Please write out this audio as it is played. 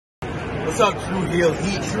What's up, True Heel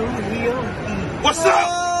Heat? True Heel Heat. What's up?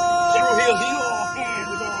 True Heel Heat. All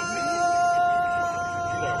hands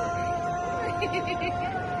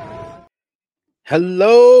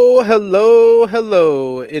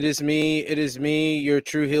Hello. It is me, your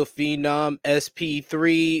True Heel Phenom,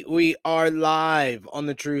 SP3. We are live on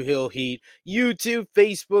the True Heel Heat, YouTube,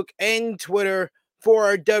 Facebook, and Twitter for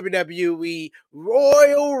our WWE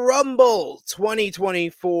Royal Rumble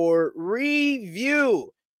 2024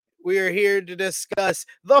 review. We are here to discuss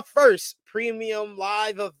the first premium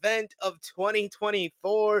live event of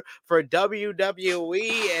 2024 for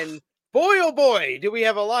WWE, and boy, oh boy, do we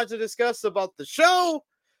have a lot to discuss about the show,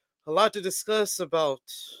 a lot to discuss about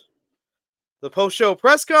the post-show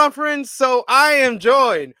press conference. So I am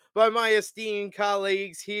joined by my esteemed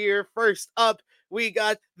colleagues here. First up, we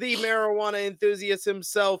got the marijuana enthusiast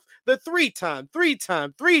himself, the three-time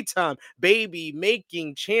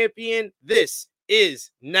baby-making champion. This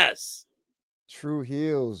is Ness. True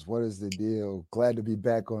Heels, what is the deal? Glad to be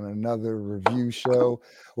back on another review show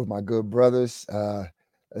with my good brothers.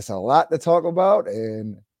 It's a lot to talk about,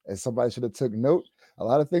 and as somebody should have took note, a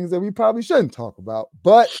lot of things that we probably shouldn't talk about.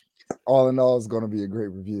 But all in all, it's going to be a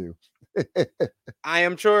great review. I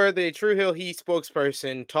am sure the True Heel Heat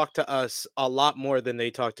spokesperson talked to us a lot more than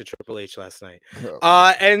they talked to Triple H last night.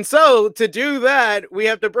 And so to do that, we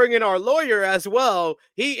have to bring in our lawyer as well.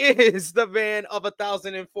 He is the man of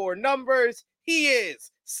 1,004 numbers. He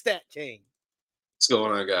is Stat King. What's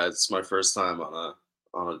going on, guys? It's my first time on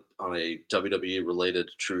a WWE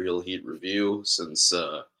related True Heel Heat review since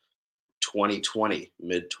 2020,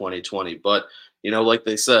 mid 2020. But like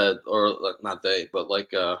they said, or not they, but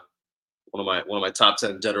like one of my top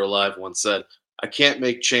 10 dead or alive once said, I can't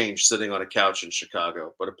make change sitting on a couch in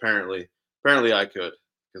Chicago, but apparently I could,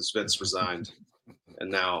 because Vince resigned, and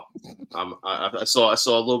now I saw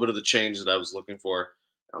a little bit of the change that I was looking for.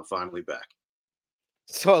 I'm finally back.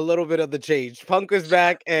 So a little bit of the change. Punk was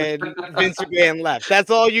back and Vince McMahon left. That's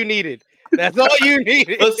all you needed.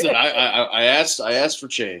 Listen, I asked for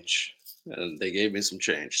change, and they gave me some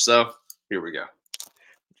change. So here we go.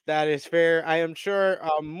 That is fair. I am sure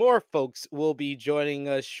more folks will be joining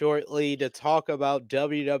us shortly to talk about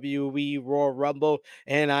WWE Royal Rumble.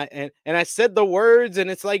 And I said the words, and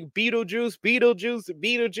it's like Beetlejuice.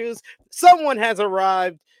 Someone has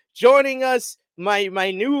arrived, joining us.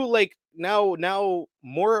 My new now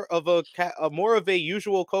more of a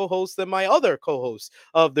usual co-host than my other co-host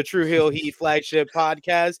of the True Heel Heat flagship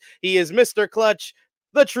podcast. He is Mr. Clutch,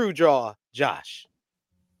 the True Draw, Josh.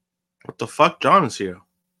 What the fuck? John is here.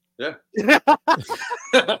 Yeah. I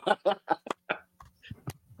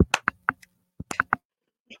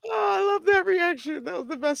love that reaction. That was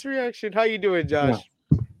the best reaction. How you doing, Josh?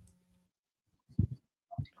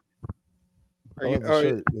 I love the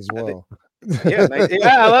shirt as well. Yeah, nice.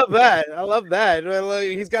 Yeah, I love that.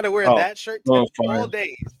 He's got to wear that shirt all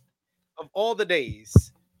days of all the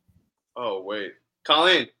days. Oh wait,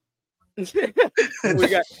 Colleen. we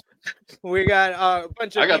got a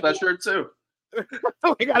bunch of. I got that shirt too.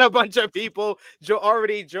 We got a bunch of people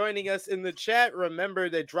already joining us in the chat. Remember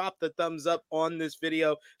to drop the thumbs up on this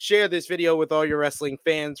video. Share this video with all your wrestling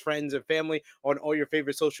fans, friends, and family on all your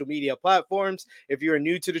favorite social media platforms. If you are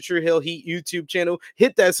new to the True Heel Heat YouTube channel,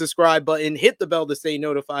 hit that subscribe button, hit the bell to stay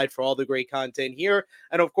notified for all the great content here.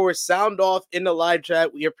 And of course, sound off in the live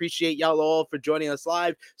chat. We appreciate y'all all for joining us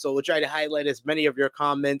live. So we'll try to highlight as many of your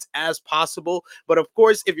comments as possible. But of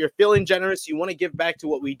course, if you're feeling generous, you want to give back to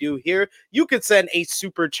what we do here, you can send a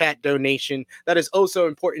super chat donation. That is also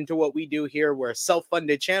important to what we do here. We're a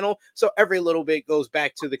self-funded channel, so every little bit goes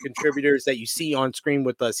back to the contributors that you see on screen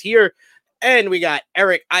with us here. And we got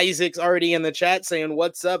Eric Isaacs already in the chat saying,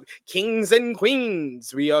 what's up, kings and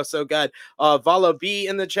queens? We also got Vala B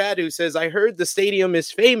in the chat who says, I heard the stadium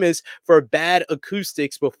is famous for bad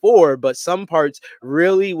acoustics before, but some parts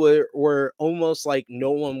really were almost like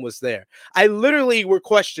no one was there. I literally were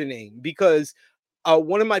questioning because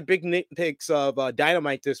one of my big nitpicks of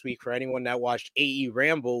Dynamite this week, for anyone that watched AE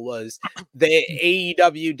Ramble, was the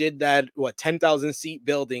AEW did that 10,000 seat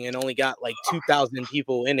building and only got like 2,000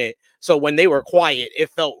 people in it. So when they were quiet,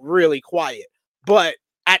 it felt really quiet. But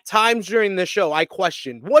at times during the show, I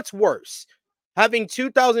questioned what's worse, having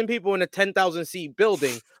 2,000 people in a 10,000 seat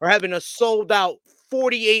building or having a sold out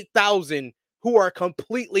 48,000 who are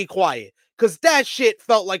completely quiet, because that shit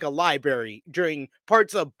felt like a library during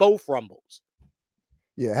parts of both Rumbles.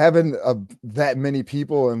 Yeah, having that many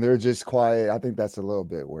people and they're just quiet, I think that's a little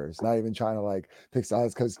bit worse. Not even trying to like pick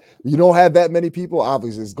sides, because you don't have that many people,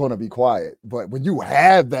 obviously it's going to be quiet. But when you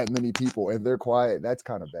have that many people and they're quiet, that's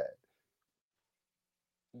kind of bad.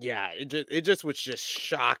 Yeah, it just was just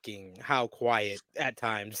shocking how quiet at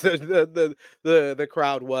times the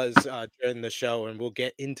crowd was during the show, and we'll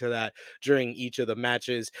get into that during each of the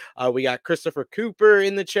matches. We got Christopher Cooper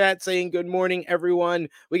in the chat saying good morning, everyone.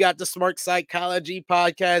 We got the Smart Psychology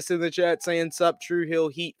podcast in the chat saying sup, True Hill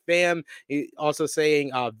Heat fam. He also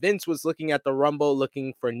saying Vince was looking at the Rumble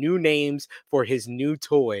looking for new names for his new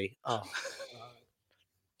toy. Oh,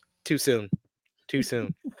 too soon. Too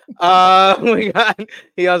soon.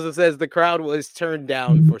 He also says the crowd was turned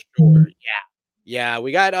down for sure. Yeah,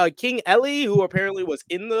 we got King Ellie, who apparently was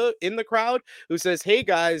in the crowd, who says, "Hey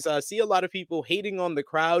guys, see a lot of people hating on the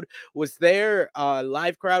crowd. Was there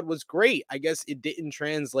live crowd was great. I guess it didn't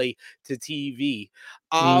translate to TV."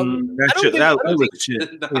 I That don't shit, think I don't it was think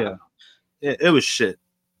shit. Nah. Yeah, it was shit.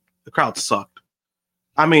 The crowd sucked.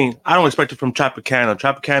 I mean, I don't expect it from Tropicana.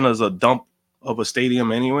 Tropicana is a dump of a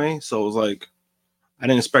stadium anyway, so it was like I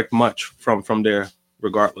didn't expect much from there,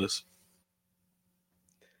 regardless.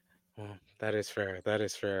 that is fair. That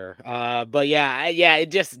is fair. But yeah,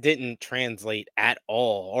 it just didn't translate at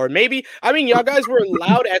all. Or maybe, I mean, y'all guys were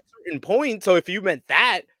loud at certain points. So if you meant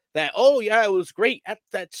that, oh yeah, it was great at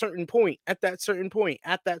that certain point, at that certain point,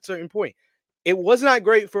 at that certain point, it was not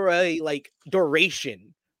great for a like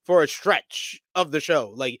duration for a stretch of the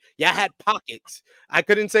show. Like, yeah, had pockets. I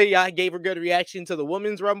couldn't say yeah, I gave a good reaction to the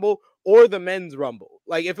women's rumble or the men's rumble.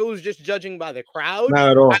 Like, if it was just judging by the crowd, Not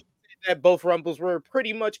at all. that both rumbles were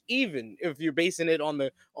pretty much even if you're basing it on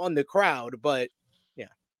the crowd. But yeah,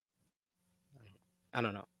 I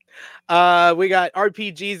don't know. We got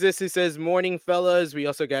RP Jesus who says morning fellas. We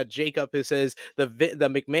also got Jacob who says the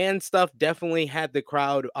McMahon stuff definitely had the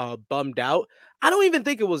crowd bummed out. I don't even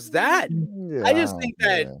think it was that. Yeah, I just think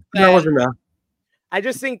that, yeah. No, it wasn't that. I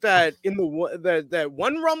just think that in that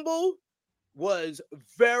one rumble was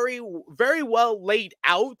very very well laid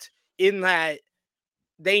out in that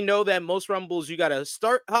they know that most rumbles you got to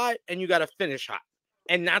start hot and you got to finish hot.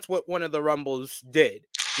 And that's what one of the rumbles did.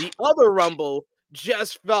 The other rumble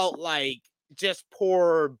just felt like just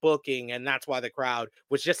poor booking, and that's why the crowd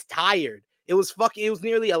was just tired. It was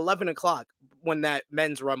nearly 11 o'clock when that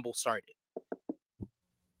men's rumble started.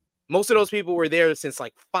 Most of those people were there since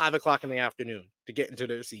like 5 o'clock in the afternoon to get into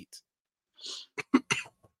their seats.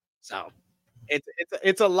 So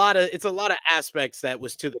it's a lot of aspects that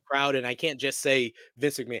was to the crowd, and I can't just say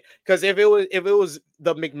Vince McMahon, because if it was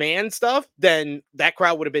the McMahon stuff, then that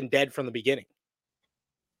crowd would have been dead from the beginning.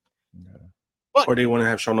 But Or they wouldn't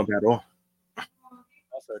have shown up at all.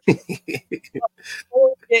 also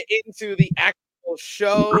before we get into the actual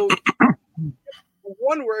show,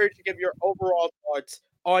 one word to give your overall thoughts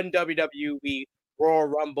on WWE Royal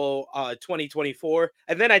Rumble 2024,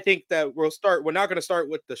 and then I think that we're not going to start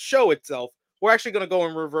with the show itself. We're actually going to go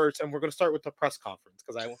in reverse, and we're going to start with the press conference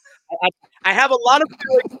because I have a lot of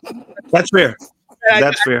feelings. That's fair.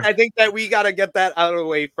 That's fair. I think that we got to get that out of the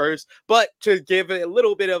way first. But to give it a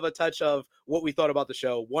little bit of a touch of what we thought about the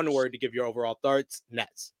show, one word to give your overall thoughts,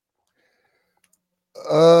 Nets.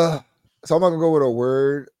 So I'm not gonna go with a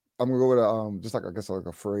word. I'm gonna go with a just like I guess like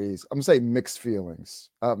a phrase. I'm gonna say mixed feelings.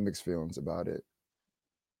 I have mixed feelings about it.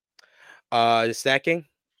 Stacking.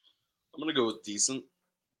 I'm gonna go with decent.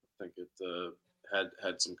 I think it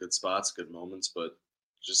had some good spots, good moments, but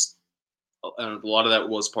just and a lot of that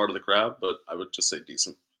was part of the crowd. But I would just say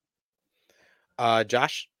decent.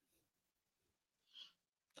 Josh.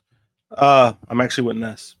 I'm actually with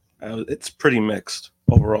Ness. It's pretty mixed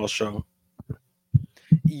overall show.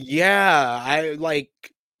 Yeah,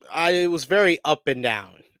 I was very up and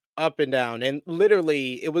down. And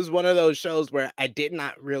literally it was one of those shows where I did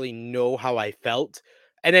not really know how I felt.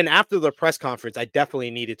 And then after the press conference, I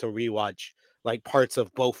definitely needed to rewatch like parts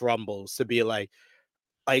of both rumbles to be like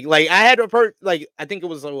I had a like I think it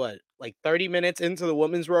was like 30 minutes into the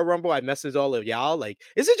women's Royal Rumble. I messaged all of y'all like,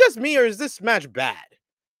 is it just me or is this match bad?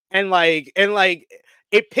 And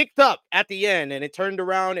it picked up at the end and it turned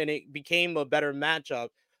around and it became a better matchup.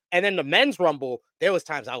 And then the men's rumble, there was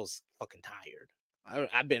times I was fucking tired.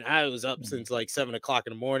 I was up since like 7 o'clock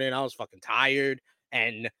in the morning. I was fucking tired.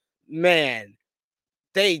 And man,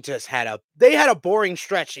 they had a boring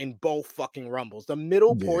stretch in both fucking rumbles. The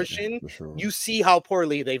middle portion, for sure. you see how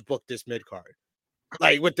poorly they've booked this mid card.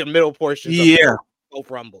 Like with the middle portions of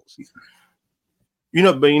both rumbles.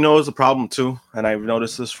 But it's a problem too, and I've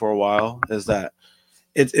noticed this for a while, is that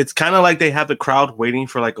it's kind of like they have the crowd waiting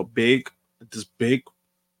for like this big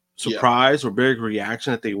surprise or big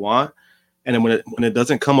reaction that they want, and then when it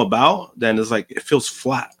doesn't come about, then it's like it feels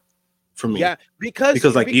flat for me. Yeah, because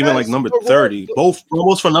even like number 30, both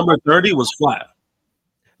rumbles for number 30 was flat.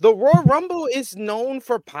 the Royal Rumble is known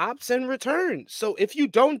for pops and returns. So if you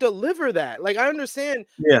don't deliver that, like I understand,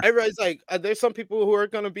 everybody's like, there's some people who are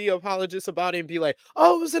going to be apologists about it and be like,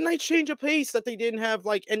 oh, it was a nice change of pace that they didn't have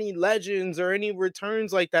like any legends or any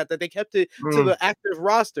returns like that they kept it to the active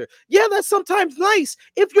roster. Yeah, that's sometimes nice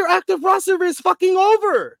if your active roster is fucking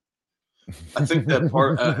over. I think that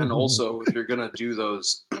part, and also if you're going to do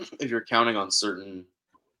those, if you're counting on certain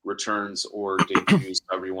returns or debuts,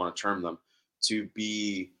 however you want to term them, to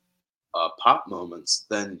be pop moments,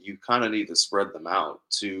 then you kind of need to spread them out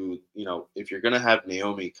to, if you're going to have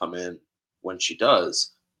Naomi come in when she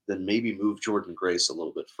does, then maybe move Jordan Grace a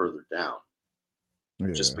little bit further down.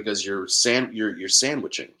 Yeah. Just because you're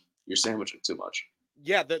sandwiching too much.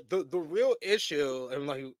 Yeah, the real issue, and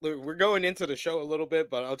like we're going into the show a little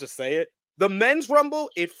bit, but I'll just say it. The men's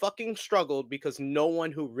rumble, it fucking struggled because no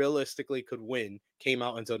one who realistically could win came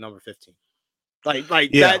out until number 15. Like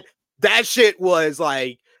that shit was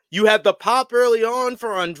like, you had the pop early on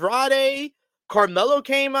for Andrade. Carmelo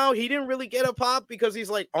came out. He didn't really get a pop because he's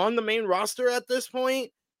like on the main roster at this point.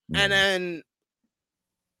 And then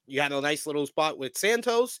you had a nice little spot with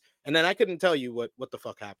Santos. And then I couldn't tell you what the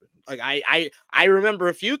fuck happened. Like I remember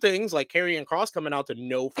a few things like Karrion Kross coming out to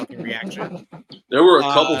no fucking reaction. There were a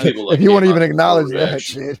couple people that if you want to even acknowledge that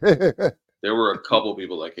shit. There were a couple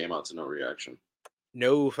people that came out to no reaction.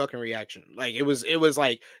 No fucking reaction. Like it was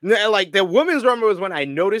like the women's rumble was when I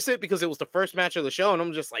noticed it because it was the first match of the show, and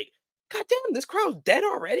I'm just like, God damn, this crowd's dead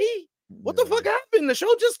already. What the fuck happened? The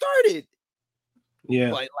show just started.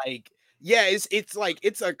 Yeah, but like, yeah, it's like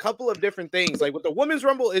it's a couple of different things. Like with the women's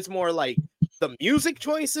rumble, it's more like the music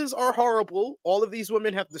choices are horrible. All of these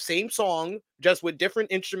women have the same song, just with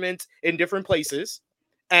different instruments in different places.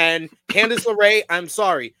 And Candice LeRae, I'm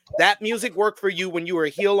sorry. That music worked for you when you were a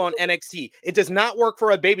heel on NXT. It does not work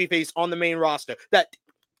for a babyface on the main roster.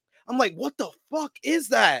 I'm like, what the fuck is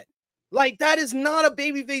that? Like, that is not a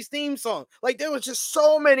babyface theme song. Like, there was just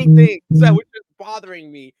so many things that were just bothering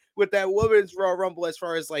me with that women's Royal Rumble as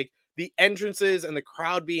far as like the entrances and the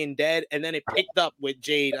crowd being dead. And then it picked up with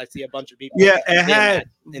Jade. I see a bunch of people. Yeah, it had.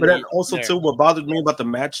 But then also, too, what bothered me about the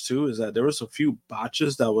match, too, is that there was a few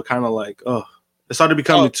botches that were kind of like, it started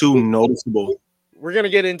becoming too noticeable. We're going to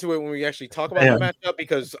get into it when we actually talk about the matchup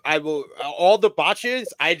because I will, all the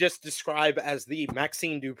botches I just describe as the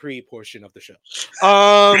Maxine Dupree portion of the show.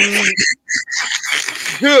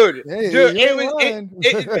 Dude, it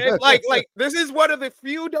this is one of the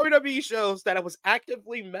few WWE shows that I was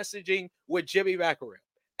actively messaging with Jimmy McElrath.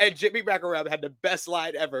 And Jimmy McElrath had the best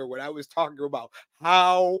line ever when I was talking about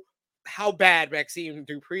how bad Maxine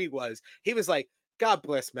Dupree was. He was like, God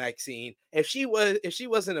bless Maxine. If she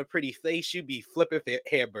wasn't a pretty face, she'd be flipping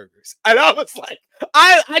hamburgers. And I was like,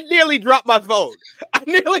 I nearly dropped my phone.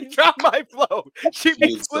 She'd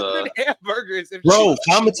be flipping hamburgers. Bro,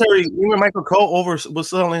 commentary. Even Michael Cole was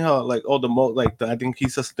telling her like, the most I think he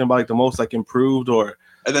said something about like the most like improved or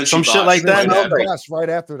and then some shit like that. Right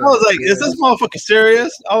after that, I was like, is this motherfucker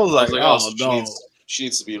serious? I was like, oh no. She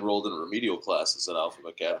needs to be enrolled in remedial classes at Alpha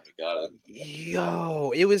Academy. Got it.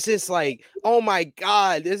 Yo, it was just like, oh my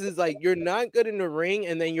God, this is like, you're not good in the ring,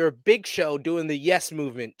 and then you're a Big Show doing the yes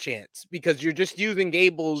movement chants because you're just using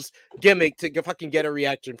Gable's gimmick to fucking get a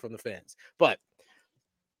reaction from the fans. But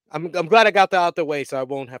I'm glad I got that out the way, so I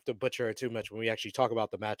won't have to butcher it too much when we actually talk about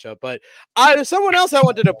the matchup. But there's someone else I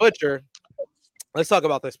wanted to butcher. Let's talk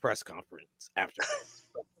about this press conference after,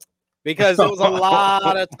 because there was a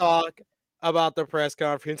lot of talk about the press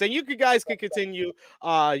conference, and you guys can continue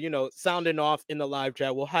sounding off in the live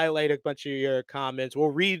chat. We'll highlight a bunch of your comments. We'll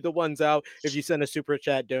read the ones out if you send a super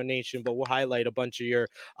chat donation, but we'll highlight a bunch of your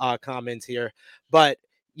comments here. But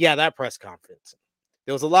yeah, that press conference,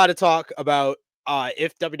 there was a lot of talk about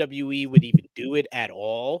if WWE would even do it at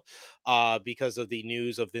all because of the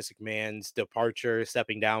news of Vince McMahon's departure,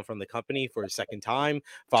 stepping down from the company for a second time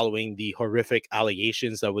following the horrific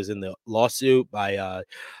allegations that was in the lawsuit by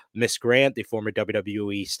Miss Grant, the former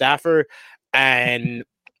WWE staffer. And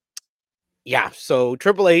yeah, so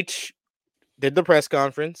Triple H did the press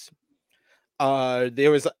conference.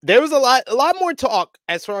 There was a lot more talk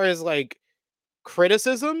as far as like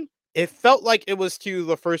criticism. It felt like it was to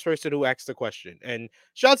the first person who asked the question. And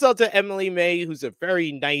shouts out to Emily May, who's a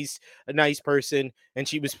very nice person, and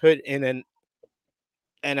she was put in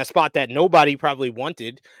a spot that nobody probably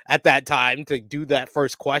wanted at that time to do that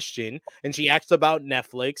first question. And she asked about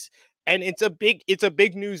Netflix, and it's a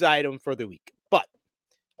big news item for the week. But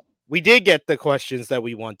we did get the questions that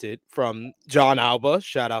we wanted from John Alba.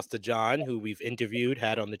 Shout outs to John, who we've interviewed,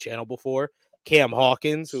 had on the channel before. Cam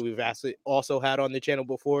Hawkins, who we've also had on the channel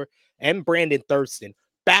before, and Brandon Thurston,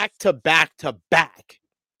 back to back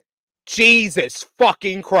Jesus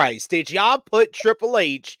fucking Christ. Did y'all put Triple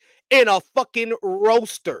H in a fucking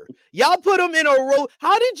roaster? Y'all put him in a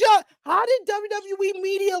How did WWE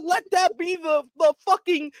media let that be the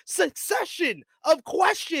fucking succession of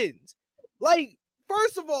questions? Like,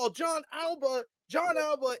 first of all, John Alba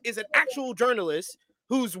is an actual journalist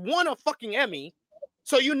who's won a fucking Emmy.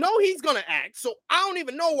 So you know he's gonna act. So I don't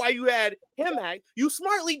even know why you had him act. You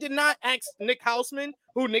smartly did not ask Nick Houseman,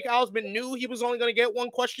 who Nick Houseman knew he was only gonna get one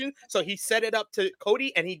question. So he set it up to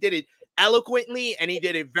Cody, and he did it eloquently, and he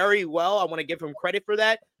did it very well. I want to give him credit for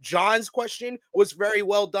that. John's question was very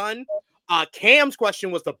well done. Cam's question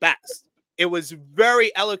was the best. It was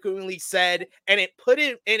very eloquently said, and it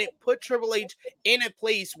put Triple H in a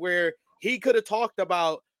place where he could have talked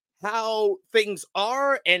about how things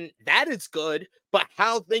are, and that is good, but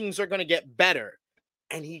how things are going to get better.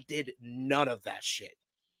 And he did none of that shit.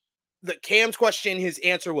 The Cam's question, his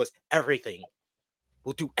answer was everything.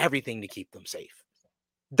 We'll do everything to keep them safe.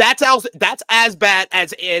 That's as bad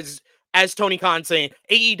as Tony Khan saying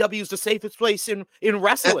AEW is the safest place in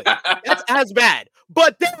wrestling. That's as bad.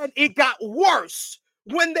 But then it got worse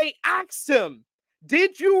when they asked him,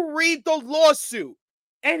 did you read the lawsuit?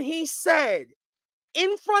 And he said,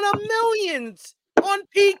 in front of millions on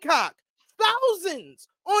Peacock, thousands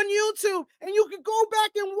on YouTube, and you can go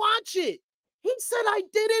back and watch it. He said, I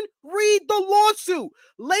didn't read the lawsuit.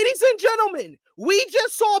 Ladies and gentlemen, we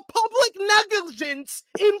just saw public negligence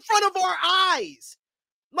in front of our eyes.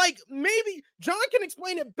 Like, maybe John can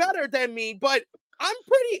explain it better than me, but I'm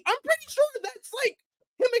pretty sure that's like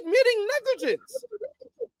him admitting negligence.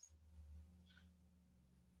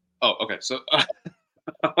 Oh, okay. So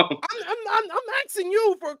I'm asking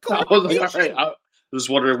you for clarification. All right. I was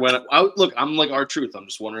wondering when I'm like R-Truth. I'm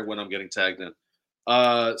just wondering when I'm getting tagged in.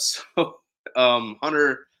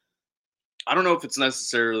 Hunter, I don't know if it's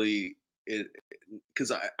necessarily it,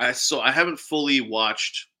 because I haven't fully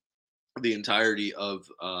watched the entirety of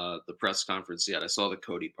the press conference yet. I saw the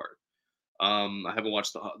Cody part. I haven't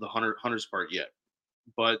watched the Hunter's part yet.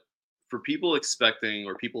 But for people expecting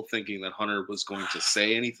or people thinking that Hunter was going to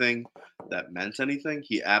say anything that meant anything,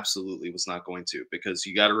 he absolutely was not going to, because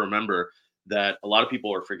you got to remember that a lot of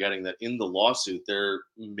people are forgetting that in the lawsuit, they're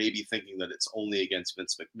maybe thinking that it's only against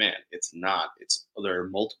Vince McMahon. It's not. There are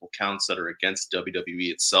multiple counts that are against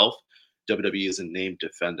WWE itself. WWE is a named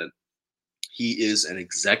defendant. He is an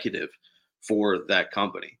executive for that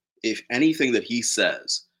company. If anything that he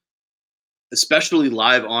says, especially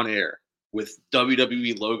live on air with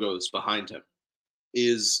WWE logos behind him,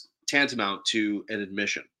 is tantamount to an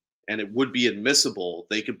admission. And it would be admissible.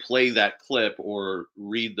 They could play that clip or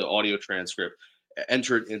read the audio transcript,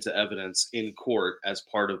 enter it into evidence in court as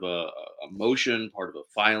part of a motion, part of a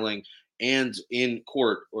filing, and in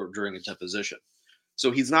court or during a deposition.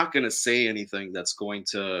 So he's not going to say anything that's going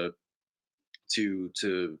to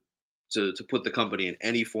put the company in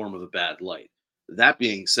any form of a bad light. That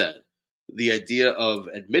being said, the idea of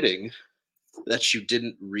admitting that you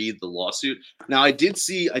didn't read the lawsuit. Now, I did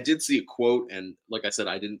see a quote, and like I said,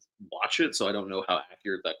 I didn't watch it, so I don't know how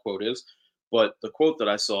accurate that quote is. But the quote that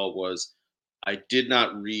I saw was, I did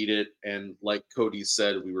not read it, and like Cody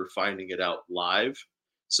said, we were finding it out live.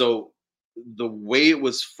 So the way it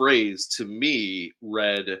was phrased to me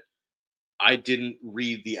read, I didn't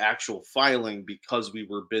read the actual filing because we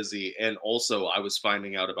were busy. And also I was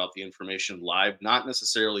finding out about the information live, not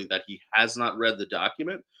necessarily that he has not read the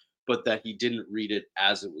document, but that he didn't read it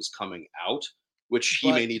as it was coming out, which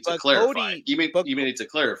he may need to clarify. He may need to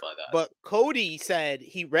clarify that. But Cody said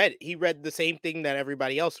he read the same thing that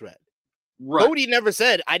everybody else read. Right. Cody never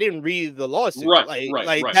said I didn't read the lawsuit. Right.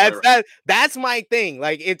 That's my thing.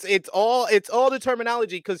 Like it's all the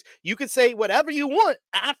terminology, because you could say whatever you want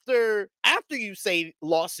after you say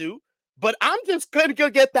lawsuit, but I'm just gonna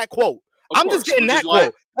go get that quote. I'm just getting that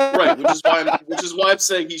quote. Right, which is why I'm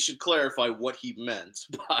saying he should clarify what he meant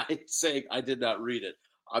by saying I did not read it.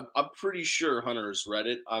 I'm pretty sure Hunter's read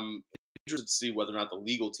it. I'm interested to see whether or not the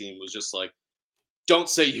legal team was just like, don't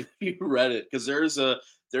say you read it, because there's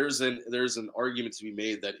an argument to be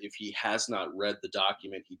made that if he has not read the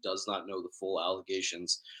document, he does not know the full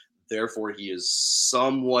allegations. Therefore, he is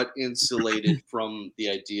somewhat insulated from the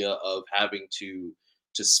idea of having to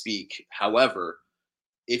speak. However,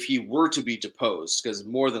 if he were to be deposed, because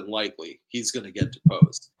more than likely he's going to get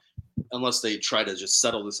deposed, unless they try to just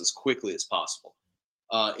settle this as quickly as possible.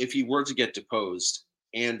 If he were to get deposed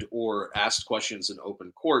and or asked questions in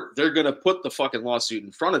open court, they're going to put the fucking lawsuit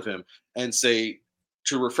in front of him and say,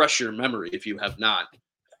 to refresh your memory, if you have not,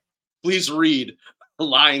 please read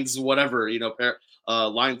lines, whatever,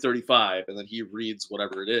 line 35, and then he reads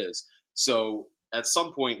whatever it is. So at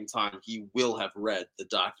some point in time, he will have read the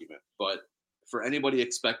document. But for anybody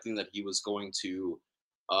expecting that he was going to,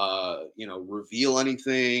 reveal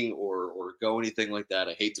anything or go anything like that,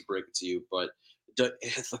 I hate to break it to you, but the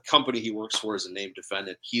company he works for is a named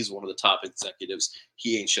defendant. He's one of the top executives.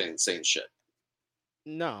 He ain't saying shit.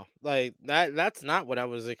 No, like that's not what I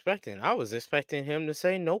was expecting. I was expecting him to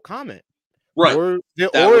say no comment. Right. Or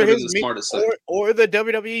That would have been the smartest thing. Or the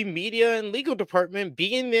WWE media and legal department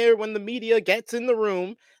being there when the media gets in the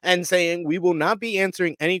room and saying we will not be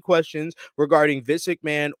answering any questions regarding Vince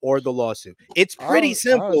McMahon or the lawsuit. It's pretty I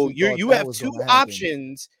simple. honestly thought You that have was two gonna happen.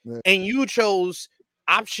 options, Yeah. and you chose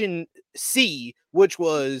option C, which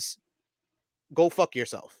was go fuck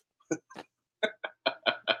yourself.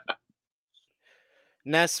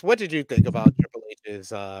 Ness, what did you think about Triple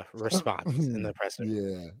H's response in the press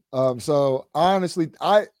release? Yeah. So honestly,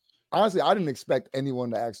 I didn't expect anyone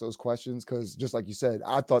to ask those questions because just like you said,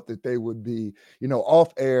 I thought that they would be,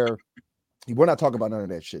 off air. We're not talking about none of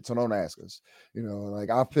that shit, so don't ask us. Like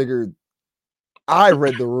I figured I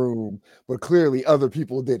read the room, but clearly other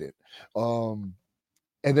people didn't.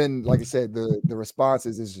 And then, like I said, the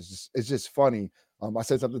responses it's just funny. I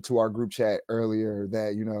said something to our group chat earlier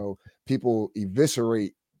that people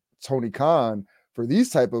eviscerate Tony Khan for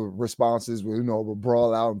these type of responses, with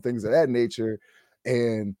brawl out and things of that nature,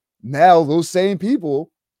 and now those same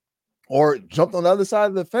people or jumped on the other side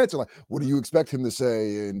of the fence and like, what do you expect him to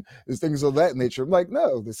say, and there's things of that nature. I'm like,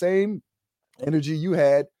 no, the same energy you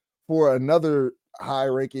had for another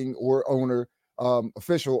high-ranking or owner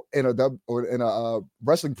official in a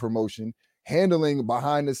wrestling promotion handling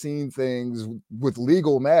behind the scene things with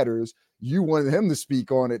legal matters. You wanted him to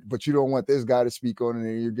speak on it, but you don't want this guy to speak on it,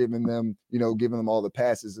 and you're giving them all the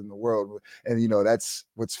passes in the world. And that's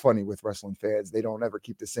what's funny with wrestling fans. They don't ever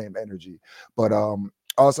keep the same energy. But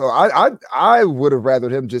also I would have rather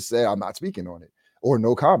him just say I'm not speaking on it or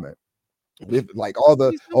no comment. If like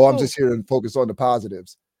I'm just here to focus on the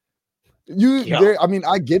positives. I mean,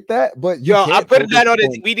 I get that, but I put that on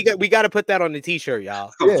it. We got to put that on the t-shirt,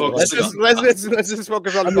 y'all. Yeah, let's just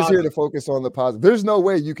focus on. I'm just here to focus on the positive. There's no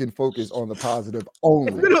way you can focus on the positive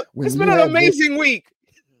only. It's been an amazing week.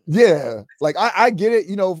 Yeah, like I get it.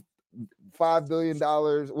 $5 billion.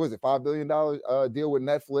 What was it? $5 billion deal with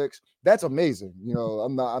Netflix. That's amazing.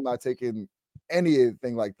 I'm not taking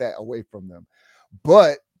anything like that away from them,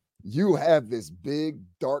 but you have this big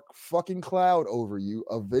dark fucking cloud over you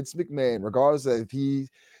of Vince McMahon, regardless of if he's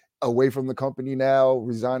away from the company now,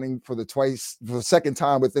 resigning for the second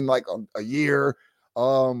time within like a year.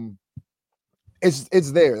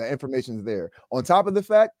 It's there. The information's there. On top of the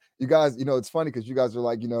fact, you guys, it's funny because you guys are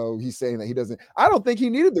like, he's saying that he doesn't. I don't think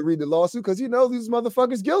he needed to read the lawsuit because these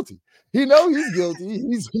motherfuckers guilty. He's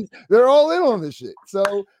guilty. They're all in on this shit.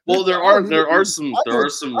 So well, there are some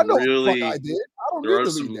really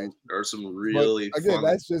again,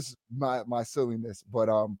 that's just my silliness. But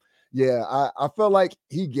yeah, I felt like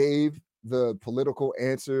he gave the political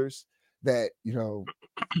answers that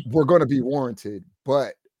were going to be warranted,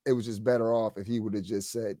 but it was just better off if he would have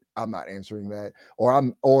just said, I'm not answering that,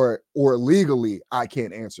 or legally I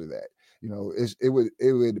can't answer that. It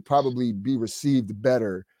would probably be received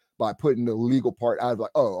better by putting the legal part out of like,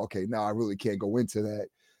 oh, okay, now I really can't go into that,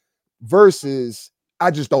 versus I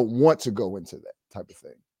just don't want to go into that type of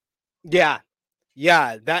thing. Yeah,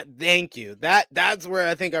 thank you. That's where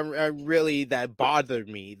I think I really that bothered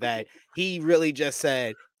me, that he really just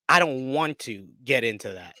said, I don't want to get into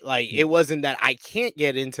that. Like, it wasn't that I can't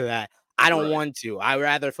get into that. I don't want to. I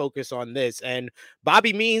rather focus on this. And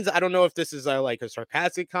Bobby Means, I don't know if this is like a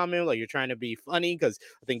sarcastic comment, like you're trying to be funny, because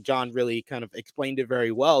I think John really kind of explained it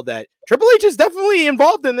very well that Triple H is definitely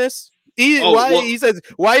involved in this. He says,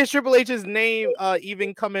 why is Triple H's name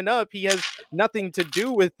even coming up? He has nothing to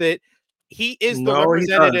do with it. He is the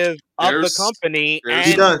representative of the company,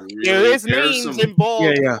 and there is names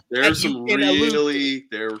involved. Yeah. There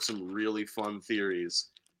were some really fun theories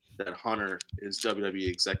that Hunter is WWE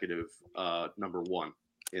executive number one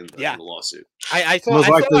in the lawsuit. I saw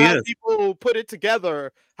how people put it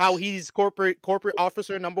together, how he's corporate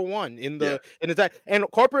officer number one in and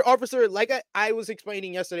corporate officer, like I was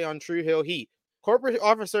explaining yesterday on True Hill Heat, corporate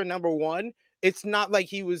officer number one. It's not like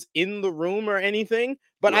he was in the room or anything,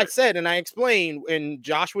 but I said, and I explained when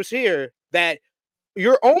Josh was here, that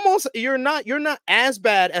you're not as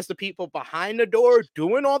bad as the people behind the door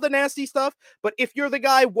doing all the nasty stuff. But if you're the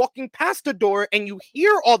guy walking past the door and you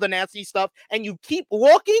hear all the nasty stuff and you keep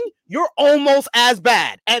walking, you're almost as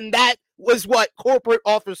bad. And that was what corporate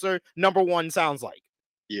officer number one sounds like.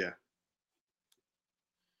 Yeah.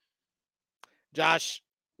 Josh,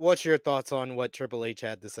 what's your thoughts on what Triple H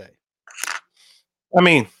had to say? I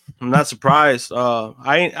mean, I'm not surprised.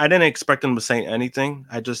 I didn't expect him to say anything.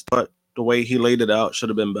 I just thought the way he laid it out should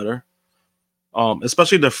have been better.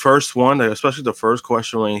 Especially the first one, especially the first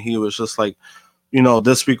question when he was just like,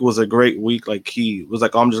 this week was a great week. Like he was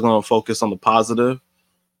like, I'm just gonna focus on the positive.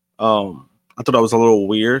 I thought that was a little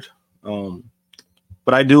weird.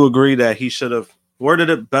 But I do agree that he should have worded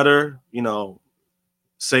it better.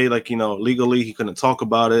 Say like, legally he couldn't talk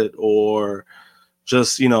about it, or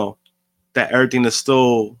just, that everything is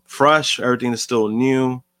still fresh, everything is still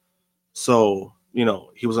new. So, he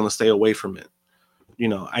was going to stay away from it.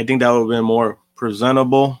 I think that would have been more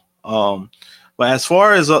presentable. But as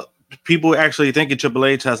far as people actually thinking Triple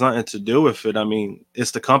H has nothing to do with it, I mean,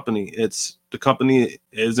 it's the company. The company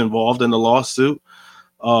is involved in the lawsuit.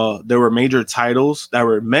 There were major titles that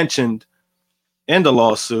were mentioned in the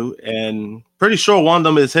lawsuit, and pretty sure one of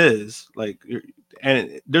them is his.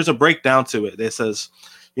 And there's a breakdown to it that says,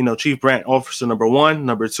 Chief Brand Officer number 1,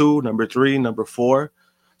 number 2, number 3, number 4.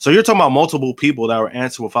 So you're talking about multiple people that were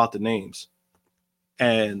answered without the names,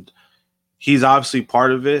 and he's obviously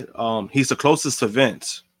part of it. He's the closest to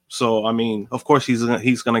Vince, so I mean, of course, he's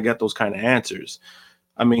gonna get those kind of answers.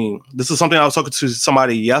 I mean, this is something I was talking to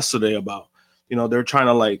somebody yesterday about. They're trying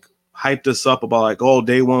to like hype this up about like, oh,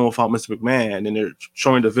 day one without Mr. McMahon, and they're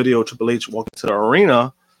showing the video of Triple H walking to the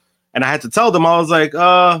arena, and I had to tell them, I was like,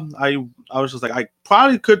 I was just like, I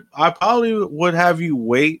probably would have you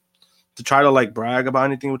wait to try to like brag about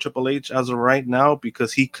anything with Triple H as of right now,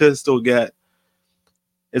 because he could still get,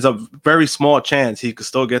 it's a very small chance he could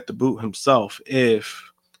still get the boot himself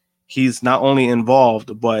if he's not only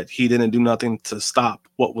involved, but he didn't do nothing to stop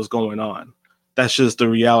what was going on. That's just the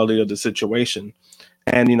reality of the situation.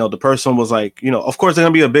 And, the person was like, of course they're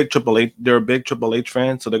going to be a big Triple H. They're a big Triple H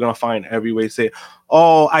fan. So they're going to find every way to say,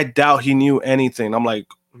 oh, I doubt he knew anything. I'm like,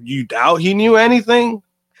 you doubt he knew anything?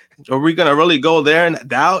 Are we going to really go there and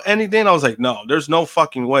doubt anything? I was like, no, there's no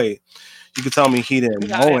fucking way you could tell me he didn't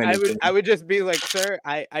know anything. I would just be like, sir,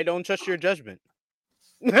 I don't trust your judgment.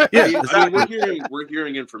 Yeah, I mean, we're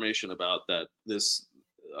hearing information about that. This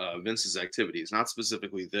Vince's activities, not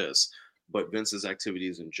specifically this, but Vince's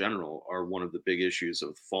activities in general, are one of the big issues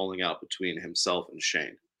of falling out between himself and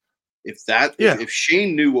Shane. If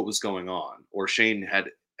Shane knew what was going on, or Shane had,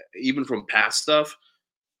 even from past stuff,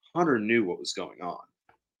 Hunter knew what was going on.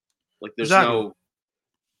 Like there's no.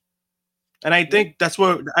 And I think that's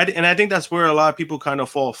where a lot of people kind of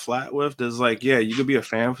fall flat with. There's like, yeah, you could be a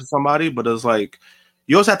fan for somebody, but it's like,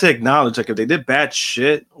 you also have to acknowledge, like, if they did bad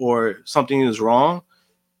shit or something is wrong,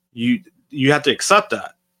 you have to accept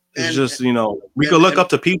that. It's just, we could look up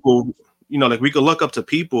to people, we could look up to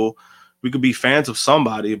people, we could be fans of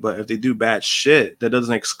somebody, but if they do bad shit, that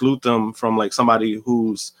doesn't exclude them from like somebody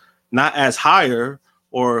who's not as higher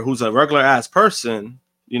or who's a regular ass person,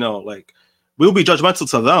 like we'll be judgmental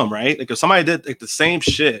to them, right? Like if somebody did like the same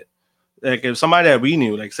shit, like if somebody that we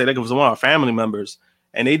knew, like say like it was one of our family members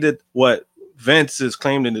and they did what Vince is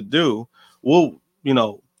claiming to do, we'll,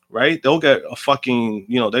 right? They'll get a fucking,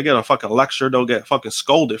 they get a fucking lecture. They'll get fucking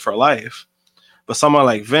scolded for life. But someone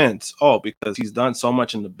like Vince, because he's done so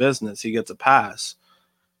much in the business, he gets a pass.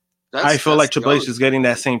 I feel like Triple H is getting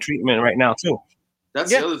that same treatment right now too.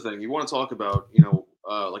 That's the other thing. You want to talk about,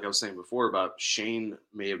 like I was saying before about Shane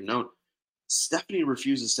may have known. Stephanie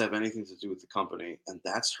refuses to have anything to do with the company, and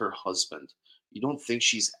that's her husband. You don't think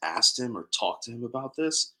she's asked him or talked to him about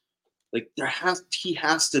this? Like he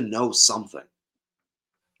has to know something.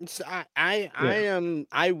 So I'm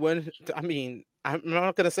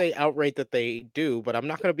not gonna say outright that they do, but I'm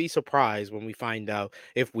not gonna be surprised when we find out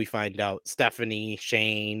Stephanie,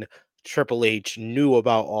 Shane, Triple H knew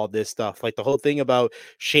about all this stuff. Like the whole thing about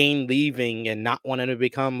Shane leaving and not wanting to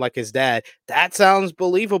become like his dad. That sounds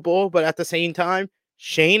believable, but at the same time,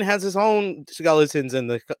 Shane has his own skeletons in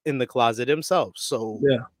the closet himself. So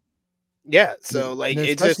yeah. So like and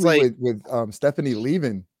it's just like with Stephanie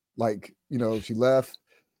leaving, like she left.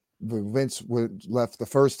 Vince left the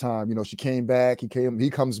first time, she came back, he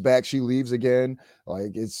comes back, she leaves again.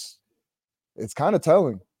 Like it's kind of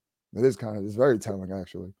telling. It's very telling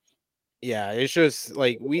actually. Yeah, it's just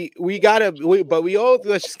like we all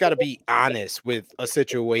just gotta be honest with a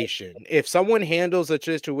situation. If someone handles a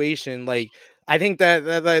situation, like I think that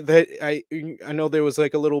I know there was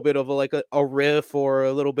like a little bit of a riff or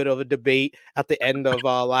a little bit of a debate at the end of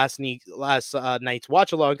last night's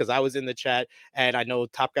watch along, because I was in the chat and I know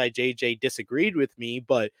Top Guy JJ disagreed with me,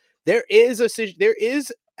 but there is a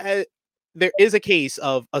case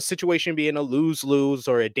of a situation being a lose-lose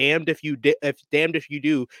or a damned if you do, damned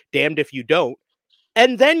if you don't.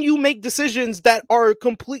 And then you make decisions that are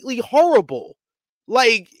completely horrible.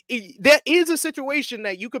 Like, there is a situation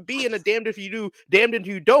that you could be in a damned if you do, damned if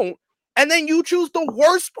you don't, and then you choose the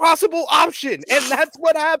worst possible option. And that's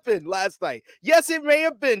what happened last night. Yes, it may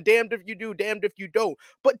have been damned if you do, damned if you don't.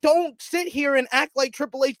 But don't sit here and act like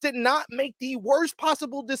Triple H did not make the worst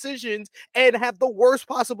possible decisions and have the worst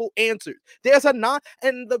possible answers. There's a not,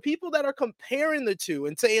 and the people that are comparing the two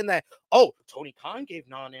and saying that, oh, Tony Khan gave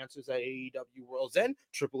non-answers at AEW World's End,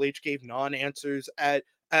 Triple H gave non-answers at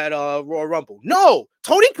Royal Rumble. No,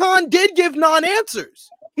 Tony Khan did give non-answers.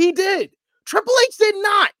 He did. Triple H did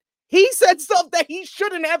not. He said stuff that he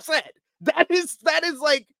shouldn't have said. That is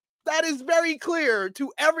very clear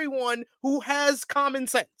to everyone who has common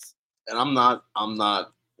sense. And I'm not,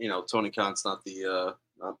 Tony Khan's not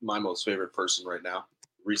not my most favorite person right now,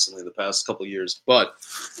 recently the past couple of years. But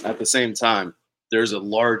at the same time, there's a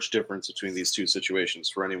large difference between these two situations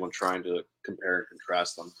for anyone trying to compare and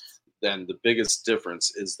contrast them. Then the biggest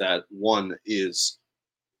difference is that one is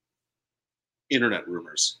internet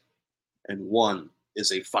rumors and one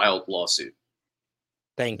is a filed lawsuit.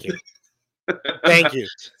 Thank you. Thank you.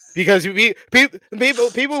 Because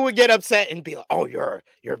people would get upset and be like, "Oh, you're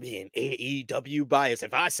being AEW biased."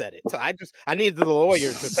 If I said it, so I need the lawyer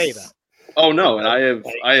to say that. Oh no, and I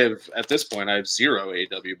have at this point I have zero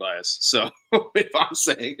AEW bias. So if I'm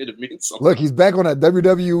saying it, it means something. Look, he's back on a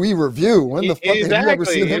WWE review. When the fuck have you ever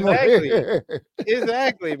seen him on here?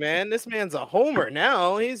 Exactly, man. This man's a homer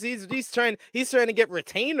now. He's trying to get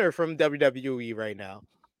retainer from WWE right now.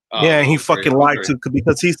 Yeah, and he fucking lied too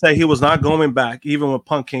because he said he was not going back even when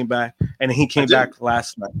Punk came back, and he came back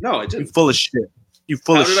last night. No, I didn't. You full of shit. You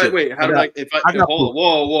full of shit. How did I? If I got proof.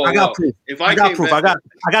 Whoa! I got proof. If I got proof, I got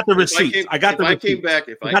the receipt. If I came back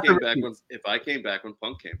when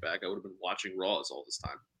Punk came back, I would have been watching Raws all this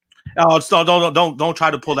time. Oh, so don't try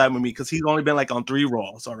to pull that with me because he's only been like on 3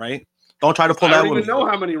 Raws. All right, don't try to pull that with me. I don't even know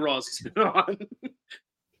how many Raws he's been on.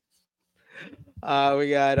 We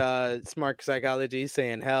got Smart Psychology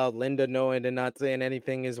saying, hell, Linda knowing and not saying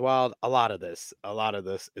anything is wild. A lot of this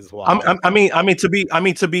is wild. I mean to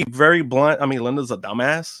be very blunt, I mean Linda's a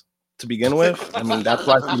dumbass to begin with. I mean that's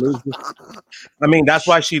why she loses. That's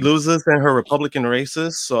why she loses in her Republican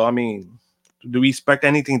races. So I mean, do we expect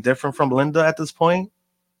anything different from Linda at this point?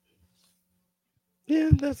 Yeah,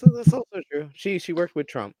 that's also true. She worked with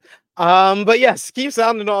Trump. But yes, keep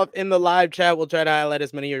sounding off in the live chat. We'll try to highlight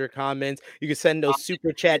as many of your comments. You can send those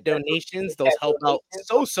super chat donations. Those help out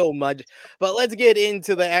so much. But let's get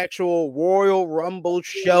into the actual Royal Rumble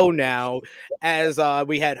show now. As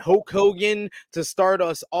we had Hulk Hogan to start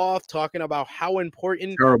us off, talking about how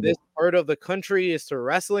important this part of the country is to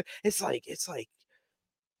wrestling. It's like,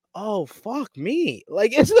 oh fuck me!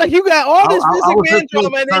 Like it's like you got all this Vince McMahon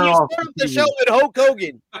drama, and then you start the show with Hulk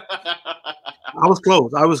Hogan. I was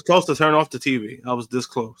close. I was close to turn off the TV. I was this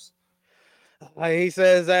close. He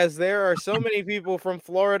says, as there are so many people from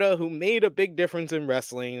Florida who made a big difference in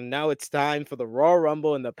wrestling, and now it's time for the Royal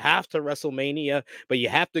Rumble and the path to WrestleMania, but you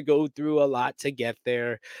have to go through a lot to get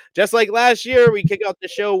there. Just like last year, we kick off the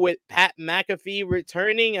show with Pat McAfee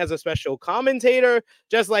returning as a special commentator.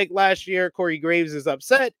 Just like last year, Corey Graves is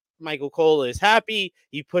upset. Michael Cole is happy.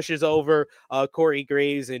 He pushes over Corey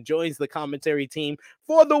Graves and joins the commentary team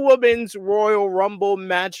for the Women's Royal Rumble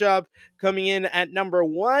matchup. Coming in at number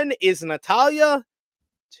 1 is Natalya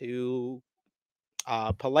to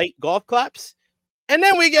polite golf claps. And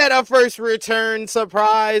then we get a first return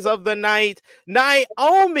surprise of the night.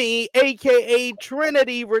 Naomi, a.k.a.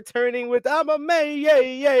 Trinity, returning with I'm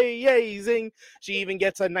amazing. She even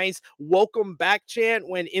gets a nice welcome back chant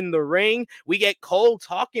when in the ring. We get Cole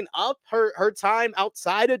talking up her time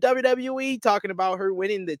outside of WWE, talking about her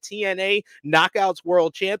winning the TNA Knockouts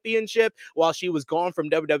World Championship while she was gone from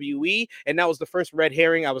WWE. And that was the first red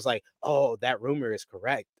herring. I was like, oh, that rumor is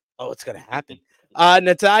correct. Oh, it's going to happen.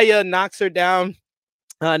 Natalya knocks her down.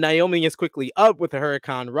 Naomi is quickly up with the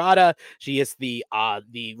Hurricane Rana. She is the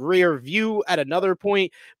rear view at another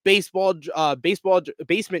point. Basement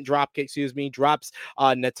drop kick, drops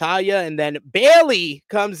Natalya, and then Bayley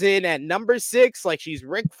comes in at number 6, like she's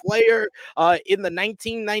Ric Flair in the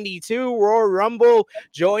 1992 Royal Rumble,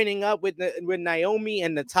 joining up with Naomi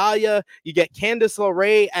and Natalya. You get Candice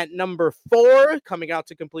LeRae at number 4, coming out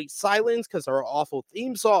to complete silence because her awful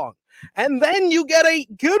theme song And then you get a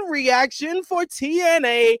good reaction for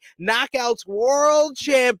TNA Knockouts World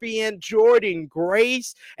Champion Jordynne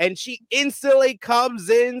Grace. And she instantly comes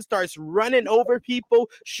in, starts running over people,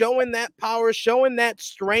 showing that power, showing that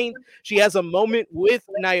strength. She has a moment with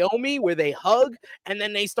Naomi where they hug, and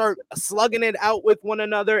then they start slugging it out with one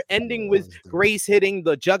another, ending with Grace hitting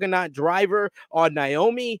the Juggernaut driver on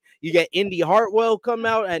Naomi. You get Indy Hartwell come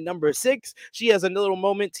out at number 6. She has a little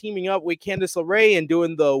moment teaming up with Candice LeRae and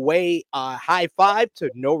doing the way high five to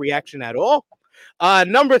no reaction at all.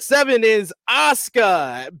 Number 7 is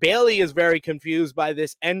Asuka. Bayley is very confused by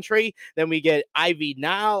this entry. Then we get Ivy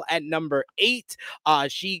Nile at number 8.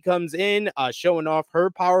 She comes in, showing off her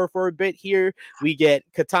power for a bit here. We get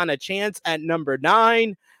Katana Chance at number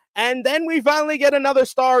 9. And then we finally get another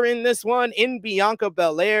star in this one in Bianca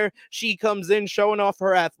Belair. She comes in showing off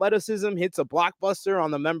her athleticism, hits a blockbuster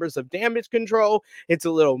on the members of Damage Control, hits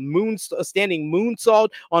a little standing moonsault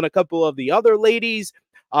on a couple of the other ladies.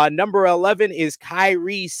 Number 11 is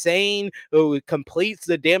Kairi Sane, who completes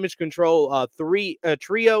the Damage Control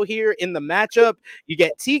trio here in the matchup. You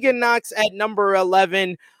get Tegan Knox at number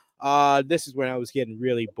 11. This is when I was getting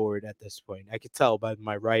really bored at this point. I could tell by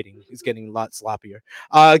my writing. It's getting a lot sloppier.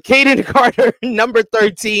 Kaden Carter, number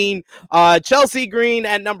 13. Chelsea Green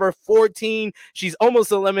at number 14. She's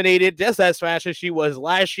almost eliminated just as fast as she was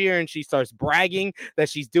last year, and she starts bragging that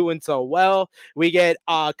she's doing so well. We get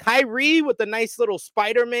Kyrie with the nice little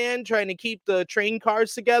Spider-Man trying to keep the train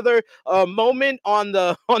cars together. A moment on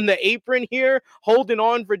the apron here, holding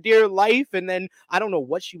on for dear life, and then I don't know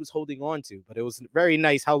what she was holding on to, but it was very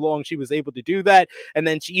nice how long she was able to do that. And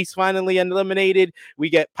then she's finally eliminated. We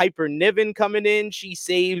get Piper Niven coming in. She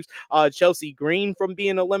saves Chelsea Green from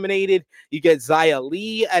being eliminated. You get Xia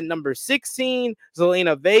Li at number 16,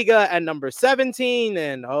 Zelina Vega at number 17,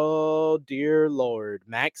 and oh dear Lord,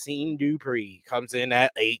 Maxine Dupree comes in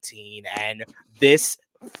at 18, and this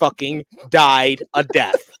fucking died a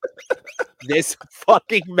death. This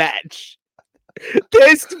fucking match.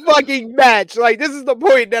 This fucking match. Like, this is the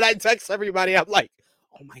point that I text everybody. I'm like,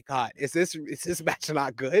 oh my God, is this match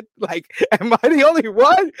not good? Like, am I the only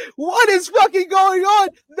one? What is fucking going on?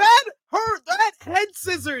 That head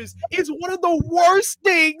scissors is one of the worst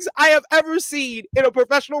things I have ever seen in a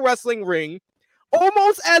professional wrestling ring.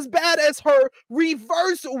 Almost as bad as her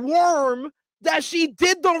reverse worm that she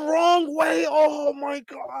did the wrong way. Oh my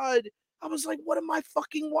God. I was like, what am I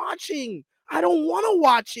fucking watching? I don't want to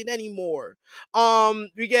watch it anymore.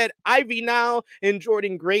 We get Ivy now and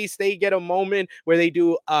Jordynne Grace. They get a moment where they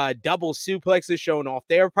do double suplexes showing off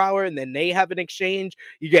their power, and then they have an exchange.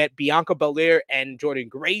 You get Bianca Belair and Jordynne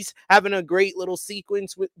Grace having a great little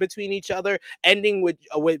sequence between each other, ending with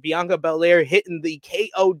Bianca Belair hitting the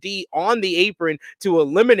KOD on the apron to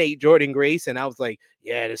eliminate Jordynne Grace. And I was like,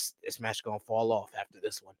 yeah, this match gonna fall off after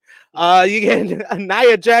this one. You get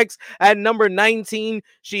Nia Jax at number 19.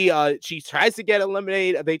 She tries to get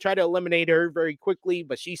eliminated. They try to eliminate her very quickly,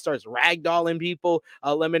 but she starts ragdolling people,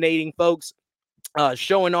 eliminating folks.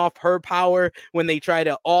 Showing off her power when they try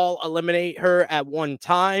to all eliminate her at one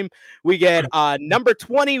time. We get number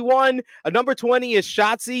 21. Number 20 is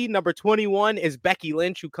Shotzi. Number 21 is Becky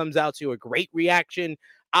Lynch, who comes out to a great reaction.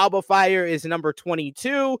 Alba Fire is number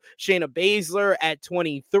 22. Shayna Baszler at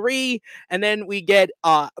 23. And then we get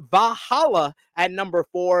Valhalla at number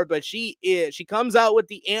 4. But she comes out with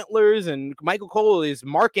the antlers, and Michael Cole is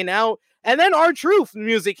marking out. And then R-Truth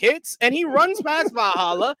music hits, and he runs past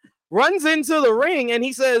Valhalla, runs into the ring, and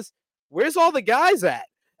he says, "Where's all the guys at?"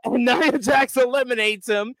 And Nia Jax eliminates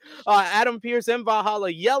him. Adam Pearce and Valhalla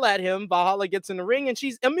yell at him. Valhalla gets in the ring, and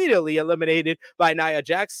she's immediately eliminated by Nia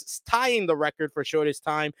Jax, tying the record for shortest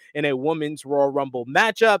time in a women's Royal Rumble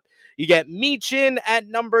matchup. You get Michin at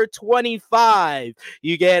number 25.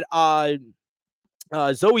 You get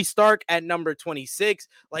Zoe Stark at number 26.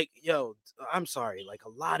 Like, yo, I'm sorry. Like, a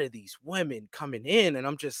lot of these women coming in, and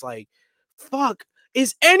I'm just like, fuck.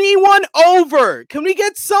 Is anyone over? Can we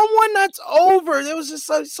get someone that's over? There was just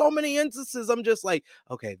so many instances. I'm just like,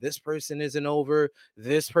 okay, this person isn't over.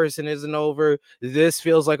 This person isn't over. This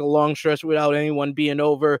feels like a long stretch without anyone being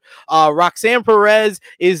over. Roxanne Perez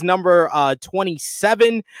is number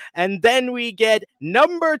 27. And then we get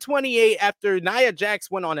number 28 after Nia Jax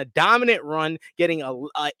went on a dominant run, getting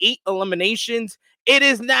 8 eliminations. It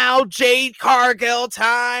is now Jade Cargill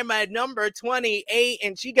time at number 28,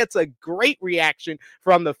 and she gets a great reaction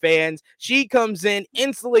from the fans. She comes in,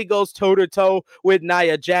 instantly goes toe-to-toe with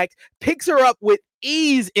Nia Jax, picks her up with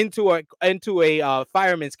ease into a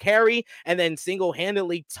fireman's carry, and then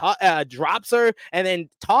single-handedly drops her and then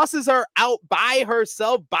tosses her out by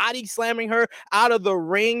herself, body slamming her out of the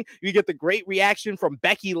ring. You get the great reaction from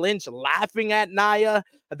Becky Lynch laughing at Nia.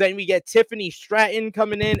 Then we get Tiffany Stratton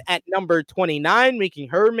coming in at number 29, making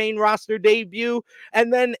her main roster debut.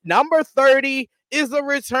 And then number 30 is the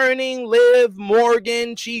returning Liv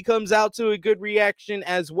Morgan. She comes out to a good reaction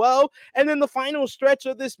as well. And then the final stretch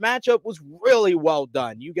of this matchup was really well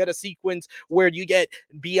done. You get a sequence where you get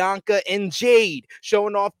Bianca and Jade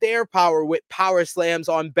showing off their power with power slams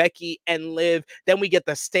on Becky and Liv. Then we get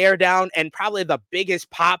the stare down and probably the biggest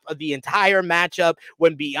pop of the entire matchup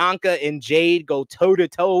when Bianca and Jade go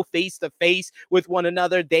toe-to-toe, face-to-face with one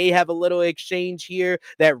another. They have a little exchange here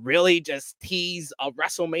that really just tease a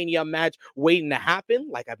WrestleMania match waiting to happen,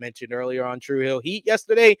 like I mentioned earlier on True Hill Heat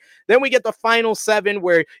yesterday. Then we get the final 7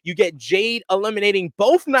 where you get Jade eliminating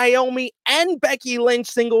both Naomi and Becky Lynch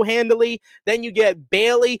single-handedly. Then you get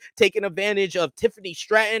Bayley taking advantage of Tiffany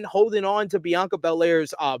Stratton holding on to Bianca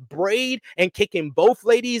Belair's braid and kicking both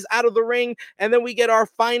ladies out of the ring. And then we get our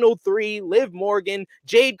final 3, Liv Morgan,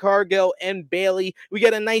 Jade Cargill, and Bayley. We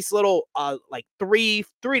get a nice little like 3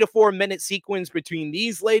 to 4 minute sequence between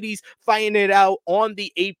these ladies fighting it out on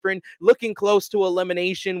the apron, looking close to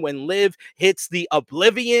elimination when Liv hits the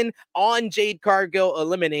Oblivion on Jade Cargill,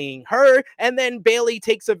 eliminating her. And then Bayley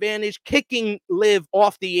takes advantage, kicking Liv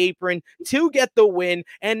off the apron to get the win.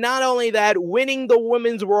 And not only that, winning the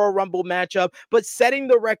Women's Royal Rumble matchup, but setting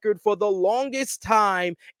the record for the longest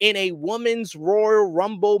time in a Women's Royal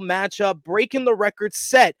Rumble matchup, breaking the record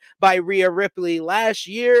set by Rhea Ripley last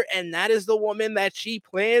year. And that is the woman that she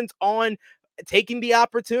plans on taking the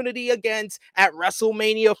opportunity against at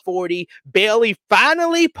WrestleMania 40. Bayley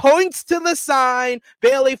finally points to the sign.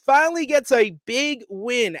 Bayley finally gets a big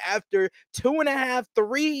win after 2.5,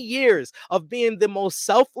 3 years of being the most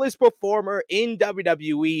selfless performer in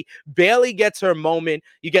WWE. Bayley gets her moment.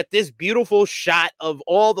 You get this beautiful shot of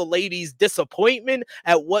all the ladies' disappointment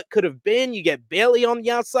at what could have been. You get Bayley on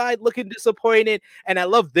the outside looking disappointed. And I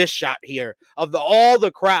love this shot here of all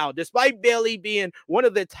the crowd. Despite Bayley being one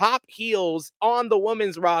of the top heels on the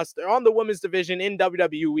women's roster, on the women's division in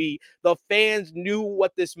WWE, the fans knew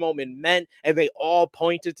what this moment meant, and they all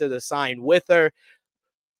pointed to the sign with her.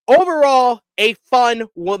 Overall, a fun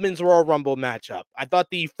Women's Royal Rumble matchup. I thought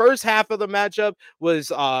the first half of the matchup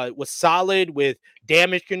was solid, with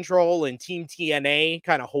Damage Control and Team TNA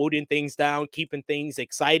kind of holding things down, keeping things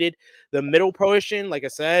excited. The middle portion, like I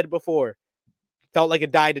said before, felt like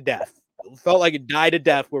it died to death. Felt like it died to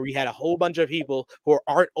death, where we had a whole bunch of people who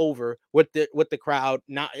aren't over with the crowd,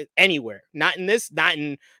 not anywhere, not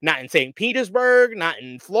in St. Petersburg, not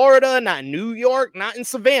in Florida, not in New York, not in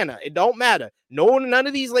Savannah. It don't matter. None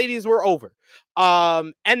of these ladies were over.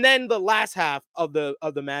 And then the last half of the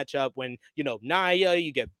matchup, when Nia,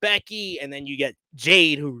 you get Becky, and then you get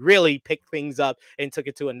Jade, who really picked things up and took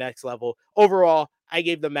it to a next level. Overall, I'll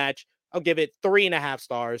give it 3.5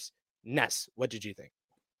 stars. Ness, what did you think?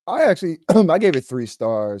 I actually I gave it 3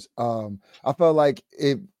 stars. I felt like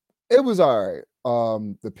it was all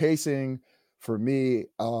right. The pacing for me,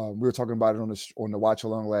 we were talking about it on the watch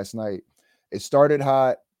along last night. It started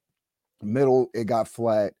hot, middle it got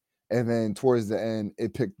flat, and then towards the end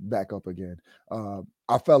it picked back up again.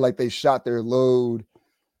 I felt like they shot their load,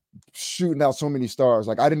 shooting out so many stars.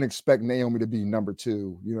 Like, I didn't expect Naomi to be number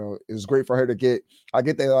 2. It was great for her to get. I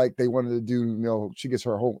get they wanted to do. She gets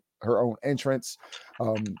her own entrance.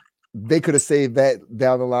 They could have saved that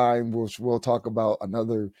down the line, which we'll talk about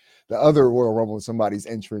the other Royal Rumble, somebody's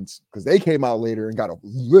entrance, because they came out later and got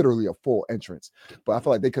literally a full entrance. But I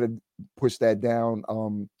feel like they could have pushed that down.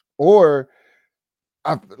 Or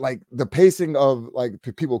I like the pacing of like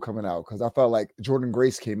people coming out, because I felt like Jordan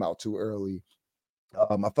Grace came out too early.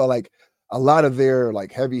 I felt like a lot of their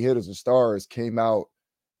like heavy hitters and stars came out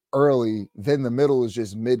early. Then the middle is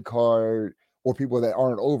just mid card or people that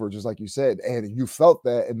aren't over, just like you said. And you felt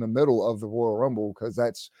that in the middle of the Royal Rumble, because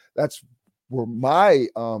that's where my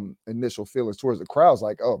initial feelings towards the crowd's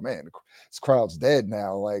like, oh man, this crowd's dead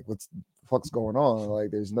now. Like, what's the fuck's going on?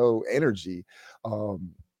 Like, there's no energy.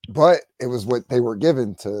 But it was what they were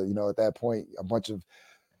given to, at that point, a bunch of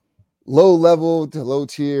low level to low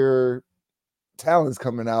tier talents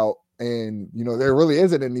coming out, and there really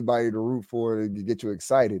isn't anybody to root for to get you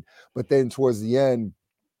excited. But then towards the end,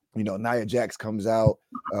 Nia Jax comes out.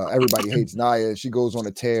 Everybody hates Nia. She goes on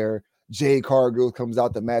a tear. Jade Cargill comes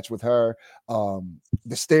out to match with her.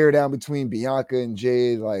 The stare down between Bianca and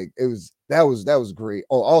Jade, like that was great.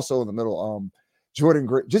 Oh, also in the middle, Jordan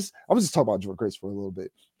Grace. I'm just talking about Jordan Grace for a little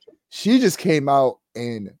bit. She just came out,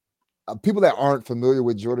 and people that aren't familiar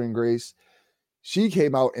with Jordan Grace, she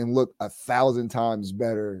came out and looked 1,000 times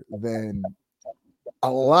better than a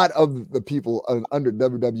lot of the people under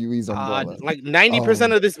WWE's umbrella. Like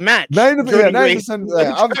 90% of this match. 90%.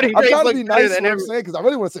 I'm trying to be nice than what I'm saying, because I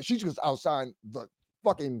really want to say she just outshine the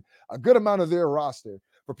fucking a good amount of their roster.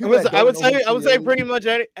 For people I would say pretty much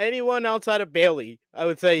anyone outside of Bayley. I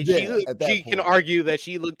would say she can argue that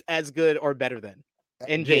she looked as good or better than.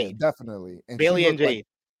 And Jade. Definitely. And Bayley and Jade.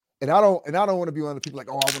 And I don't want to be one of the people like,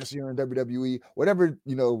 oh, I want to see her in WWE. Whatever,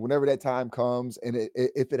 whenever that time comes, and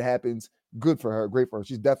if it happens, good for her, great for her.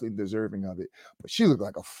 She's definitely deserving of it. But she looked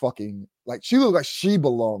like she looked like she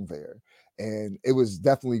belonged there. And it was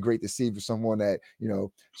definitely great to see for someone that,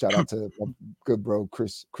 shout out to my good bro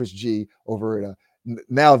Chris G over at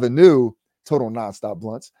now the new Total Nonstop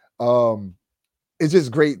Blunts. It's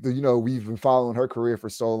just great that we've been following her career for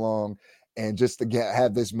so long, and just to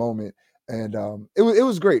have this moment. And it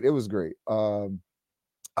was great. It was great.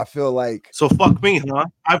 I feel like, so fuck me, huh?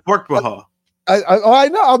 I've worked with her. I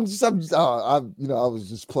know. I was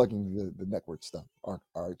just plugging the network stuff,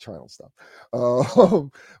 our channel stuff.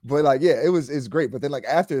 But like, yeah, it's great. But then like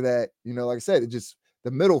after that, like I said,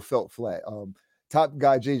 the middle felt flat. Top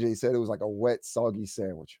guy JJ said it was like a wet, soggy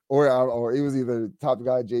sandwich, or it was either top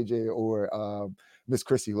guy JJ or Miss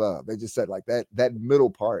Chrissy Love. They just said like that middle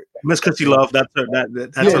part. Miss Chrissy Love, that's her go-to.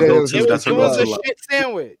 That's her go-to. It was a shit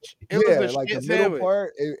sandwich. The middle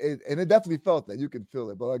part, and it definitely felt that. You can feel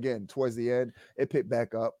it. But again, towards the end, it picked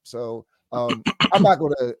back up. So I'm not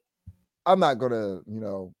gonna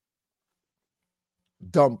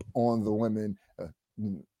dump on the women.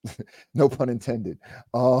 No pun intended.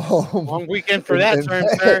 Long weekend for that term,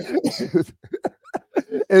 sir.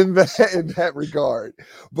 In that regard,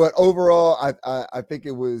 but overall, I think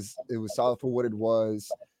it was solid for what it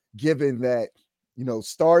was. Given that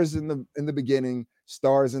stars in the beginning,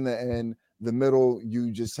 stars in the end, the middle,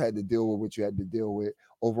 you just had to deal with what you had to deal with.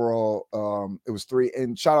 Overall, it was 3.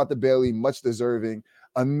 And shout out to Bayley, much deserving.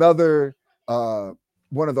 Another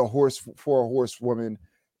one of the 4 horsewomen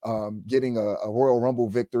getting a Royal Rumble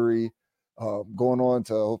victory, going on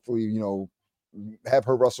to hopefully have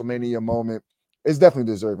her WrestleMania moment. It's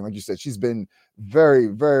definitely deserving. Like you said, she's been very,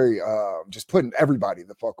 very just putting everybody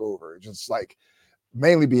the fuck over. Just like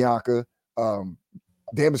mainly Bianca.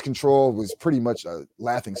 Damage Control was pretty much a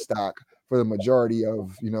laughing stock for the majority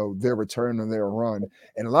of their return and their run.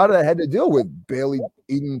 And a lot of that had to deal with Bayley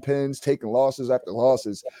eating pins, taking losses after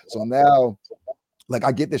losses. So now, like,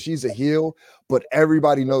 I get that she's a heel, but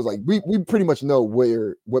everybody knows, like, we pretty much know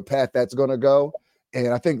what path that's gonna go.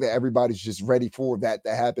 And I think that everybody's just ready for that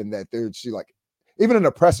to happen. That she like, even an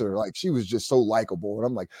oppressor, like, she was just so likable. And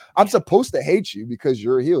I'm like, I'm supposed to hate you because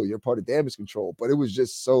you're a heel, you're part of Damage Control. But it was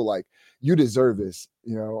just so like, you deserve this,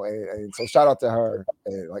 and so shout out to her.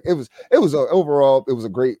 And like, overall, it was a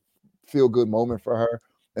great feel good moment for her.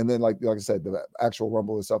 And then like I said, the actual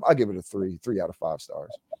Rumble itself, I give it a 3 out of 5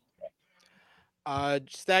 stars.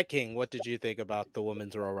 Stat King, what did you think about the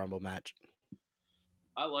Women's Royal Rumble match?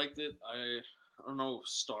 I liked it. I don't know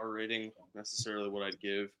star rating necessarily what I'd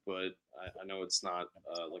give, but I know it's not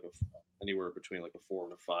anywhere between like a 4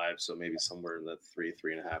 and a 5, so maybe somewhere in the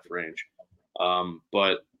 3.5 range.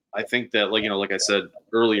 But I think that like I said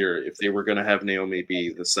earlier, if they were going to have Naomi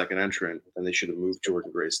be the second entrant, then they should have moved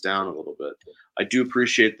Jordynne Grace down a little bit. I do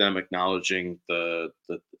appreciate them acknowledging the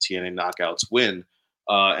TNA Knockouts win,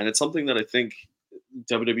 and it's something that I think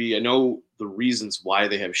WWE, I know the reasons why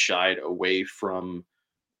they have shied away from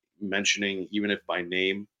mentioning, even if by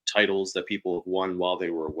name, titles that people have won while they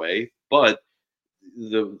were away. But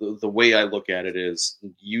the way I look at it is,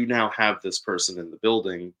 you now have this person in the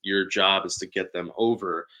building. Your job is to get them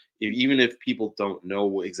over. Even if people don't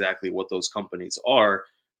know exactly what those companies are,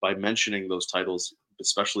 by mentioning those titles,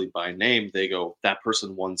 especially by name, they go, that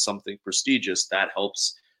person won something prestigious. That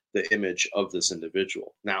helps the image of this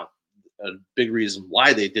individual. Now, a big reason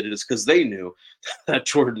why they did it is because they knew that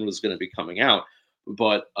Jordynne was going to be coming out.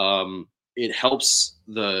 But it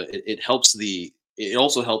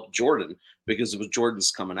also helped Jordynne, because it was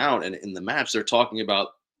Jordynne's coming out, and in the match they're talking about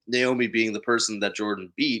Naomi being the person that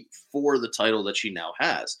Jordynne beat for the title that she now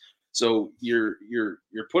has. So you're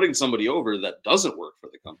putting somebody over that doesn't work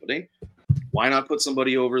for the company. Why not put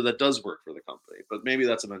somebody over that does work for the company? But maybe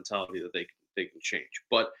that's a mentality that they can change.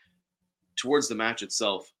 But towards the match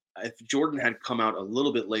itself, if Jordynne had come out a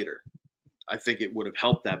little bit later, I think it would have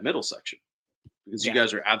helped that middle section. Because you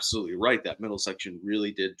guys are absolutely right. That middle section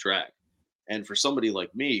really did drag. And for somebody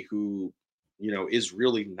like me who, is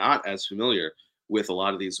really not as familiar with a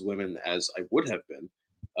lot of these women as I would have been.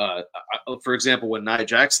 For example, when Nia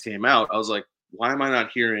Jax came out, I was like, why am I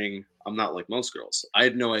not hearing I'm Not Like Most Girls? I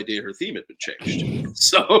had no idea her theme had been changed.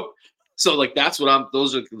 So So like that's what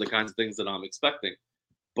those are the kinds of things that I'm expecting.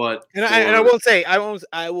 But I will say, I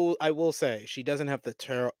will say, she doesn't have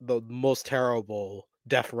the most terrible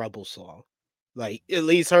Death Rebel song. Like at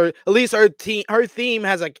least her theme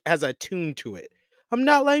has a tune to it. I'm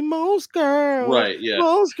not like most girls, right, yeah.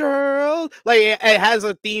 most girls. Like it has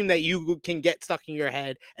a theme that you can get stuck in your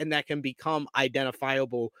head and that can become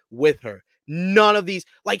identifiable with her. None of these,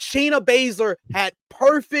 like Shayna Baszler had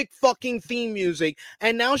perfect fucking theme music,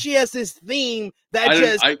 and now she has this theme that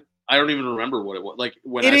I don't even remember what it was. Like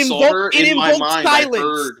when it I saw her in my mind,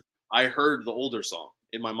 silence. I heard the older song.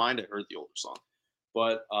 In my mind, I heard the older song.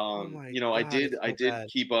 But you know, God, I did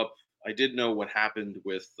keep up. I did know what happened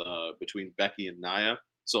with between Becky and Nia.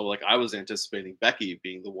 So like I was anticipating Becky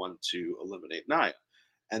being the one to eliminate Nia,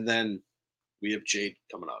 and then we have Jade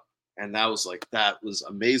coming up, and that was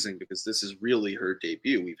amazing because this is really her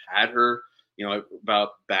debut. We've had her, you know,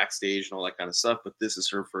 about backstage and all that kind of stuff, but this is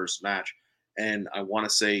her first match, and I want to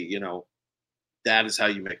say, you know, that is how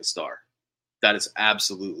you make a star. That is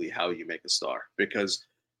absolutely how you make a star because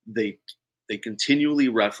they continually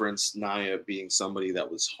reference Nia being somebody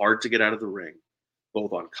that was hard to get out of the ring,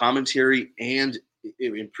 both on commentary and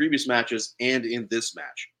in previous matches and in this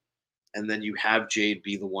match. And then you have Jade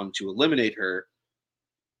be the one to eliminate her.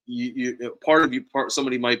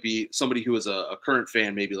 Somebody might be somebody who is a current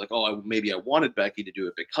fan, maybe like, oh, maybe I wanted Becky to do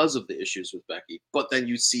it because of the issues with Becky. But then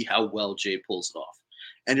you see how well Jade pulls it off.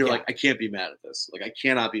 And you're like, I can't be mad at this. Like, I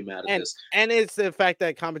cannot be mad at this. And it's the fact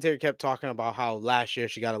that commentary kept talking about how last year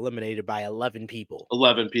she got eliminated by 11 people.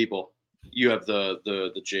 11 people. You have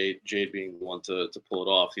the Jade being the one to pull it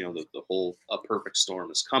off. You know, the whole a perfect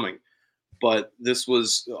storm is coming. But this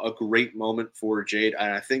was a great moment for Jade,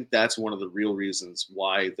 and I think that's one of the real reasons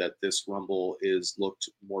why that this Rumble is looked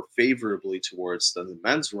more favorably towards than the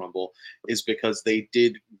men's Rumble is because they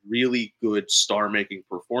did really good star-making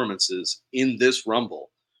performances in this Rumble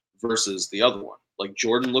versus the other one. Like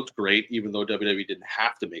Jordan looked great, even though WWE didn't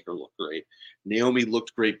have to make her look great. Naomi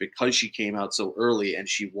looked great because she came out so early and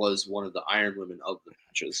she was one of the Iron Women of the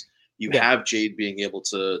matches. You have Jade being able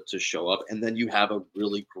to show up, and then you have a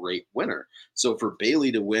really great winner. So for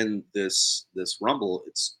Bayley to win this Rumble,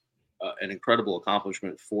 it's an incredible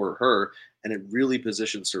accomplishment for her, and it really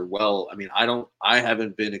positions her well. I mean, I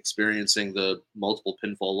haven't been experiencing the multiple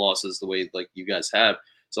pinfall losses the way like you guys have,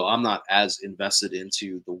 so I'm not as invested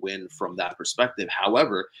into the win from that perspective.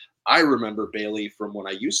 However, I remember Bayley from when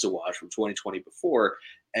I used to watch from 2020 before,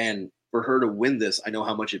 and for her to win this, I know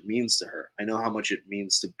how much it means to her. I know how much it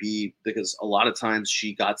means to be, because a lot of times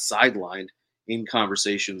she got sidelined in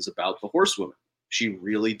conversations about the horsewomen. She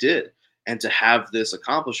really did. And to have this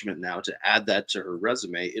accomplishment now, to add that to her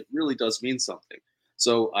resume, it really does mean something.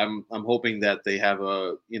 So I'm hoping that they have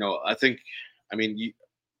a, you know, I think, I mean,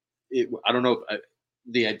 I don't know if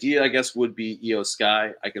the idea, I guess, would be Io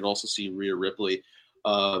Sky. I could also see Rhea Ripley.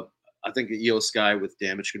 I think Io Sky with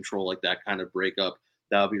Damage Control, like that kind of breakup,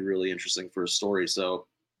 that would be really interesting for a story. So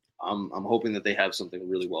I'm hoping that they have something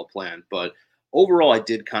really well planned. But overall, I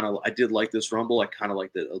did like this Rumble. I kind of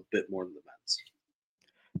liked it a bit more than the men's.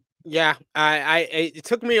 Yeah, it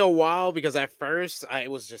took me a while because at first I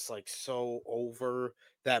was just like so over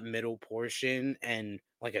that middle portion, and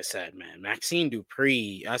like I said, man, Maxine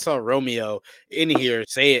Dupree. I saw Romeo in here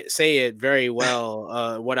say it very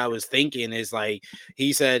well. What I was thinking is like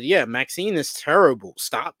he said, yeah, Maxine is terrible.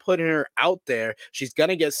 Stop putting her out there. She's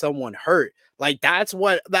gonna get someone hurt. Like that's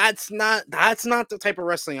not the type of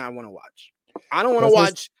wrestling I want to watch. I don't want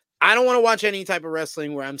to watch any type of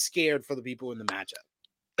wrestling where I'm scared for the people in the matchup.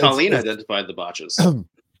 Colleen identified the botches.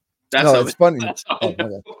 It's funny.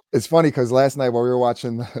 It's funny because last night while we were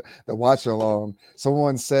watching the watch along,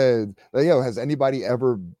 someone said, "Yo, has anybody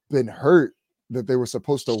ever been hurt that they were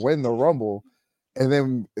supposed to win the Rumble?" And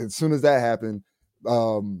then as soon as that happened,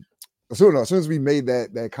 as soon as we made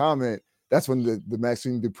that comment, that's when the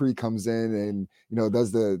Maxine Dupree comes in and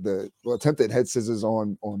does the attempted head scissors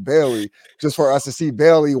on Bayley, just for us to see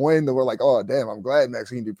Bayley win. And we're like, oh damn, I'm glad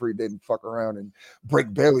Maxine Dupree didn't fuck around and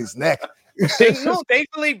break Bayley's neck.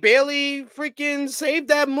 Thankfully Bayley freaking saved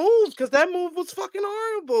that move because that move was fucking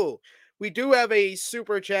horrible. We do have a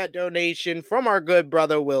super chat donation from our good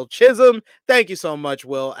brother Will Chisholm. Thank you so much,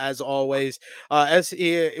 Will, as always.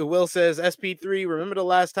 Will says, SP3, remember the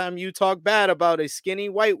last time you talked bad about a skinny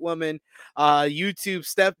white woman? YouTube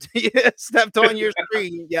stepped on your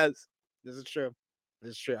screen. Yes, this is true.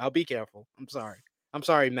 I'll be careful. I'm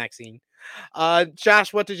sorry, Maxine.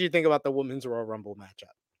 Josh, what did you think about the Women's Royal Rumble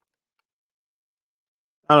matchup?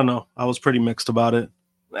 I don't know. I was pretty mixed about it.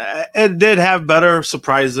 It did have better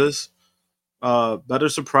surprises. The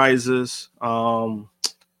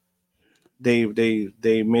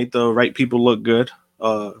They made the right people look good.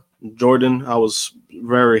 Jordan, I was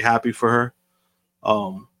very happy for her.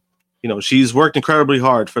 She's worked incredibly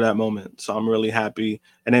hard for that moment, so I'm really happy.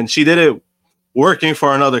 And then she did it working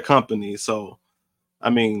for another company. So, I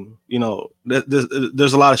mean,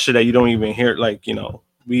 there's a lot of shit that you don't even hear. Like,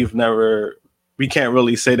 we can't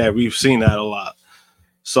really say that we've seen that a lot.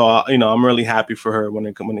 So, I'm really happy for her when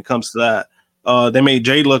it comes to that. They made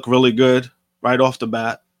Jade look really good right off the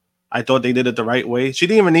bat. I thought they did it the right way. She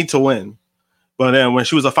didn't even need to win. But then when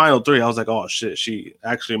she was a final 3, I was like, oh shit, she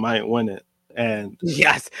actually might win it. And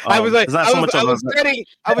yes, I was like, it's not so much I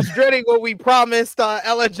was dreading what we promised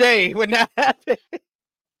LJ when that happened.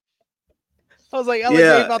 I was like,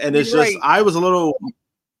 LJ about to be it's just I was a little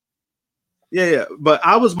but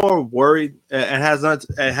I was more worried. It has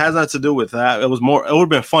nothing to do with that. It would have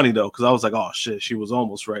been funny though, because I was like, oh shit, she was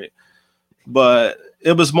almost right. But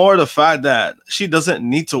it was more the fact that she doesn't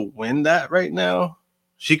need to win that right now.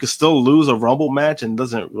 She could still lose a Rumble match and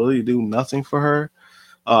doesn't really do nothing for her.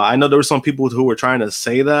 I know there were some people who were trying to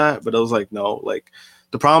say that, but I was like, no. Like,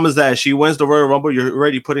 the problem is that she wins the Royal Rumble, you're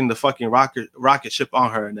already putting the fucking rocket ship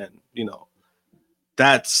on her, and then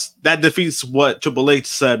that defeats what Triple H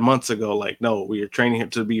said months ago. Like, no, we are training her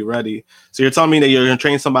to be ready. So you're telling me that you're gonna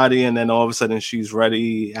train somebody, and then all of a sudden she's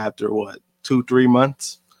ready after what, 2-3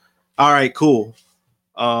 months? All right, cool.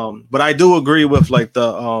 But I do agree with like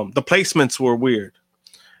the placements were weird.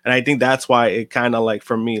 And I think that's why it kind of like,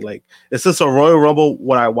 for me, like, is this a Royal Rumble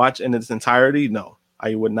would I watch in its entirety? No,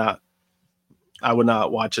 I would not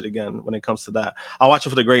watch it again when it comes to that. I'll watch it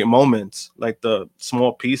for the great moments, like the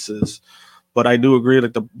small pieces. But I do agree,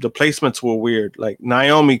 like the placements were weird. Like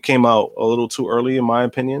Naomi came out a little too early, in my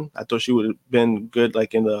opinion. I thought she would have been good,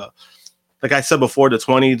 like in the, like I said before, the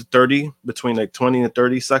 20 to 30, between like 20 and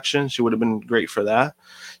 30 section. She would have been great for that.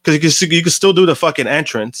 Because you could still do the fucking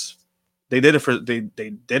entrance. They did it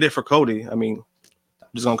for Cody. I mean, I'm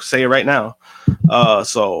just gonna say it right now.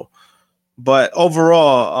 But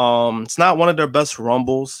overall, it's not one of their best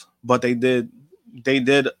rumbles, but they did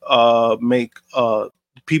make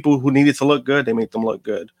people who needed to look good, they made them look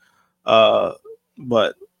good.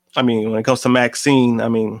 But I mean, when it comes to Maxine, I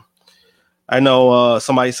mean, I know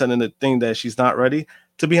somebody said in the thing that she's not ready.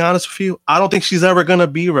 To be honest with you, I don't think she's ever gonna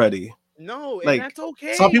be ready. No, and like, that's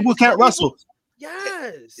okay. Some people can't wrestle.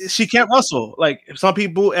 Yes, she can't wrestle. Like, some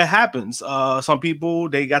people, it happens. Some people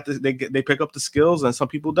they pick up the skills, and some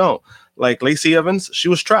people don't. Like Lacey Evans, she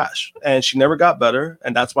was trash, and she never got better,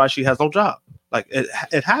 and that's why she has no job. Like,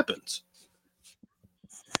 it happens.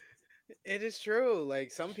 It is true.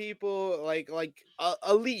 Like, some people, like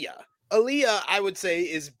Aaliyah, I would say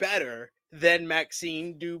is better than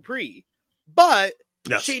Maxine Dupree, but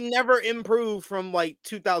Yes. she never improved from like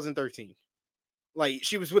 2013. Like,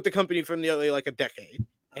 she was with the company for nearly like a decade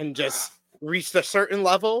and just reached a certain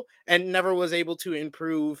level and never was able to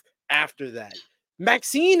improve after that.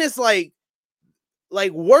 Maxine is like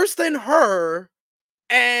worse than her,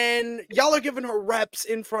 and y'all are giving her reps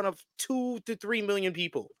in front of 2 to 3 million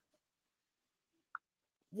people.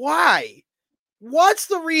 Why? What's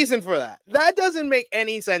the reason for that? That doesn't make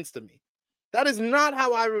any sense to me. That is not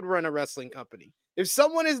how I would run a wrestling company. If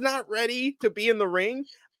someone is not ready to be in the ring,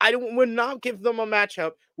 I would not give them a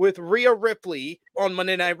matchup with Rhea Ripley on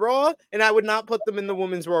Monday Night Raw, and I would not put them in the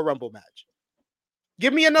Women's Royal Rumble match.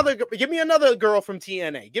 Give me another girl from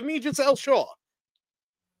TNA. Give me Giselle Shaw.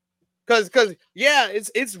 Because yeah,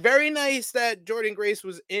 it's very nice that Jordynne Grace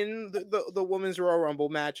was in the Women's Royal Rumble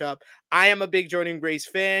matchup. I am a big Jordynne Grace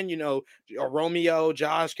fan. Romeo,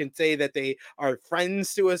 Josh can say that they are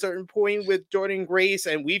friends to a certain point with Jordynne Grace,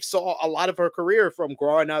 and we've saw a lot of her career from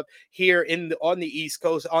growing up here on the East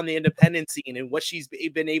Coast on the independent scene, and what she's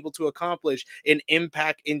been able to accomplish in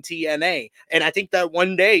Impact in TNA. And I think that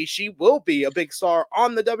one day she will be a big star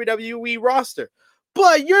on the WWE roster.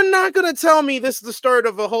 But you're not going to tell me this is the start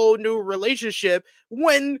of a whole new relationship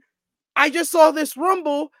when I just saw this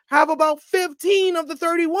Rumble have about 15 of the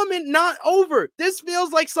 30 women not over. This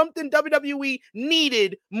feels like something WWE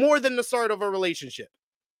needed more than the start of a relationship.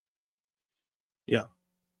 Yeah,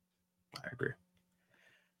 I agree.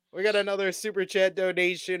 We got another super chat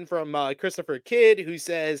donation from Christopher Kidd, who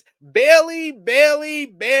says, Bayley, Bayley,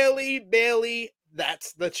 Bayley, Bayley.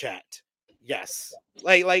 That's the chat. Yes.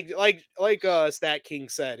 Like Stat King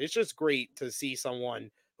said, it's just great to see someone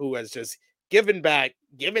who has just given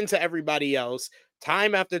to everybody else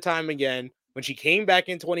time after time again. When she came back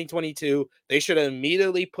in 2022, they should have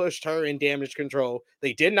immediately pushed her in Damage Control.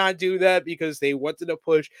 They did not do that because they wanted to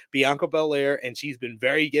push Bianca Belair, and she's been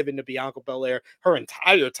very given to Bianca Belair her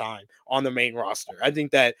entire time on the main roster. I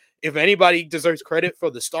think that if anybody deserves credit for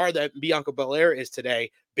the star that Bianca Belair is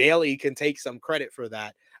today, Bayley can take some credit for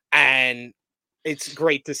that. And it's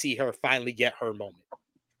great to see her finally get her moment.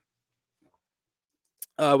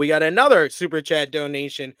 We got another super chat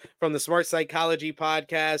donation from the Smart Psychology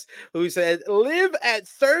Podcast who said, "Live at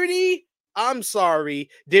 30? I'm sorry.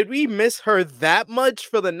 Did we miss her that much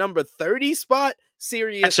for the number 30 spot?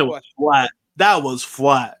 Serious That was question." flat. That was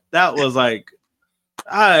flat. That was like,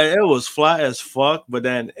 it was flat as fuck. But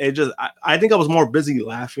then it just, I think I was more busy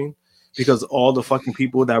laughing because all the fucking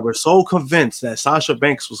people that were so convinced that Sasha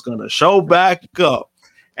Banks was gonna show back up,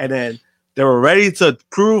 and then they were ready to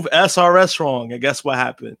prove SRS wrong. And guess what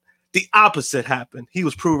happened? The opposite happened. He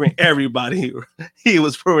was proving everybody. He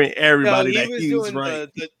was proving everybody that was he was doing right.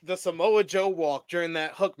 the Samoa Joe walk during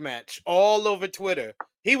that hook match all over Twitter.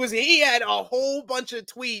 He had a whole bunch of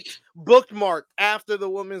tweets bookmarked after the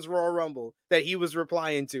Women's Royal Rumble that he was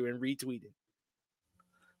replying to and retweeting.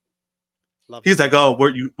 He's like, "Oh,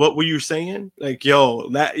 what were you saying?" Like,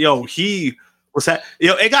 he was that,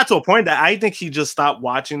 it got to a point that I think he just stopped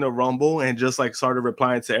watching the Rumble and just like started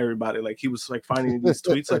replying to everybody. Like he was like finding these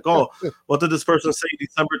tweets like, "Oh, what did this person say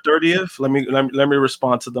December 30th? Let me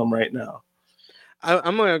respond to them right now."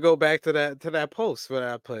 I'm gonna go back to that post that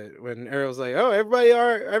I put when Errol was like, "Oh,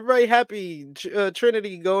 everybody happy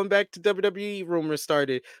Trinity going back to WWE rumors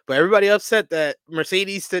started, but everybody upset that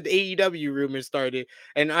Mercedes to AEW rumors started."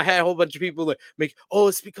 And I had a whole bunch of people that make, "Oh,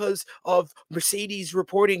 it's because of Mercedes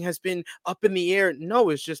reporting has been up in the air."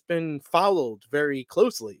 No, it's just been followed very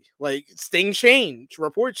closely. Like things change,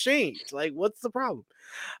 reports change. Like, what's the problem?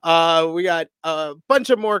 We got a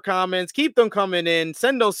bunch of more comments. Keep them coming in.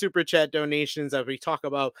 Send those super chat donations as we talk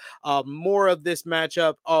about more of this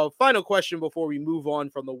matchup. Final question before we move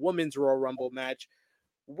on from the Women's Royal Rumble match.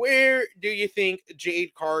 Where do you think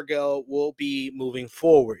Jade Cargill will be moving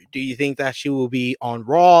forward? Do you think that she will be on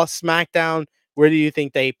Raw, SmackDown? Where do you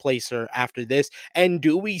think they place her after this? And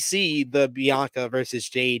do we see the Bianca versus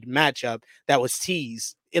Jade matchup that was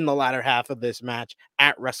teased in the latter half of this match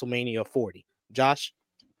at WrestleMania 40? Josh?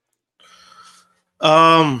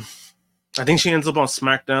 I think she ends up on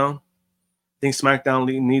SmackDown. I think SmackDown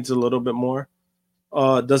needs a little bit more.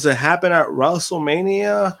 Does it happen at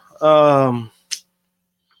WrestleMania?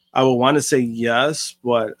 I would want to say yes,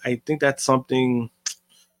 but I think that's something. I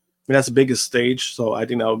mean, that's the biggest stage, so I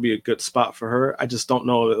think that would be a good spot for her. I just don't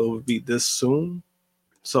know if it would be this soon.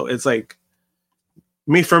 So it's like,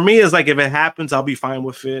 for me, it's like if it happens, I'll be fine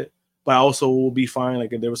with it. But I also will be fine,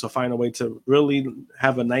 like if there was to find a way to really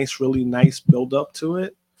have a really nice build up to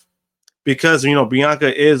it, because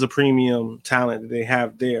Bianca is a premium talent that they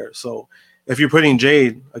have there. So if you're putting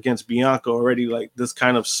Jade against Bianca already like this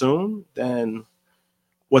kind of soon, then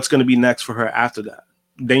what's going to be next for her after that?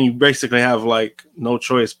 Then you basically have like no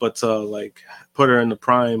choice but to like put her in the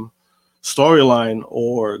prime storyline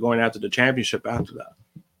or going after the championship after that.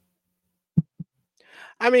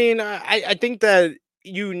 I mean, I think that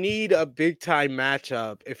you need a big time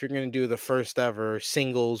matchup if you're going to do the first ever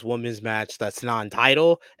singles women's match that's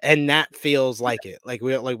non-title, and that feels like it. Like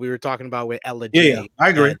we were talking about with Ella Jay, I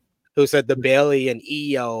agree. who said the Bayley and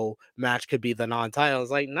EO match could be the non-title. I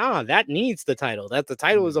was like, nah, that needs the title. That the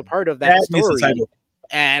title is a part of that story.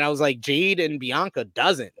 And I was like, Jade and Bianca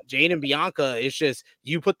doesn't. Jade and Bianca, it's just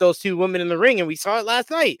you put those two women in the ring, and we saw it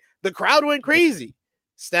last night. The crowd went crazy.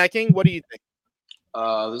 Stacking, what do you think?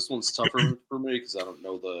 This one's tougher for me because I don't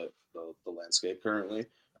know the landscape currently.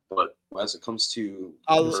 But as it comes to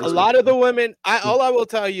a lot of the women, all I will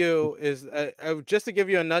tell you is just to give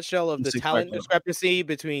you a nutshell of the talent discrepancy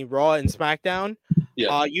between Raw and SmackDown.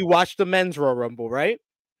 Yeah. You watched the men's Royal Rumble, right?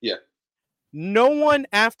 Yeah. No one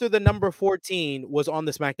after the number 14 was on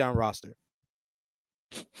the SmackDown roster.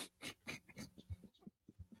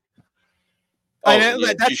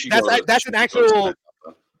 That's an actual.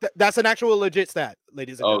 That's an actual legit stat,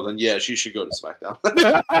 ladies and gentlemen. Then yeah, she should go to SmackDown.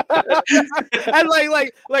 And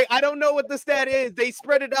like I don't know what the stat is. They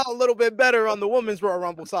spread it out a little bit better on the women's Royal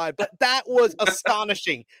Rumble side, but that was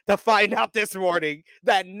astonishing to find out this morning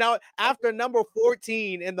that after number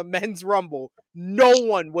 14 in the men's Rumble, no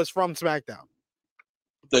one was from SmackDown.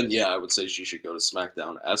 Then yeah, I would say she should go to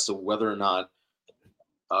SmackDown. As to whether or not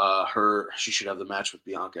she should have the match with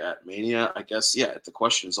Bianca at Mania, I guess the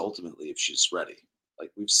question is ultimately if she's ready. Like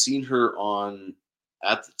we've seen her on,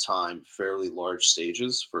 at the time, fairly large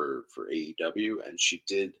stages for AEW, and she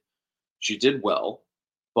did well.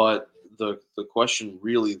 But the question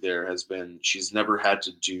really there has been she's never had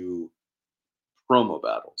to do promo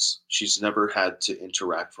battles. She's never had to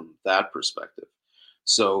interact from that perspective.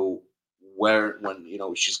 So when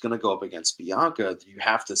she's going to go up against Bianca, you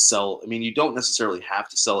have to sell. I mean, you don't necessarily have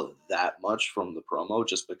to sell it that much from the promo,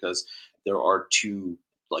 just because there are two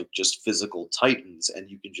like just physical titans, and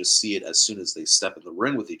you can just see it as soon as they step in the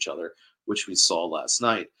ring with each other, which we saw last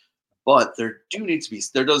night. But there does need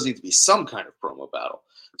to be some kind of promo battle.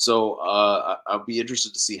 So I'll be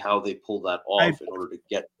interested to see how they pull that off in order to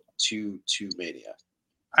get to Mania.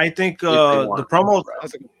 I think If they the want promo,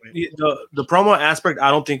 That's a good point. the promo aspect, I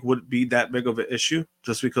don't think would be that big of an issue,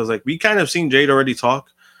 just because like we kind of seen Jade already talk,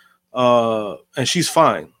 and she's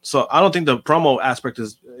fine. So I don't think the promo aspect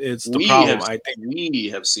is the problem. I think we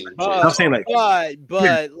have seen Jade. I'm saying like,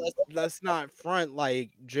 but let's not front,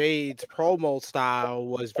 like Jade's promo style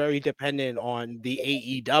was very dependent on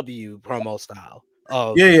the AEW promo style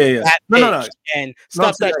of yeah. that No. pitch and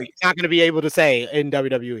stuff that like, she's not going to be able to say in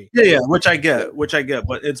WWE. Yeah, which I get,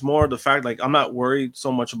 but it's more the fact like I'm not worried so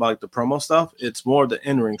much about like the promo stuff. It's more the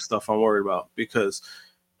in-ring stuff I'm worried about, because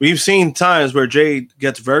we've seen times where Jade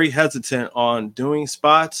gets very hesitant on doing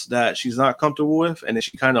spots that she's not comfortable with, and then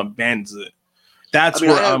she kind of abandons it. That's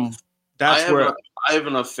where I have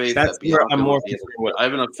enough faith that Bianca I'm more would be able to, I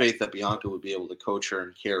have enough faith that Bianca would be able to coach her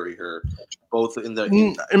and carry her both in the I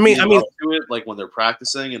mean to it, like when they're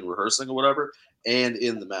practicing and rehearsing or whatever, and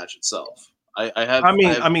in the match itself. When it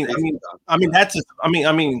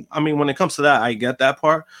comes to that, I get that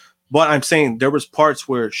part, but I'm saying there was parts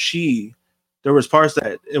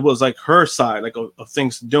that it was like her side, like of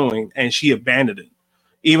things doing, and she abandoned it.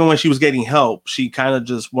 Even when she was getting help, she kind of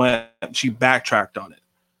just she backtracked on it.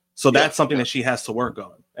 So that's something that she has to work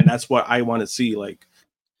on, and that's what I want to see. Like,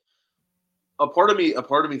 a part of me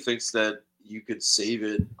thinks that you could save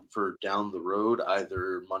it for down the road,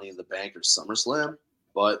 either Money in the Bank or SummerSlam.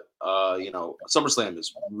 But SummerSlam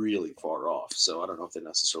is really far off, so I don't know if they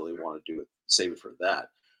necessarily want to save it for that.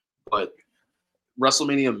 But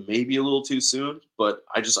WrestleMania may be a little too soon, but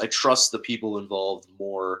I trust the people involved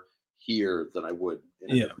more here than I would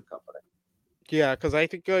in a different company. Yeah, because I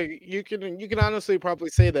think you can honestly probably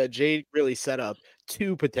say that Jade really set up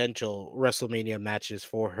 2 potential WrestleMania matches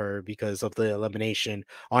for her because of the elimination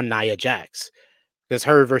on Nia Jax. Because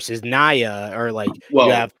her versus Nia are like, you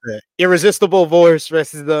have the irresistible force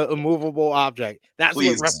versus the immovable object. That's what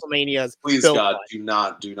WrestleMania's built God, on. do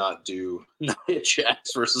not do Nia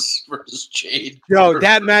Jax versus Jade. Yo,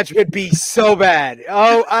 that match would be so bad.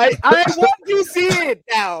 Oh, I want to see it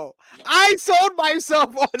now. I sold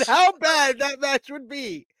myself on how bad that match would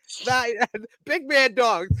be. Big man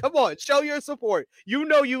dog, come on, show your support. You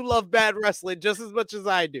know you love bad wrestling just as much as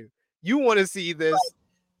I do. You want to see this.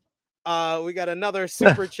 We got another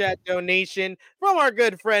super chat donation from our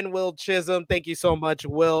good friend Will Chisholm. Thank you so much,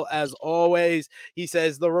 Will. As always, he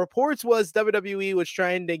says the reports was WWE was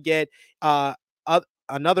trying to get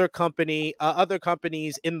other companies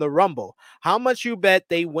in the Rumble. How much you bet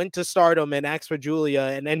they went to Stardom and asked for Julia,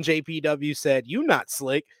 and NJPW said, "You not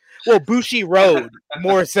slick." Well, Bushi Road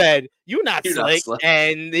more said, "You not slick,"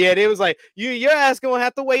 and yeah, it was like, your ass gonna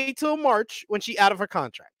have to wait till March when she out of her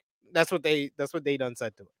contract. That's what they done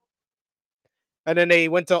said to her. And then they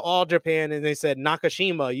went to All Japan and they said,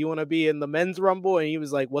 "Nakashima, you want to be in the men's Rumble?" And he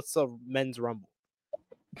was like, "What's a men's Rumble?"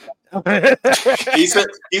 he said,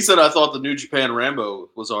 "I thought the New Japan Rambo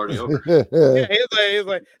was already over." Yeah, he's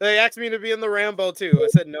like, they asked me to be in the Rambo too. I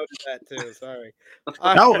said no to that too. Sorry.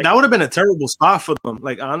 That would have been a terrible spot for them.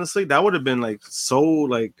 Like, honestly, that would have been like so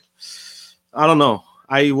like, I don't know.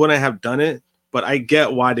 I wouldn't have done it, but I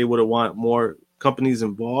get why they would have want more companies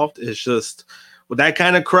involved. It's just with that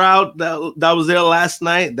kind of crowd that was there last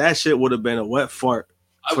night, that shit would have been a wet fart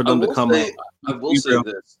for them to come up. I will say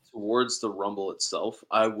this, towards the Rumble itself,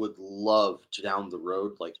 I would love to down the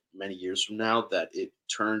road, like many years from now, that it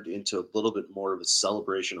turned into a little bit more of a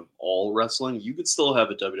celebration of all wrestling. You could still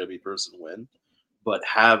have a WWE person win, but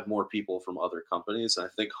have more people from other companies. And I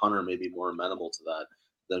think Hunter may be more amenable to that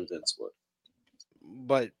than Vince would.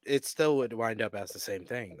 But it still would wind up as the same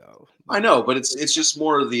thing, though. I know, but it's just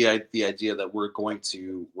more the idea that we're going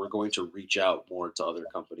to reach out more to other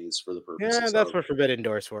companies for the purpose. Yeah, that's what Forbidden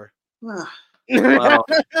Doors for. well, I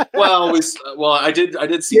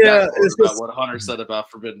did see that about what Hunter said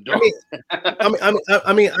about Forbidden Doors.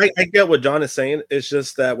 I get what John is saying. It's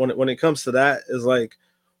just that when it comes to that, is like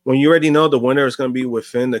when you already know the winner is going to be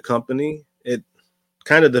within the company, it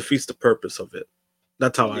kind of defeats the purpose of it.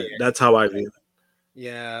 That's how I view it.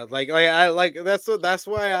 Yeah, that's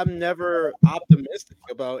why I'm never optimistic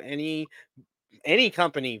about any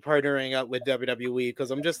company partnering up with WWE, because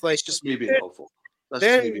I'm just like, it's just me being hopeful. That's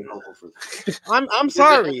just me being hopeful for this. I'm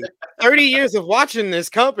sorry. 30 years of watching this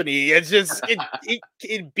company, it's just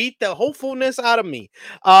it beat the hopefulness out of me.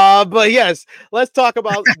 But yes, let's talk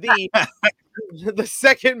about the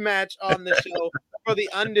second match on the show for the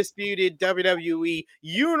undisputed WWE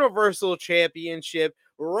Universal Championship.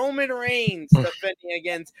 Roman Reigns defending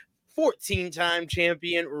against 14-time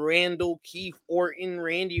champion Keith Orton,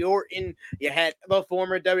 Randy Orton. You had the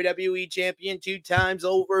former WWE champion 2 times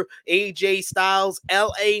over, AJ Styles,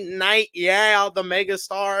 LA Knight, the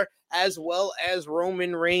megastar, as well as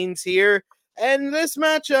Roman Reigns here. And this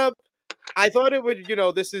matchup, I thought it would,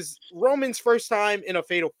 this is Roman's first time in a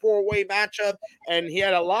fatal 4-way matchup, and he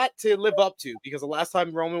had a lot to live up to because the last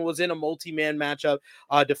time Roman was in a multi-man matchup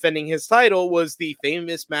defending his title was the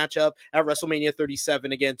famous matchup at WrestleMania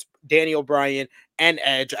 37 against Daniel Bryan and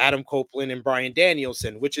Edge, Adam Copeland, and Bryan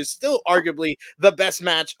Danielson, which is still arguably the best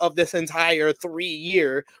match of this entire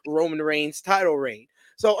 3-year Roman Reigns title reign.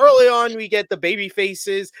 So early on, we get the baby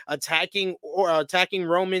faces attacking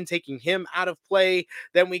Roman, taking him out of play.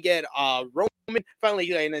 Then we get Roman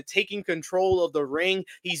finally taking control of the ring.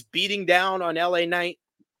 He's beating down on LA Knight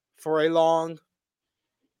for a long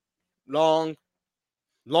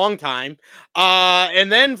time.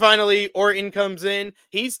 And then finally Orton comes in.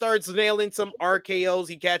 He starts nailing some RKOs.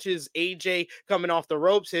 He catches AJ coming off the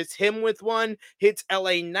ropes, hits him with one, hits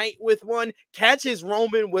LA Knight with one, catches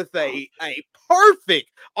Roman with a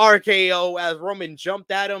perfect RKO as Roman jumped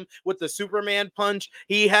at him with the Superman punch.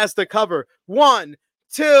 He has to cover 1,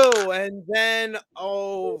 2, and then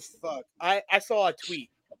I saw a tweet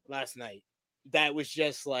last night that was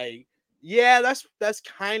just like, yeah, that's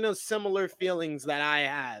kind of similar feelings that I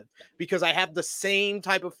have because I have the same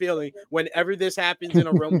type of feeling whenever this happens in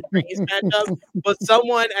a Roman Reigns matchup. But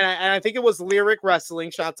someone, and I think it was Lyric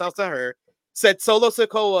Wrestling, shouts out to her, said Solo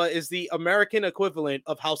Sikoa is the American equivalent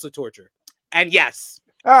of House of Torture. And yes,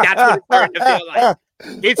 that's what it's starting to feel like.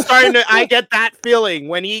 It's starting to, I get that feeling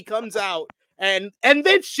when he comes out and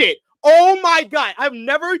this shit. Oh my God, I've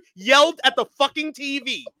never yelled at the fucking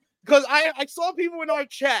TV. Because I saw people in our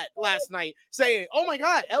chat last night saying, oh my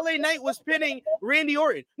God, LA Knight was pinning Randy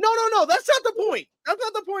Orton. No, that's not the point. That's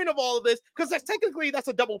not the point of all of this, because that's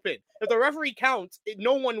a double pin. If the referee counts,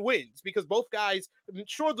 no one wins because both guys'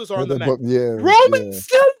 shoulders are on the mat. Roman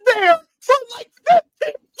stood there for like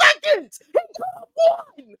 15 seconds. He could have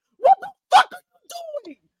won. What the fuck are you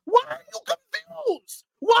doing? Why are you confused?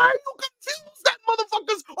 Why are you confused that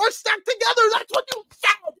motherfuckers are stacked together? That's what you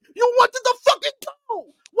said. You wanted the fucking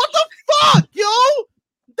go. What the fuck, yo?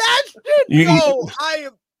 That shit, I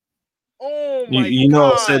am. Oh my God. You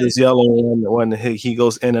know, Sid is yelling when he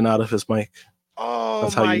goes in and out of his mic. Oh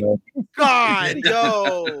That's how my you know. God,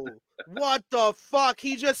 yo. What the fuck?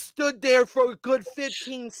 He just stood there for a good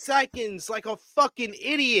 15 seconds like a fucking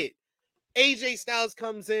idiot. AJ Styles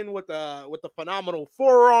comes in with a phenomenal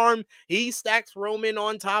forearm. He stacks Roman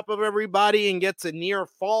on top of everybody and gets a near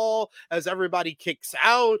fall as everybody kicks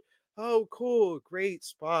out. Oh, cool. Great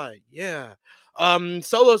spot. Yeah.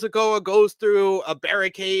 Solo Sikoa goes through a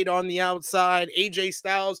barricade on the outside. AJ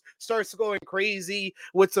Styles starts going crazy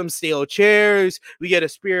with some steel chairs. We get a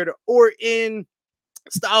spear to Orton.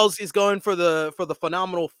 Styles is going for the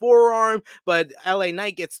phenomenal forearm, but LA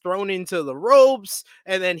Knight gets thrown into the ropes,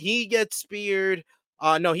 and then he gets speared.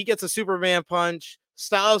 No, he gets a Superman punch.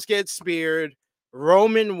 Styles gets speared.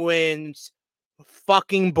 Roman wins.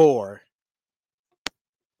 Fucking bore.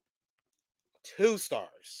 2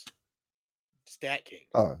 stars. Stat King.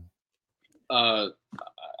 I'm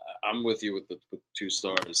with you with 2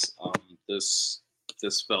 stars. This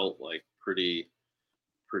felt like pretty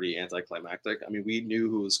anticlimactic. I mean, we knew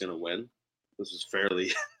who was going to win. This was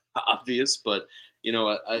fairly obvious, but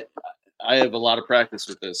I have a lot of practice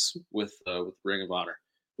with this with Ring of Honor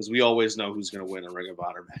because we always know who's going to win a Ring of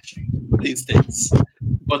Honor match these days.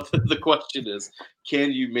 But the question is,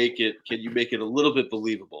 can you make it a little bit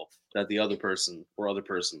believable that the other person or other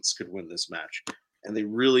persons could win this match? And they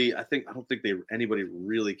really, I don't think anybody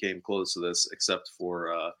really came close to this except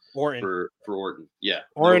for Orton. For Orton. Yeah.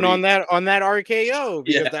 Orton on that RKO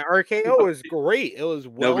because that RKO was great. It was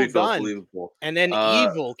well nobody done. Felt believable. And then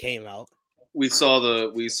Evil came out. We saw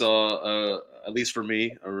at least for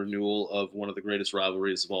me, a renewal of one of the greatest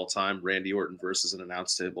rivalries of all time, Randy Orton versus an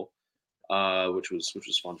announce table, which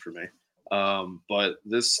was fun for me. But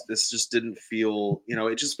this just didn't feel,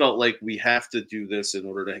 it just felt like we have to do this in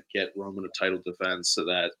order to get Roman a title defense so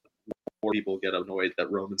that more people get annoyed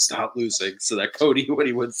that Roman stopped losing, so that Cody, when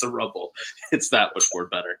he wins the Rumble, it's that much more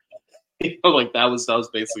better. Like that was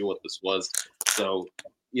basically what this was. So,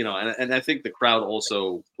 and I think the crowd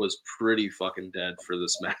also was pretty fucking dead for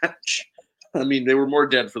this match. I mean, they were more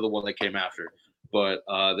dead for the one that came after, but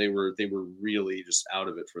they were really just out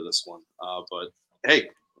of it for this one. But hey,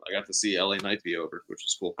 I got to see LA Knight be over, which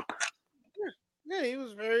is cool. Yeah, he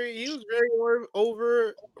was very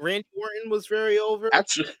over. Randy Orton was very over.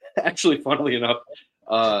 Actually, funnily enough,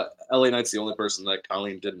 LA Knight's the only person that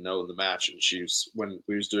Colleen didn't know in the match, and when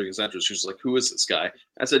we was doing his entrance, she was like, "Who is this guy?"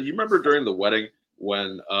 I said, "You remember during the wedding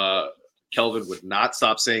when Kelvin would not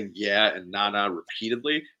stop saying yeah and nah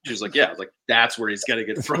repeatedly?" She was like, "Yeah." I was like, "That's where he's getting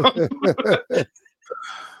it from."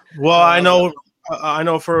 Well, I know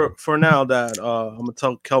for now that I'm gonna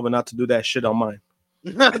tell Kelvin not to do that shit on mine.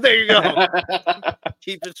 There you go.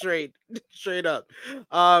 Keep it straight up.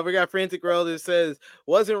 We got Frantic World that says,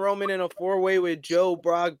 wasn't Roman in a 4-way with Joe,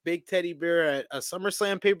 Brock, Big Teddy Bear at a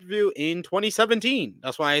SummerSlam pay-per-view in 2017?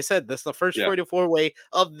 That's why I said that's the first 4-way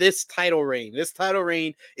of this title reign. This title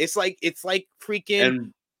reign, it's like freaking.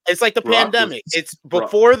 And it's like the Brock pandemic. It's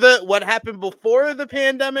before what happened before the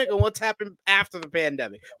pandemic and what's happened after the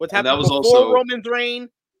pandemic. What happened before also, Roman's reign,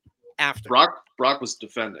 after. Brock was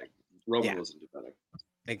defending. Roman wasn't defending.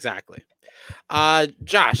 Exactly.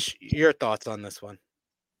 Josh, your thoughts on this one?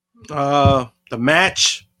 The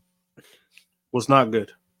match was not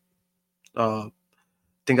good. I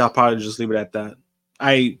think I'll probably just leave it at that.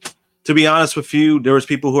 To be honest with you, there was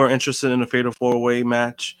people who are interested in a fatal 4-way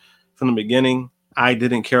match from the beginning. I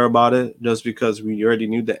didn't care about it just because we already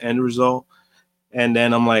knew the end result. And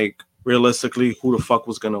then I'm like, realistically, who the fuck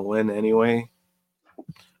was going to win anyway?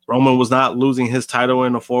 Roman was not losing his title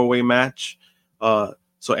in a 4-way match.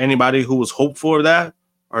 So anybody who was hopeful for that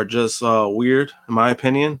are just weird, in my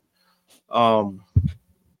opinion.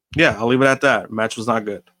 Yeah, I'll leave it at that. Match was not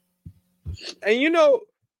good. And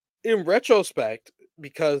in retrospect,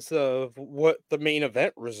 because of what the main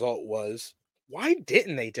event result was, why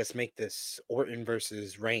didn't they just make this Orton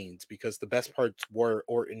versus Reigns? Because the best parts were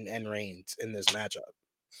Orton and Reigns in this matchup.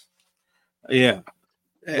 Yeah.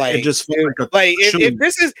 It just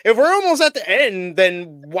if we're almost at the end,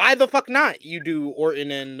 then why the fuck not? You do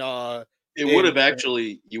Orton and it would have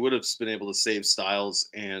actually, you would have been able to save Styles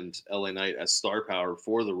and LA Knight as star power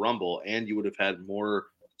for the Rumble, and you would have had more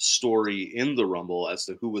story in the Rumble as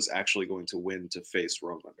to who was actually going to win to face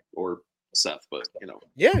Roman or Seth. But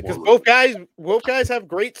because both guys have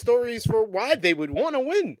great stories for why they would want to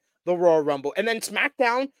win the Royal Rumble, and then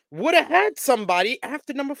SmackDown would have had somebody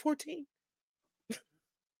after number 14.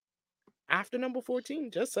 After number 14,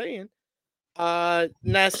 just saying.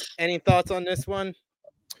 Ness, any thoughts on this one?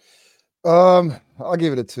 I'll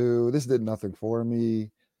give it a 2. This did nothing for me.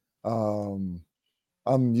 I'm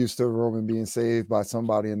used to Roman being saved by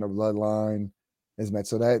somebody in the bloodline.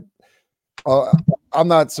 So that I'm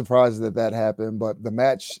not surprised that happened, but the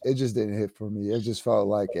match, it just didn't hit for me. It just felt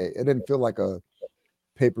like it didn't feel like a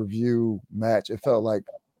pay-per-view match. It felt like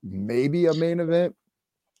maybe a main event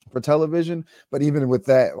for television, but even with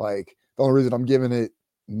that, like, the only reason I'm giving it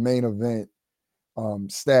main event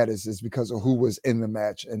status is because of who was in the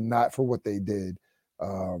match and not for what they did.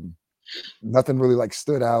 Nothing really like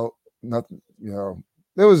stood out. Nothing,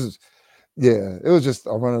 it was just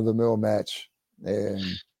a run-of-the-mill match, and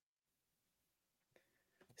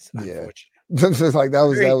just like that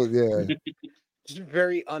was It's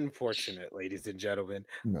very unfortunate, ladies and gentlemen.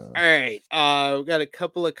 No. All right. We got a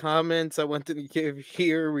couple of comments I wanted to give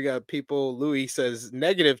here. We got people. Louis says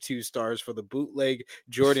 -2 stars for the bootleg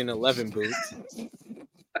Jordan 11 boots.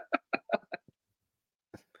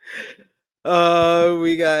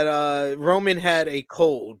 We got Roman had a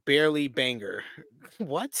cold, barely banger.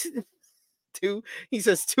 What? He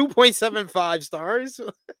says 2.75 stars.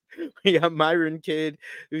 We got Myron Kid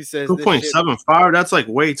who says 2.75. That's like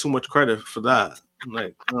way too much credit for that.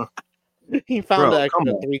 Like, he found that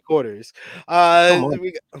 3/4.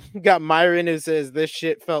 We got Myron who says this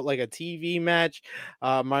shit felt like a TV match.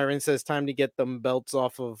 Myron says time to get them belts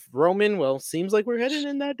off of Roman. Well, seems like we're heading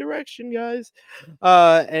in that direction, guys.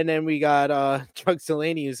 And then we got Chuck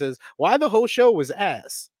Delaney who says why the whole show was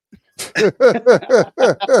ass.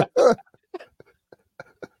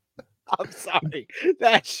 I'm sorry.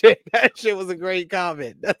 That shit was a great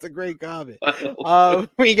comment. That's a great comment.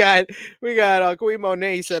 We got Queen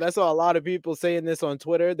Monet said I saw a lot of people saying this on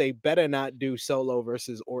Twitter. They better not do Solo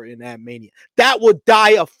versus Orton at Mania. That would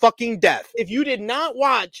die a fucking death. If you did not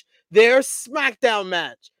watch their SmackDown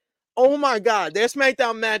match, oh my god, their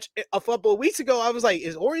SmackDown match a couple of weeks ago, I was like,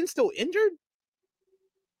 is Orton still injured?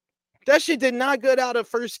 That shit did not get out of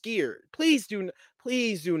first gear. Please do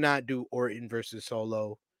not do Orton versus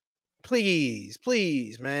Solo. Please,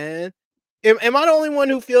 man. Am I the only one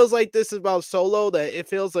who feels like this is about Solo, that it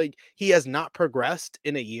feels like he has not progressed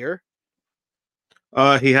in a year?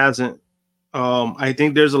 He hasn't. I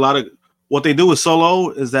think there's a lot of what they do with Solo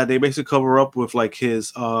is that they basically cover up with like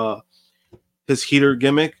his heater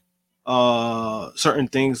gimmick. Certain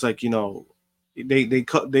things like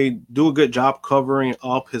they do a good job covering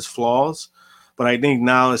up his flaws, but I think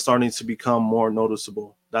now it's starting to become more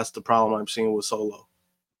noticeable. That's the problem I'm seeing with Solo.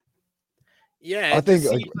 Yeah, I it just think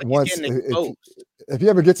like seems like he's once getting exposed. if he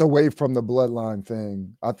ever gets away from the bloodline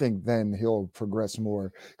thing, I think then he'll progress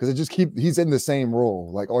more because he's in the same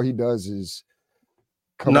role. Like all he does is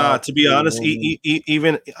come Nah, out. to be honest,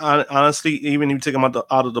 honestly, even if you take him out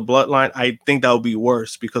of the bloodline, I think that would be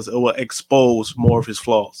worse because it will expose more of his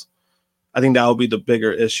flaws. I think that would be the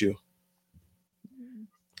bigger issue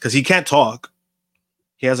because he can't talk.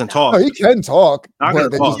 He hasn't No, talked. he can talk, Not but gonna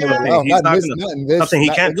they talk. just don't allow him. He's Not in not this, gonna. not in I'm this, saying he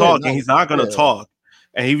not can't again. talk, Not, and he's not gonna yeah. talk.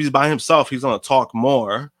 And if he's by himself, he's gonna talk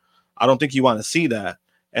more. I don't think you want to see that.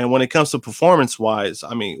 And when it comes to performance wise,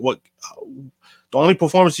 I mean, the only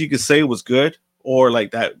performance you could say was good or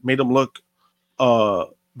like that made him look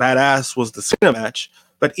badass was the Cena match.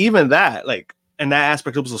 But even that, like in that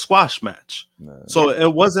aspect, it was a squash match. No. So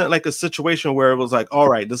it wasn't like a situation where it was like, all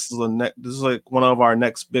right, this is like one of our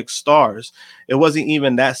next big stars. It wasn't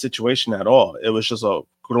even that situation at all. It was just a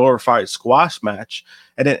glorified squash match.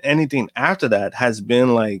 And then anything after that has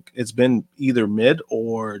been like it's been either mid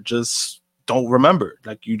or just don't remember.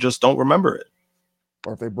 Like you just don't remember it.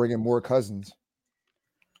 Or if they bring in more cousins.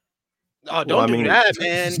 Oh, Well, don't I do mean, that,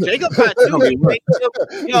 man. Jacob Fatu I mean, would make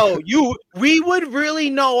we would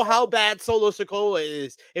really know how bad Solo Sikoa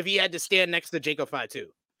is if he had to stand next to Jacob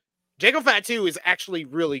Fatu. Jacob Fatu is actually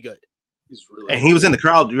really good. He's really and he was in the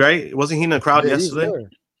crowd, right? Wasn't he in the crowd Yeah, he's yesterday?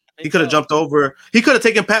 there. He could have jumped over. He could have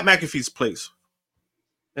taken Pat McAfee's place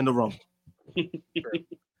in the room.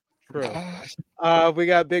 True. We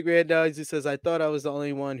got Big Red Dogs who says, I thought I was the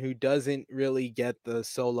only one who doesn't really get the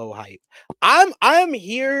Solo hype. I'm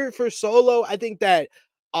here for Solo. I think that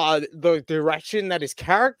the direction that his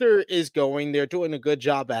character is going, they're doing a good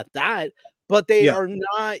job at that, but they are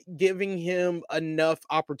not giving him enough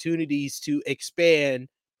opportunities to expand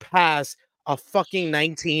past a fucking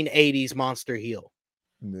 1980s monster heel.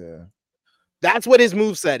 Yeah. That's what his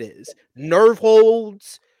moveset is. Nerve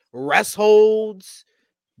holds, rest holds,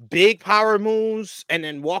 big power moves, and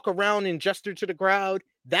then walk around and gesture to the crowd.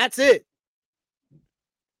 That's it.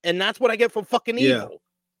 And that's what I get from fucking Evil.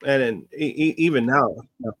 And then even now,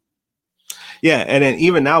 and then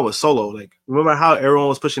even now with Solo, like remember how everyone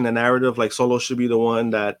was pushing the narrative like Solo should be the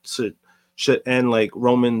one that should end like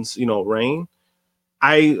Roman's reign.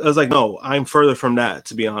 I was like, no, I'm further from that,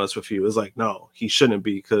 to be honest with you. It's like, no, he shouldn't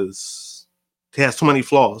be because he has too many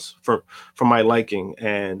flaws for my liking,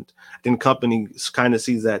 and then company kind of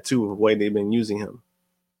sees that too, the way they've been using him.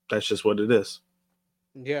 That's just what it is.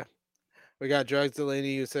 Yeah. We got Drugs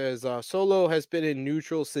Delaney who says Solo has been in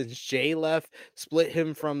neutral since Jay left, split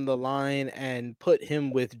him from the line, and put him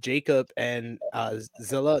with Jacob and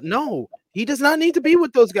Zilla. No, he does not need to be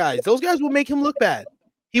with those guys. Those guys will make him look bad.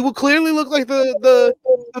 He will clearly look like the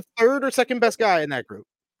third or second best guy in that group.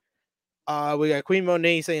 We got Queen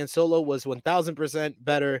Monet saying Solo was 1000%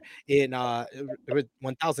 better in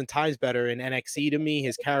 1000 times better in NXT to me.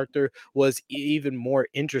 His character was even more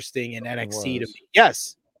interesting in NXT to me.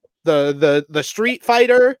 Yes. The Street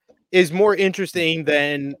Fighter is more interesting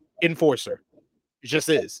than Enforcer. It just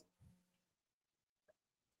is.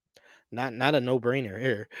 Not a no-brainer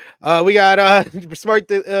here. We got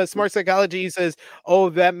Smart Psychology says, oh,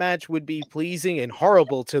 that match would be pleasing and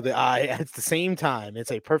horrible to the eye at the same time.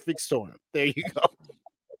 It's a perfect storm. There you go.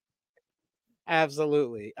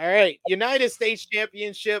 Absolutely. All right. United States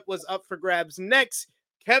Championship was up for grabs next.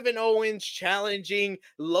 Kevin Owens challenging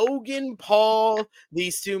Logan Paul.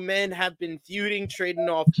 These two men have been feuding, trading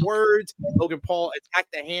off words. Logan Paul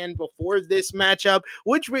attacked the hand before this matchup,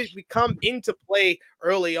 which would come into play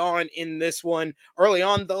early on in this one. Early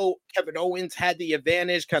on, though, Kevin Owens had the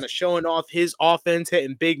advantage, kind of showing off his offense,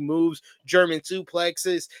 hitting big moves, German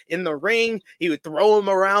suplexes in the ring. He would throw him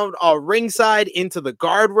around ringside into the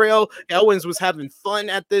guardrail. Owens was having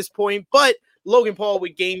fun at this point, but Logan Paul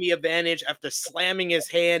would gain the advantage after slamming his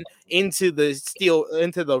hand into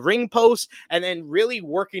the ring post and then really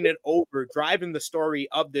working it over, driving the story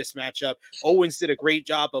of this matchup. Owens did a great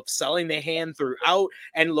job of selling the hand throughout,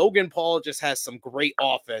 and Logan Paul just has some great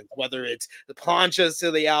offense, whether it's the planchas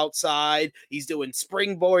to the outside, he's doing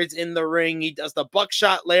springboards in the ring, he does the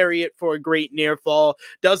buckshot lariat for a great near fall,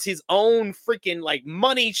 does his own freaking like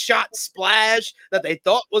money shot splash that they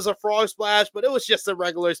thought was a frog splash, but it was just a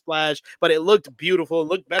regular splash, but it looked beautiful. It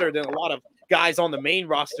looked better than a lot of guys on the main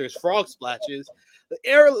roster's frog splashes.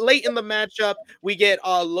 Late in the matchup, we get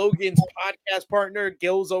Logan's podcast partner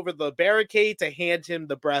Gills over the barricade to hand him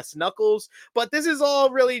the brass knuckles. But this is all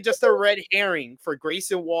really just a red herring for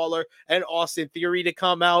Grayson Waller and Austin Theory to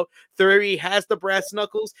come out. Theory has the brass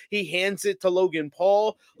knuckles. He hands it to Logan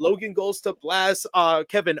Paul. Logan goes to blast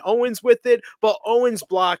Kevin Owens with it, but Owens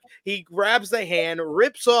blocked. He grabs the hand,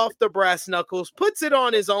 rips off the brass knuckles, puts it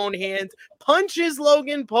on his own hand, punches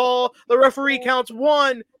Logan Paul. The referee counts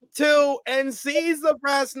 1, 2, and sees the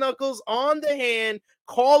brass knuckles on the hand,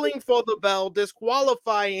 calling for the bell,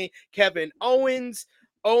 disqualifying Kevin Owens.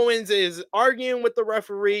 Owens is arguing with the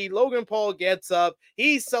referee. Logan Paul gets up.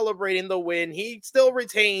 He's celebrating the win. He still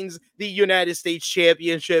retains the United States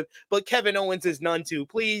Championship, but Kevin Owens is none too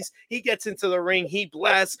pleased. He gets into the ring. He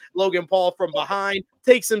blasts Logan Paul from behind,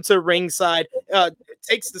 takes him to ringside,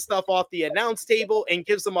 takes the stuff off the announce table, and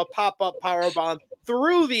gives him a pop-up powerbomb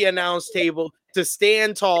through the announce table to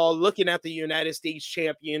stand tall, looking at the United States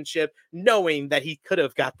Championship, knowing that he could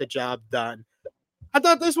have got the job done. I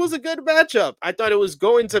thought this was a good matchup. I thought it was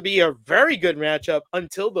going to be a very good matchup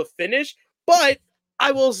until the finish. But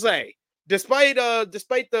I will say, despite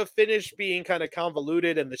the finish being kind of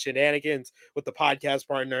convoluted and the shenanigans with the podcast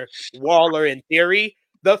partner Waller and Theory,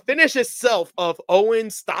 the finish itself of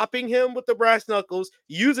Owens stopping him with the brass knuckles,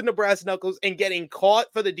 using the brass knuckles, and getting caught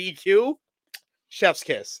for the DQ, chef's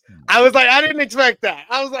kiss. I was like, I didn't expect that.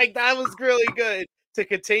 I was like, that was really good to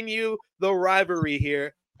continue the rivalry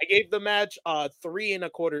here. I gave the match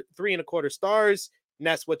 3.25 stars.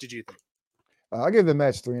 Ness, what did you think? I give the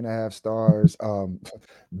match 3.5 stars.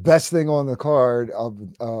 Best thing on the card of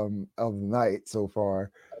the night so far.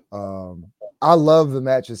 I love the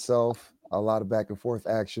match itself. A lot of back and forth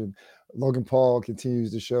action. Logan Paul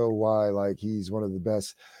continues to show why he's one of the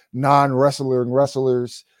best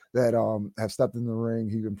non-wrestlers that have stepped in the ring.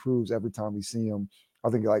 He improves every time we see him. I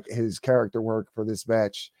think his character work for this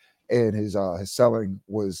match and his selling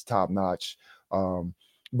was top notch.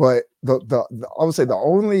 But I would say the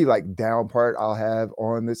only down part I'll have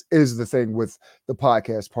on this is the thing with the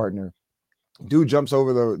podcast partner. Dude jumps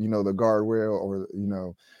over the guardrail or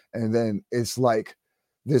and then it's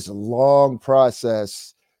this long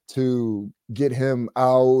process to get him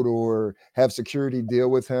out or have security deal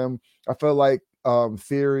with him. I felt like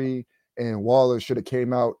Theory and Waller should have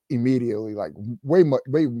came out immediately,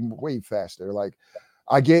 way faster.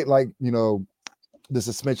 I get the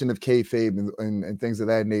suspension of kayfabe and things of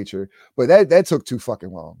that nature, but that took too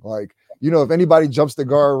fucking long. If anybody jumps the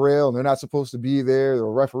guardrail and they're not supposed to be there, the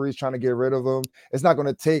referee's trying to get rid of them, it's not going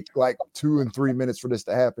to take 2 and 3 minutes for this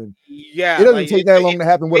to happen. Yeah, it doesn't take that long to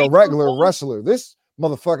happen with a regular wrestler. This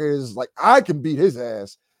motherfucker is I can beat his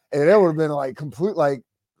ass, and it would have been complete.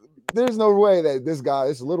 There's no way that this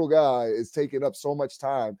little guy, is taking up so much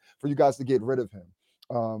time for you guys to get rid of him.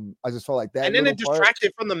 I just felt like that, and then it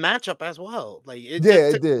distracted from the matchup as well. It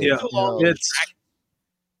did. Yeah,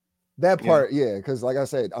 that part, yeah, because like I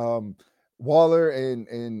said, Waller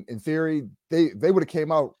and Theory, they would have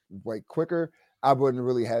came out quicker. I wouldn't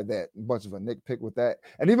really have that much of a nitpick with that.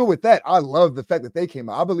 And even with that, I love the fact that they came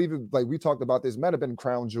out. I believe it, we talked about this, might have been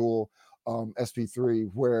Crown Jewel SP3,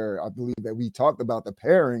 where I believe that we talked about the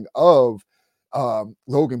pairing of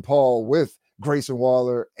Logan Paul with Grayson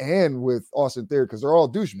Waller and with Austin Theory, because they're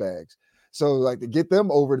all douchebags. So to get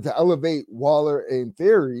them over to elevate Waller and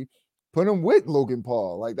Theory, put them with Logan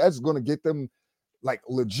Paul, that's going to get them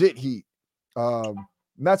legit heat.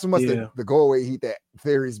 Not so much the go away heat that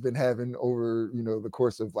Theory's been having over the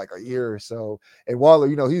course of a year or so. And Waller,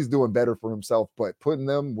 he's doing better for himself, but putting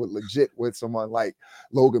them with someone like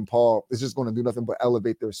Logan Paul is just going to do nothing but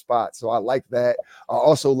elevate their spot. So I like that. I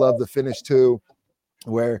also love the finish too,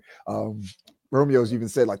 where Romeo's even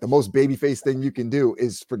said the most babyface thing you can do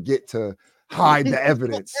is forget to hide the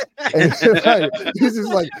evidence. And he's just I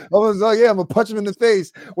was yeah, I'm gonna punch him in the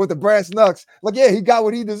face with the brass knucks. Yeah, he got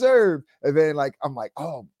what he deserved. And then I'm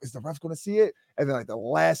oh, is the ref gonna see it? And then the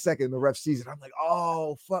last second the ref sees it, I'm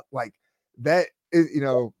oh fuck, that is,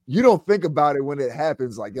 you don't think about it when it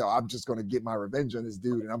happens. Yo, I'm just gonna get my revenge on this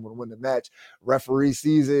dude and I'm gonna win the match. Referee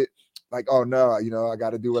sees it, oh no, I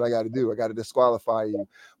got to do what I got to do. I got to disqualify you.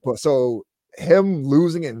 But so him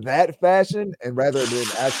losing in that fashion, and rather than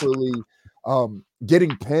actually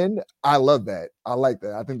getting pinned, I love that. I like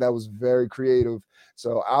that. I think that was very creative.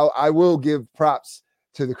 So I will give props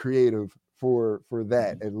to the creative for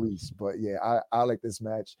that at least. But yeah, I like this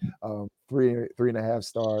match. 3.5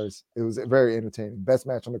 stars. It was very entertaining. Best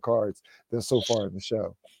match on the cards so far in the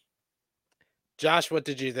show. Josh, what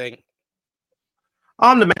did you think?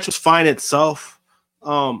 The match was fine itself.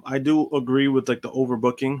 I do agree with the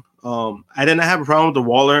overbooking. I didn't have a problem with the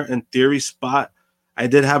Waller and Theory spot. I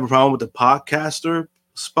did have a problem with the podcaster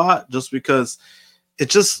spot just because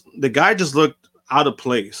the guy just looked out of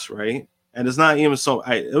place, right? And it's not even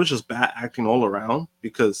it was just bad acting all around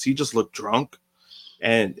because he just looked drunk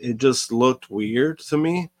and it just looked weird to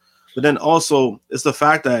me. But then also it's the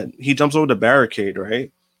fact that he jumps over the barricade,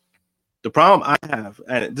 right? The problem I have,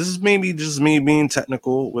 and this is maybe just me being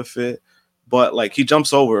technical with it, but like he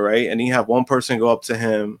jumps over, right? And you have one person go up to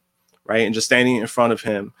him, right? And just standing in front of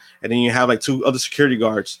him. And then you have like two other security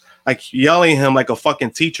guards like yelling at him like a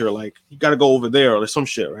fucking teacher, like you got to go over there or some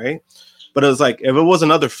shit, right? But it was like, if it was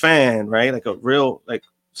another fan, right? Like a real like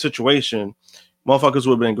situation, motherfuckers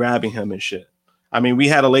would have been grabbing him and shit. I mean, we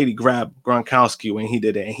had a lady grab Gronkowski when he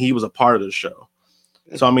did it and he was a part of the show.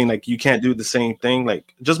 So, I mean, like, you can't do the same thing.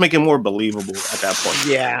 Like, just make it more believable at that point.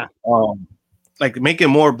 Yeah. Like, make it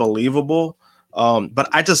more believable. But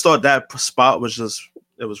I just thought that spot was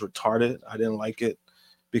it was retarded. I didn't like it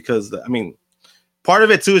because, I mean, part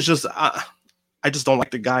of it, too, is just, I just don't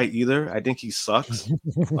like the guy either. I think he sucks.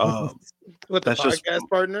 With the podcast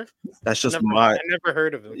partner? That's just I never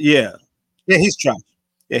heard of him. Yeah. Yeah, he's trash.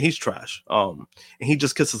 Yeah, he's trash. And he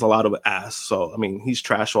just kisses a lot of ass. So, I mean, he's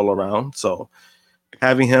trash all around. So,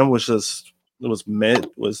 having him was meh.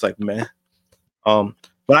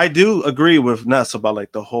 But I do agree with Ness about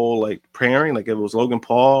like the whole like pairing. Like if it was Logan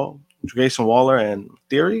Paul, Grayson Waller, and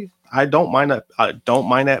Theory, I don't mind that. I don't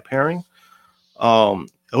mind that pairing. It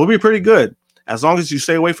will be pretty good as long as you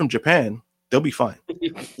stay away from Japan. They'll be fine.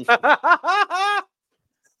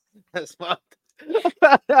 That's fun.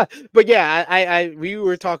 But yeah, we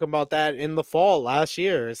were talking about that in the fall last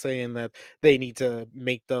year, saying that they need to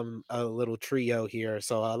make them a little trio here.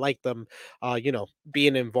 So I like them,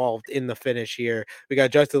 being involved in the finish here. We got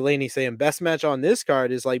Justin Delaney saying best match on this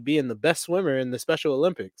card is like being the best swimmer in the Special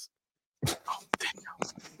Olympics.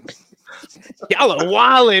 Y'all are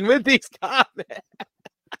wilding with these comments.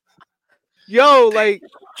 Yo,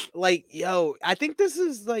 I think this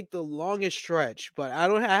is like the longest stretch, but I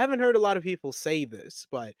haven't heard a lot of people say this,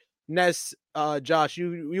 but Ness, Josh,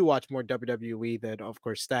 you watch more WWE than, of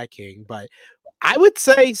course, Stat King, but I would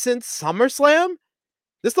say since SummerSlam,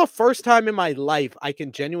 this is the first time in my life I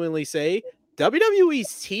can genuinely say WWE's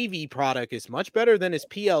TV product is much better than its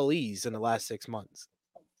PLEs in the last 6 months.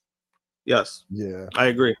 Yes. Yeah. I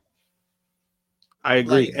agree.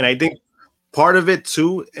 And I think part of it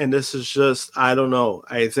too, and this is just, I don't know.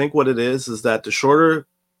 I think what it is that the shorter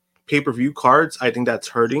pay-per-view cards, I think that's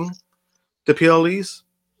hurting the PLEs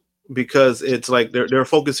because it's like they're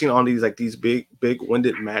focusing on these big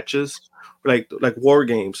winded matches, like War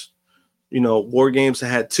Games. War Games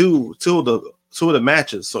had two of the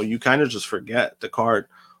matches, so you kind of just forget the card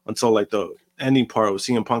until like the ending part with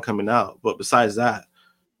CM Punk coming out. But besides that,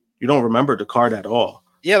 you don't remember the card at all.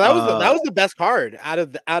 Yeah, that was the best card out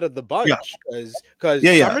of the bunch because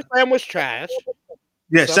SummerSlam was trash.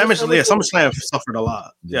 Yeah, SummerSlam suffered a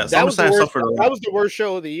lot. Yeah, SummerSlam suffered a lot. That was the worst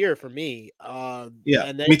show of the year for me. And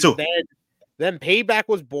then, me too. Then Payback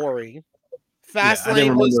was boring.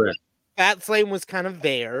 Fastlane was kind of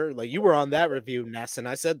there. Like you were on that review, Ness, and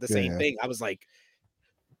I said the same thing. I was like,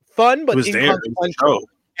 fun but inconsequential.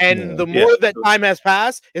 And the more that time has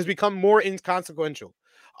passed, it's become more inconsequential.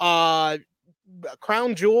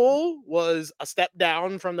 Crown Jewel was a step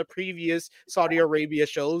down from the previous Saudi Arabia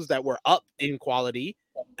shows that were up in quality.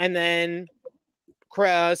 And then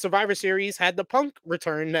Survivor Series had the Punk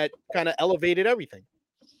return that kind of elevated everything.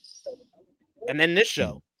 And then this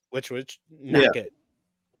show, which was not good.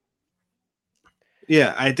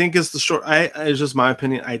 Yeah, I think it's the short. It's just my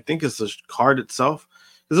opinion. I think it's the card itself.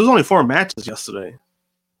 Because there was only 4 matches yesterday.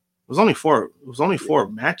 It was only four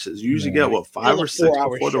matches. You usually get 5 or 6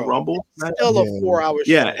 before the Rumble. Still a 4-hour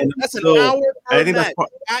show. Yeah, and that's an hour per I think match.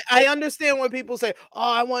 I understand when people say,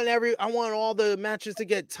 "Oh, I want all the matches to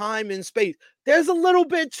get time and space." There's a little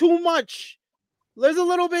bit too much.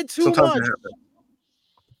 Sometimes much.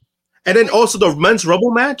 And then also the men's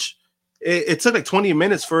Rumble match, it took like 20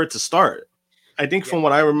 minutes for it to start. I think from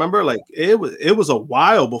what I remember, like it was a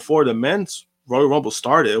while before the men's Royal Rumble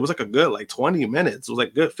started. It was like a good 20 minutes. It was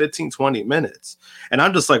like good 15, 20 minutes. And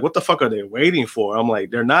I'm just like, what the fuck are they waiting for? I'm like,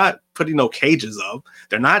 they're not putting no cages up.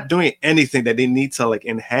 They're not doing anything that they need to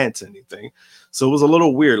enhance anything. So it was a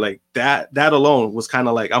little weird. Like that alone was kind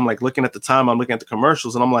of like, I'm like looking at the time, I'm looking at the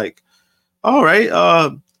commercials and I'm like, all right,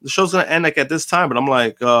 the show's going to end at this time. But I'm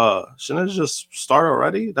like, shouldn't it just start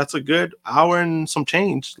already? That's a good hour and some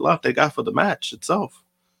change left they got for the match itself.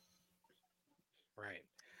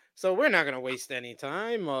 So we're not going to waste any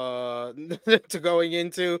time to going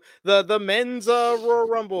into the men's Royal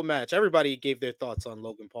Rumble match. Everybody gave their thoughts on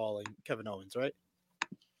Logan Paul and Kevin Owens, right?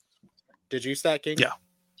 Did you, Stat King? Yeah.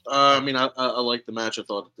 I mean, I liked the match. I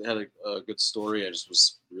thought they had a good story. I just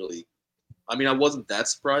was really, I mean, I wasn't that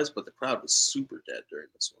surprised, but the crowd was super dead during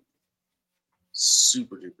this one.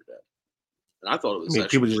 Super duper dead. And I thought it was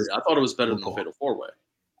actually I thought it was better than the Fatal 4-Way.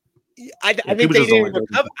 I think they didn't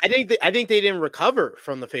recover. I think they didn't recover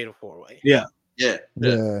from the Fatal 4-Way. Yeah. Yeah.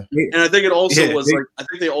 And I think it also was like, I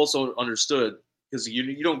think they also understood, because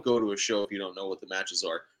you don't go to a show if you don't know what the matches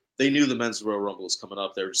are. They knew the Men's Royal Rumble was coming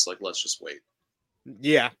up. They were just like, let's just wait.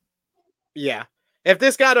 Yeah. If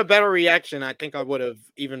this got a better reaction, I think I would have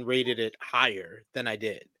even rated it higher than I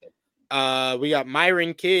did. We got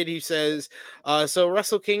Myron Kidd. He says, so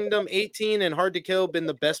Wrestle Kingdom 18 and Hard to Kill been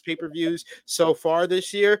the best pay-per-views so far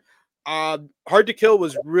this year. Hard to Kill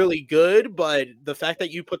was really good, but the fact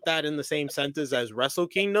that you put that in the same sentence as Wrestle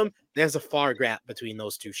Kingdom, there's a far gap between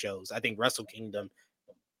those two shows. I think Wrestle Kingdom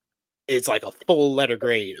is like a full letter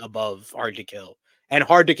grade above Hard to Kill. And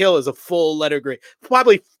Hard to Kill is a full letter grade,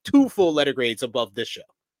 probably 2 full letter grades above this show.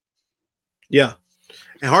 Yeah.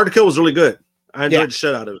 And Hard to Kill was really good. I enjoyed the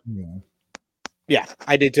shit out of it. Yeah,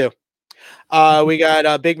 I did too. We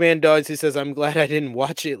got Big Man Dogs. He says, I'm glad I didn't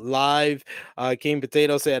watch it live. King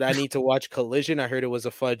Potato said, I need to watch Collision. I heard it was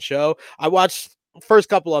a fun show. I watched first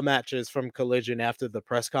couple of matches from Collision after the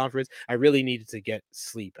press conference. I really needed to get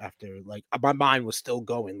sleep after, like, my mind was still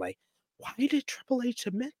going, like, why did Triple H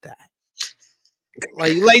admit that?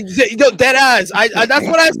 Like dead ass. I that's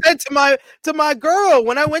what I said to my girl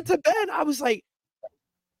when I went to bed. I was like,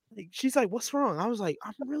 she's like, what's wrong? I was like,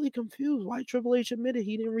 I'm really confused why Triple H admitted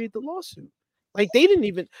he didn't read the lawsuit. Like they didn't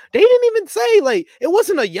even say, like, it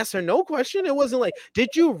wasn't a yes or no question. It wasn't like, did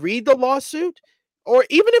you read the lawsuit? Or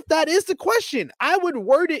even if that is the question, I would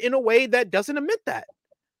word it in a way that doesn't admit that.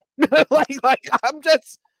 like I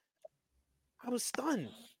was stunned.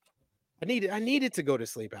 I needed to go to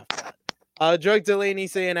sleep after that. Drug Delaney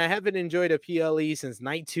saying, I haven't enjoyed a PLE since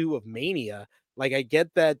night 2 of Mania. Like, I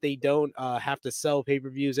get that they don't have to sell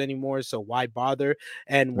pay-per-views anymore, so why bother?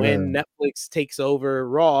 And when Netflix takes over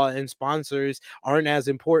Raw and sponsors aren't as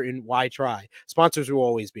important, why try? Sponsors will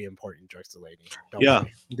always be important, Drug Delaney.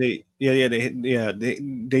 They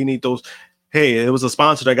need those. Hey, it was a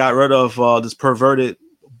sponsor that got rid of this perverted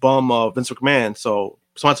bum Vince McMahon, so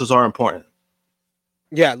sponsors are important.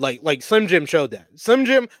 Yeah, like Slim Jim showed that. Slim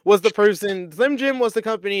Jim was the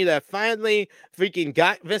company that finally freaking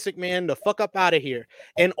got Vince McMahon the fuck up out of here.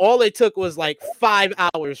 And all it took was like 5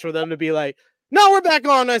 hours for them to be like, no, we're back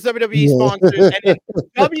on as WWE sponsors. And then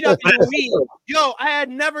WWE, I had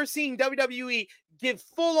never seen WWE give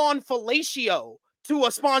full-on fellatio to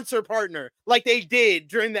a sponsor partner like they did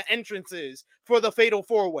during the entrances for the Fatal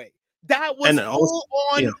 4-Way. That was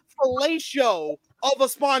full-on fellatio of a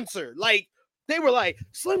sponsor. Like, they were like,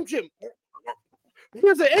 Slim Jim,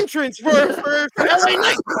 here's an entrance for LA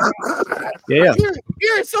Knight. Yeah.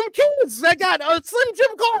 Here's some kids that got a Slim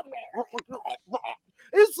Jim call.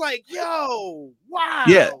 It's like, yo, wow.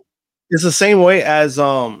 Yeah, it's the same way as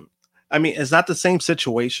I mean, it's not the same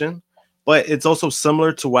situation, but it's also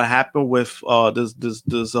similar to what happened with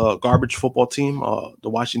this garbage football team, the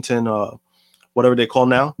Washington, whatever they call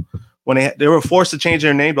now. When they were forced to change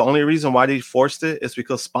their name, the only reason why they forced it is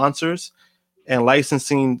because sponsors and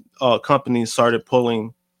licensing companies started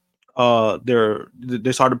pulling their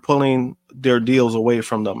deals away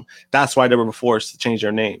from them. That's why they were forced to change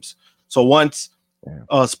their names. So once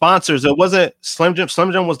sponsors, it wasn't Slim Jim.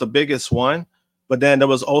 Slim Jim was the biggest one, but then there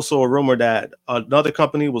was also a rumor that another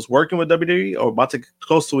company was working with WWE or about to get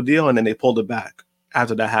close to a deal, and then they pulled it back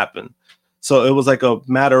after that happened. So it was like a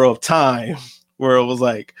matter of time where it was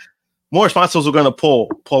like more sponsors were going to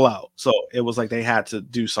pull out. So it was like they had to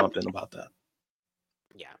do something about that.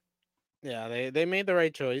 Yeah, they made the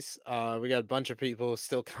right choice. We got a bunch of people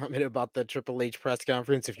still commenting about the Triple H press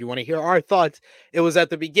conference. If you want to hear our thoughts, it was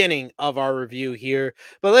at the beginning of our review here.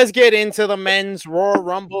 But let's get into the Men's Royal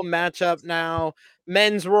Rumble matchup now.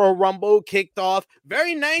 Men's Royal Rumble kicked off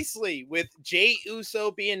very nicely with Jay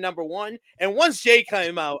Uso being number 1. And once Jay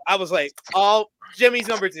came out, I was like, oh, Jimmy's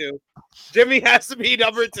number 2. Jimmy has to be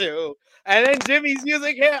number 2. And then Jimmy's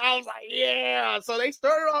music hit. I was like, yeah. So they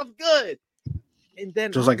started off good. And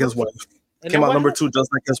then just like his wife came out number 2,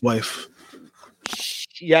 just like his wife.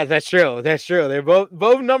 Yeah, that's true. They're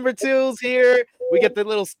both number 2s here. We get the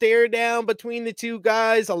little stare down between the two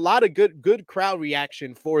guys. A lot of good crowd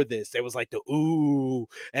reaction for this. It was like the ooh,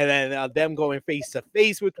 and then them going face to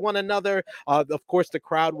face with one another. Of course, the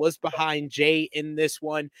crowd was behind Jay in this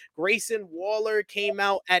one. Grayson Waller came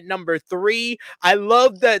out at number 3. I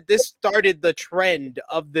love that this started the trend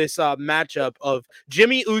of this matchup of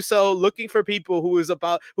Jimmy Uso looking for people who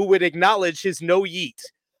would acknowledge his no yeet.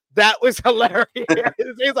 That was hilarious.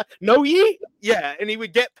 He's like, no yeet? Yeah. And he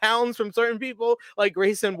would get pounds from certain people like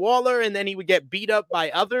Grayson Waller, and then he would get beat up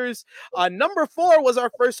by others. Number 4 was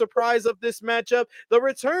our first surprise of this matchup, the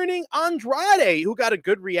returning Andrade, who got a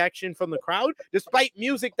good reaction from the crowd, despite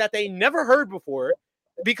music that they never heard before.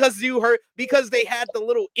 Because they had the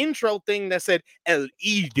little intro thing that said El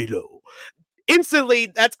Idolo.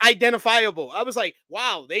 Instantly, that's identifiable. I was like,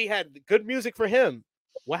 wow, they had good music for him.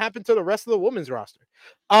 What happened to the rest of the women's roster?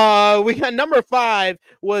 We got number 5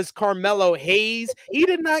 was Carmelo Hayes. He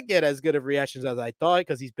did not get as good of reactions as I thought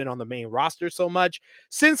because he's been on the main roster so much.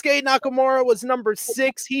 Shinsuke Nakamura was number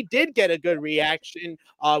 6. He did get a good reaction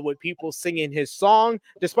with people singing his song.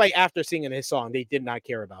 Despite after singing his song, they did not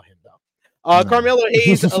care about him though. No. Carmelo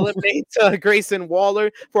Hayes eliminates Grayson Waller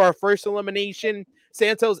for our first elimination.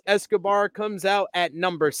 Santos Escobar comes out at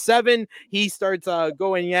number 7. He starts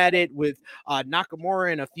going at it with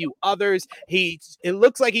Nakamura and a few others. It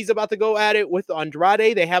looks like he's about to go at it with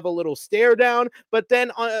Andrade. They have a little stare down, but then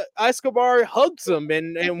Escobar hugs him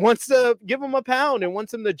and wants to give him a pound and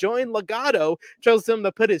wants him to join Legado. Tells him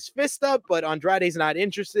to put his fist up, but Andrade's not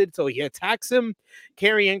interested, so he attacks him.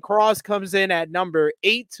 Karrion Kross comes in at number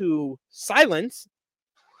 8 to silence.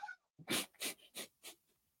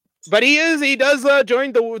 But he does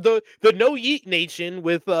join the No Yeet Nation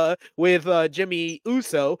with Jimmy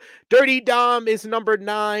Uso. Dirty Dom is number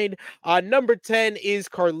 9. Number 10 is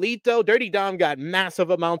Carlito. Dirty Dom got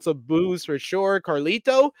massive amounts of boos for sure.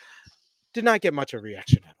 Carlito did not get much of a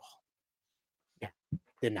reaction at all.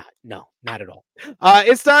 Did not. No, not at all.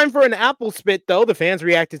 It's time for an apple spit, though. The fans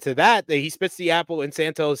reacted to that. He spits the apple in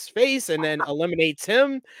Santos' face and then eliminates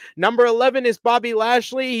him. Number 11 is Bobby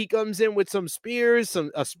Lashley. He comes in with some spears,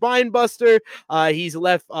 a spine buster. He's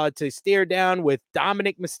left to stare down with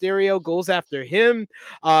Dominic Mysterio, goes after him.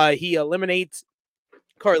 He eliminates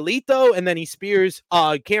Carlito, and then he spears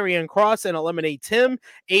Karrion Kross and eliminates him.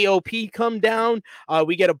 AOP come down.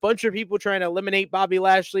 We get a bunch of people trying to eliminate Bobby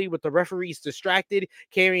Lashley with the referees distracted.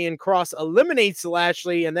 Karrion Kross eliminates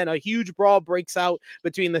Lashley, and then a huge brawl breaks out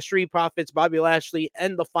between the Street Profits, Bobby Lashley,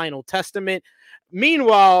 and the Final Testament.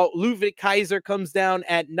 Meanwhile, Ludwig Kaiser comes down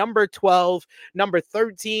at number 12. Number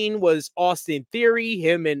 13 was Austin Theory.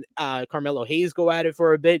 Him and Carmelo Hayes go at it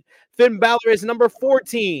for a bit. Finn Balor is number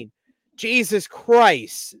 14. Jesus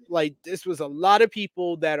Christ. Like, this was a lot of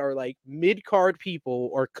people that are like mid-card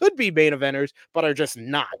people or could be main eventers, but are just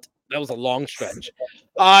not. That was a long stretch.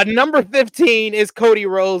 Number 15 is Cody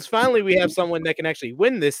Rhodes. Finally, we have someone that can actually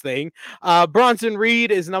win this thing. Bronson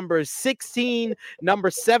Reed is number 16.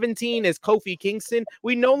 Number 17 is Kofi Kingston.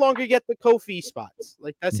 We no longer get the Kofi spots.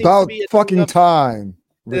 Like, that seems about to be fucking time.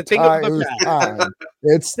 Retire. It was time.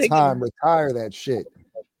 It's time. Retire that shit.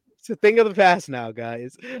 It's a thing of the past now,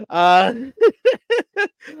 guys.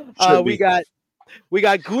 We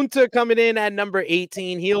got Gunther coming in at number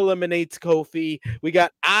 18. He eliminates Kofi. We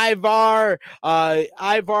got Ivar.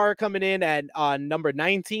 Ivar coming in at number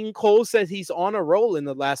 19. Cole says he's on a roll in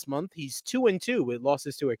the last month. He's 2-2 with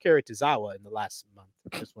losses to Akira Tozawa in the last month.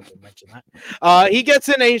 I just wanted to mention that. He gets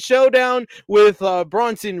in a showdown with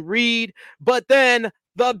Bronson Reed, but then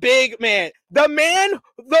the big man, the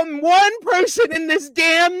one person in this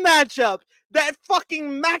damn matchup that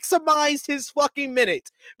fucking maximized his fucking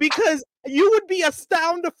minutes, because you would be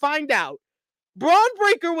astounded to find out Braun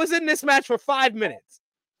Breaker was in this match for 5 minutes.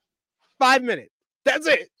 5 minutes. That's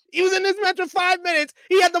it. He was in this match for 5 minutes.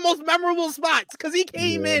 He had the most memorable spots because he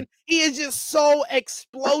came in. He is just so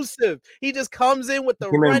explosive. He just comes in with the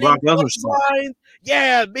running lines.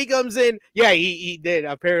 Yeah, he comes in. Yeah, he did.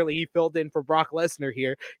 Apparently, he filled in for Brock Lesnar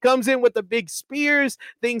here. Comes in with the big spears.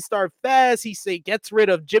 Things start fast. He gets rid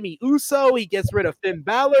of Jimmy Uso. He gets rid of Finn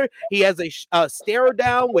Balor. He has a stare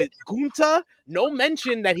down with Gunther. No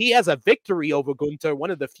mention that he has a victory over Gunther.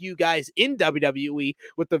 One of the few guys in WWE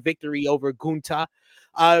with the victory over Gunther.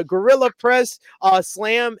 Gorilla press,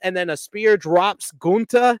 slam, and then a spear drops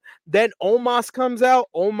Gunther. Then Omos comes out.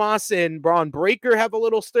 Omos and Braun Breaker have a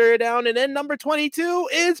little stare down. And then number 22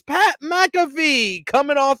 is Pat McAfee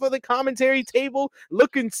coming off of the commentary table,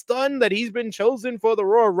 looking stunned that he's been chosen for the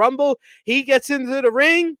Royal Rumble. He gets into the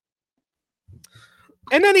ring.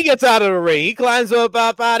 And then he gets out of the ring. He climbs up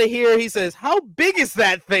out of here. He says, how big is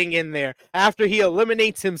that thing in there? After he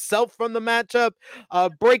eliminates himself from the matchup,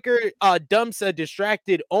 Breaker dumps a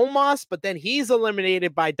distracted Omos, but then he's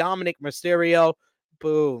eliminated by Dominic Mysterio.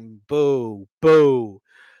 Boom, boo, boo.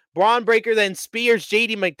 Braun Breaker then spears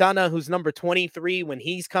JD McDonough, who's number 23, when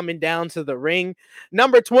he's coming down to the ring.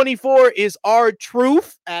 Number 24 is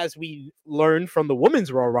R-Truth, as we learned from the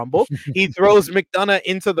Women's Royal Rumble. He throws McDonough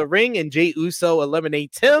into the ring, and Jey Uso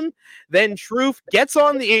eliminates him. Then Truth gets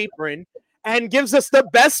on the apron, and gives us the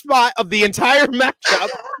best spot of the entire matchup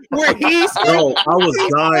where he's Yo, I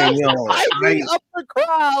was dying, yo. hyping up the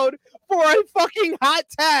crowd for a fucking hot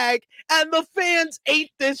tag, and the fans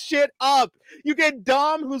ate this shit up. You get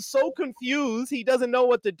Dom, who's so confused, he doesn't know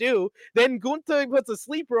what to do. Then Gunther puts a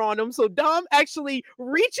sleeper on him, so Dom actually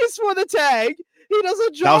reaches for the tag. He does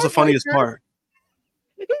a jawbreaker. That was the funniest part.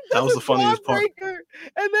 That was the funniest part.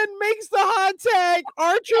 And then makes the hot tag.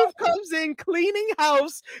 R-Truth comes in, cleaning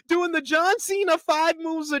house, doing the John Cena 5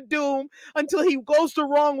 moves of doom until he goes the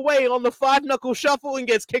wrong way on the 5-knuckle shuffle and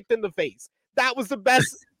gets kicked in the face. That was the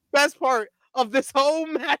best part of this whole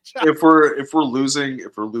matchup. If we're losing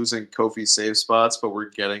Kofi save spots, but we're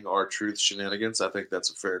getting R-Truth shenanigans, I think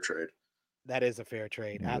that's a fair trade. That is a fair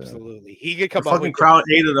trade. Yeah. Absolutely. He could come The up fucking with crowd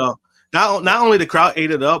ate it up. Not only the crowd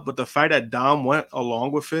ate it up, but the fact that Dom went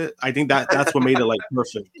along with it, I think that's what made it like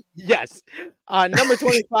perfect. Yes. Number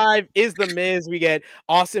 25 is The Miz. We get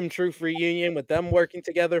Awesome Truth reunion with them working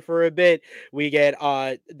together for a bit. We get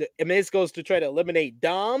the Miz goes to try to eliminate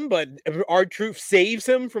Dom, but R-Truth saves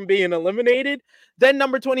him from being eliminated. Then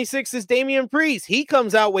number 26 is Damian Priest. He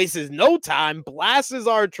comes out, wastes no time, blasts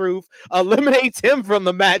R-Truth, eliminates him from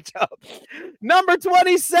the matchup. Number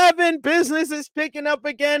 27, business is picking up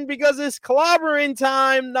again because it's clobbering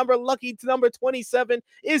time. Number 27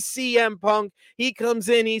 is CM Punk. He comes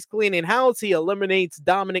in, he's cleaning house. He eliminates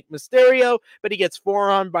Dominic Mysterio, but he gets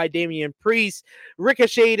forearmed by Damian Priest.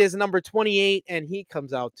 Ricochet is number 28, and he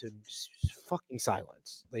comes out to fucking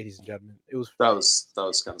silence, ladies and gentlemen. That was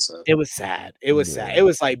kind of sad. It was sad. It was sad. It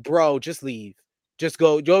was like, bro, just leave. Just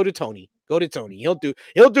go to Tony. Go to Tony.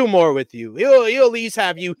 He'll do more with you. He'll at least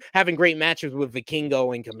have you having great matches with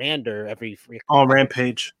Vikingo and Commander every on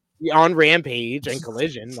Rampage. On Rampage and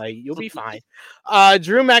Collision, like you'll be fine.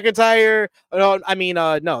 Drew McIntyre.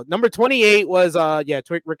 No. Number 28 was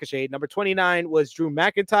Ricochet. Number 29 was Drew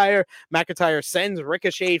McIntyre. McIntyre sends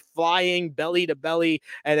Ricochet flying belly to belly,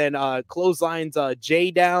 and then clotheslines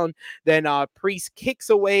Jay down. Then Priest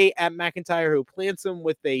kicks away at McIntyre, who plants him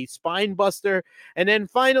with a spine buster, and then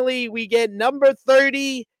finally we get number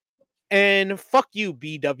 30. And fuck you,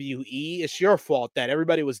 BWE. It's your fault that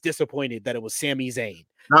everybody was disappointed that it was Sami Zayn.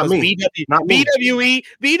 Not me.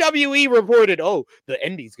 BWE reported, the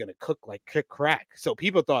ending's gonna cook like crack. So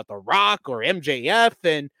people thought The Rock or MJF,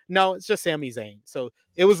 and no, it's just Sami Zayn. So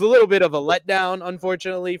it was a little bit of a letdown,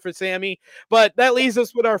 unfortunately, for Sami. But that leaves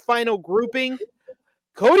us with our final grouping: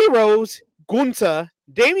 Cody Rhodes, Gunther,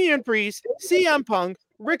 Damian Priest, CM Punk,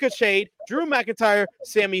 Ricochet, Drew McIntyre,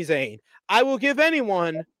 Sami Zayn. I will give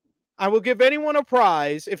anyone a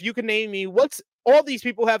prize if you can name me what's all these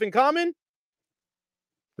people have in common.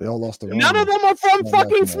 They all lost the None of them are from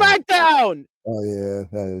fucking SmackDown. Oh yeah,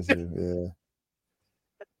 that is it. Yeah.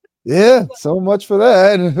 Yeah, so much for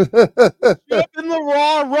that. In the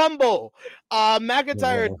Raw Rumble.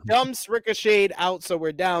 McIntyre dumps Ricochet out, so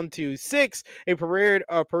we're down to 6. A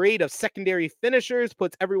parade of secondary finishers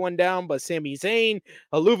puts everyone down but Sami Zayn.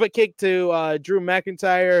 A Luva kick to Drew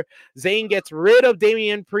McIntyre. Zayn gets rid of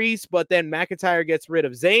Damian Priest, but then McIntyre gets rid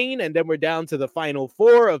of Zayn, and then we're down to the final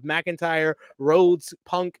 4 of McIntyre, Rhodes,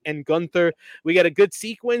 Punk, and Gunther. We get a good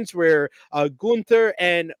sequence where Gunther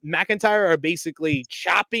and McIntyre are basically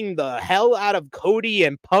chopping the hell out of Cody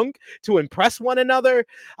and Punk to impress one another.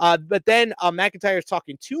 But then McIntyre is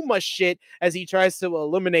talking too much shit as he tries to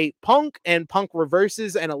eliminate Punk, and Punk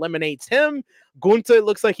reverses and eliminates him. Gunther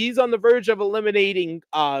looks like he's on the verge of eliminating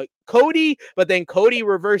Cody, but then Cody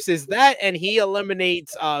reverses that and he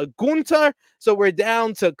eliminates Gunther. So we're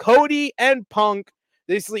down to Cody and Punk.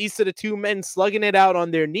 This leads to the two men slugging it out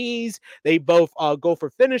on their knees. They both go for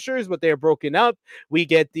finishers, but they're broken up. We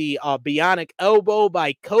get the bionic elbow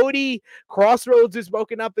by Cody. Crossroads is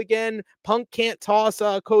broken up again. Punk can't toss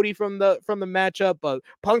Cody from the matchup, but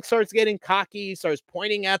Punk starts getting cocky, starts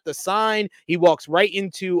pointing at the sign. He walks right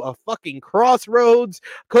into a fucking Crossroads.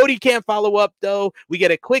 Cody can't follow up though. We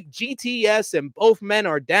get a quick GTS and both men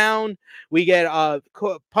are down. We get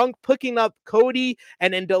Punk picking up Cody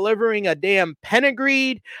and then delivering a damn pedigree.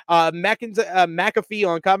 McAfee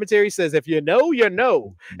on commentary says, if you know, you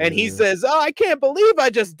know. And he says, I can't believe I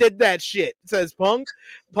just did that shit, says Punk.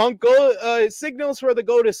 Punk signals for the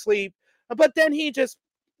go to sleep, but then he just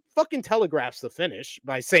fucking telegraphs the finish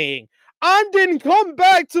by saying, I didn't come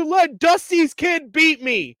back to let Dusty's kid beat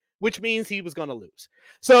me, which means he was going to lose.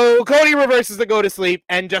 So Cody reverses the go to sleep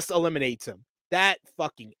and just eliminates him. That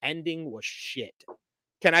fucking ending was shit.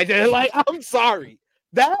 Can I just, I'm sorry.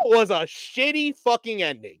 That was a shitty fucking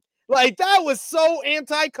ending. That was so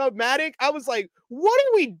anticlimactic. I was like, what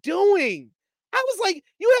are we doing? I was like,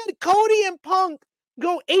 you had Cody and Punk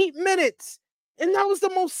go 8 minutes And that was the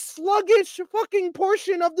most sluggish fucking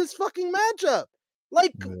portion of this fucking matchup.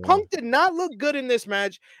 Like, Punk did not look good in this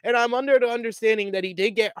match, and I'm under the understanding that he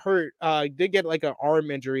did get hurt. Did get like an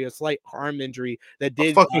arm injury, a slight arm injury that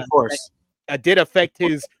did fucking course. did affect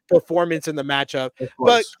his performance in the matchup. Of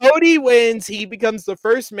But course. Cody wins. He becomes the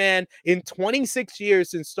first man in 26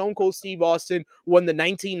 years since Stone Cold Steve Austin won the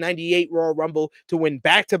 1998 Royal Rumble to win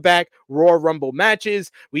back-to-back Royal Rumble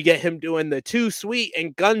matches. We get him doing the Too Sweet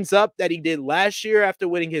and Guns Up that he did last year after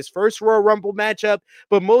winning his first Royal Rumble matchup.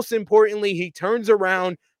 But most importantly, he turns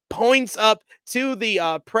around, points up to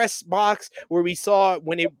the press box where we saw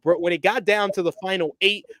when it got down to the final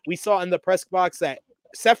 8, we saw in the press box that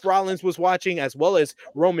Seth Rollins was watching, as well as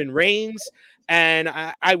Roman Reigns. And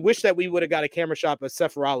I wish that we would have got a camera shot of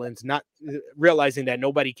Seth Rollins, not realizing that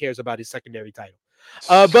nobody cares about his secondary title.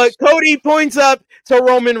 But Cody points up to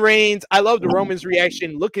Roman Reigns. I love the Roman's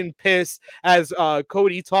reaction, looking pissed as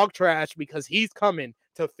Cody talk trash because he's coming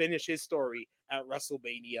to finish his story at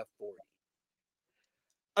WrestleMania 40.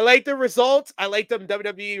 I like the results. I like them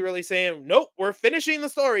WWE really saying, nope, we're finishing the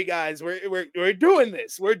story, guys. We're doing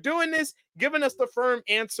this. We're doing this, giving us the firm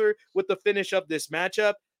answer with the finish of this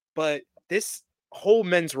matchup. But this whole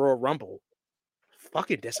men's Royal Rumble,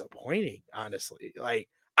 fucking disappointing, honestly. Like,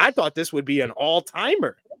 I thought this would be an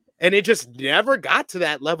all-timer, and it just never got to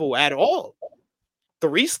that level at all.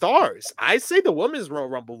 3 stars. I say the women's Royal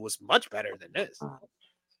Rumble was much better than this.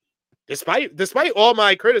 Despite all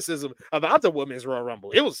my criticism about the women's Royal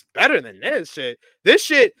Rumble, it was better than this shit. This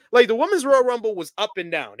shit, like the women's Royal Rumble was up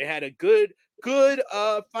and down. It had a good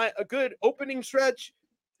opening stretch,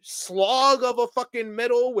 slog of a fucking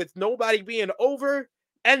middle with nobody being over,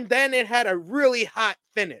 and then it had a really hot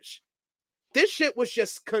finish. This shit was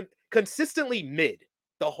just consistently mid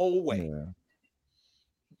the whole way. Yeah.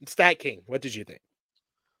 Stat King, what did you think?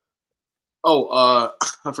 Oh,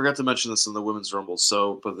 I forgot to mention this in the women's rumble.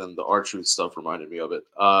 But then the R-Truth stuff reminded me of it.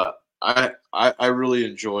 I really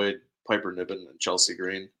enjoyed Piper Niven and Chelsea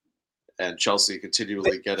Green, and Chelsea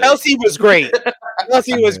continually getting. Chelsea was great.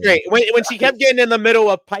 Chelsea was great when she kept getting in the middle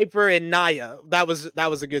of Piper and Nia. That was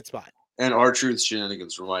a good spot. And R-Truth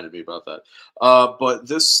shenanigans reminded me about that. But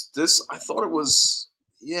this I thought it was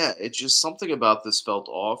it just something about this felt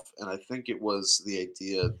off, and I think it was the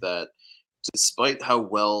idea that despite how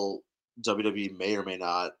well WWE may or may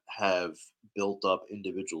not have built up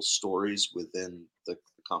individual stories within the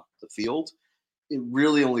field, it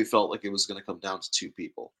really only felt like it was going to come down to 2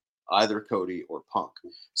 people, either Cody or Punk.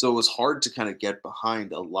 So it was hard to kind of get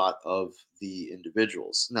behind a lot of the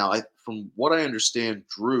individuals. Now, from what I understand,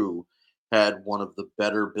 Drew had one of the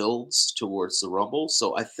better builds towards the Rumble.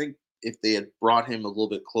 So I think if they had brought him a little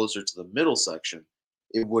bit closer to the middle section,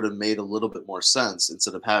 it would have made a little bit more sense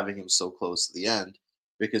instead of having him so close to the end,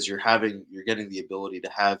 because you're getting the ability to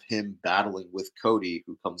have him battling with Cody,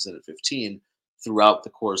 who comes in at 15, throughout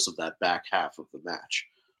the course of that back half of the match.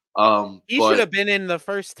 He should have been in the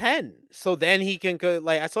first 10, so then he can go.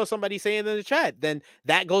 Like I saw somebody saying in the chat, then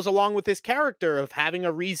that goes along with his character of having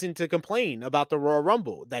a reason to complain about the Royal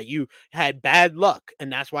Rumble, that you had bad luck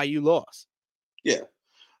and that's why you lost. Yeah,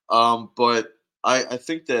 but I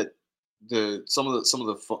think that some of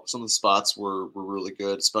the spots were really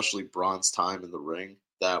good, especially Braun's time in the ring.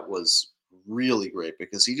 That was really great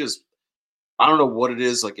because I don't know what it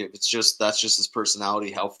is, like if that's just his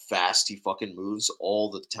personality, how fast he fucking moves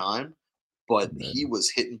all the time. But he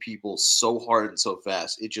was hitting people so hard and so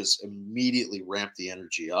fast, it just immediately ramped the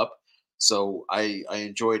energy up. So I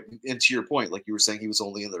enjoyed, and to your point, like you were saying, he was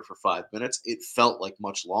only in there for 5 minutes. It felt like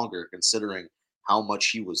much longer considering how much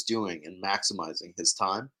he was doing and maximizing his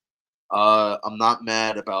time. I'm not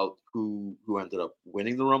mad about who ended up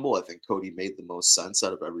winning the Rumble. I think Cody made the most sense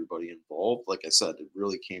out of everybody involved. Like I said, it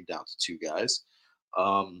really came down to 2 guys,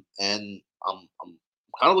 and I'm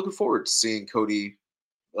kind of looking forward to seeing Cody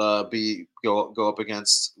go up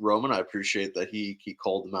against Roman. I appreciate that he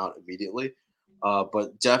called him out immediately,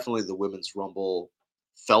 but definitely the women's Rumble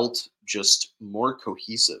felt just more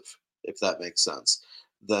cohesive, if that makes sense,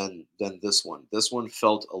 than this one. This one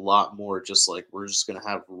felt a lot more just like we're just gonna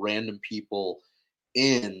have random people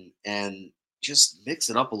in and just mix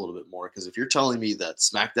it up a little bit more. Because if you're telling me that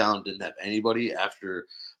SmackDown didn't have anybody after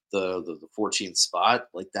the 14th spot,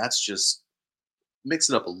 like that's just mix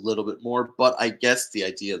it up a little bit more. But I guess the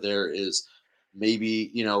idea there is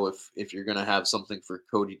maybe if you're gonna have something for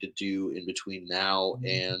Cody to do in between now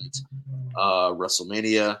and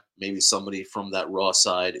WrestleMania, maybe somebody from that Raw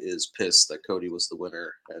side is pissed that Cody was the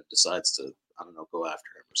winner and decides to, I don't know, go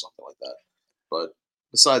after him or something like that. But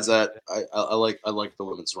besides that, I like the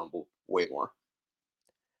women's Rumble way more.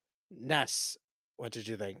 Ness, what did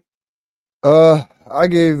you think? I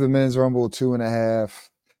gave the men's rumble 2.5.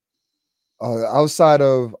 Outside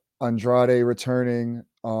of Andrade returning,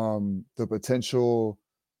 the potential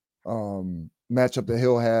matchup that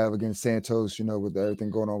he'll have against Santos, with everything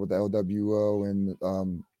going on with the LWO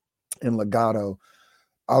and Legato.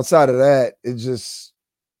 Outside of that, it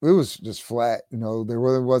was just flat. There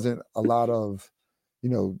really wasn't a lot of,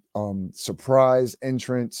 surprise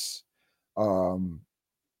entrance. The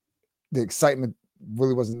excitement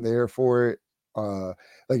really wasn't there for it.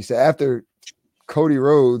 Like you said, after Cody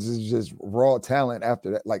Rhodes is just raw talent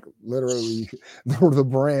after that, like literally the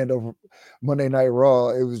brand of Monday Night Raw.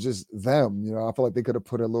 It was just them. I feel like they could have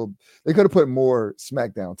put more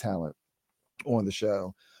SmackDown talent on the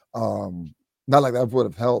show. Not like that would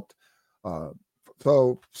have helped.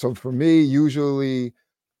 So for me, usually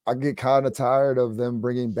I get kind of tired of them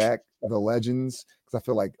bringing back the legends because I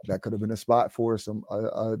feel like that could have been a spot for some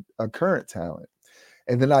a current talent.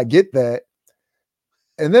 And then I get that.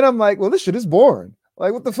 And then I'm like, well, this shit is boring.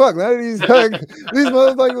 Like, what the fuck? None of these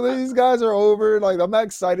these guys are over. Like, I'm not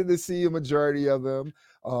excited to see a majority of them.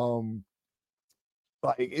 The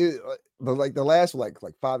last like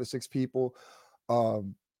 5 or 6 people. The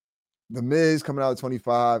Miz coming out at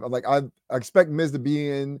 25. I'm like, I expect Miz to be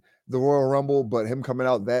in the Royal Rumble, but him coming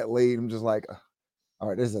out that late, I'm just like, all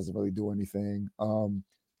right, this doesn't really do anything.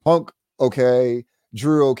 Punk, okay.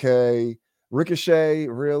 Drew, okay. Ricochet,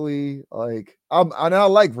 really? Like, I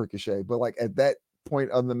like Ricochet, but like at that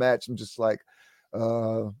point of the match, I'm just like,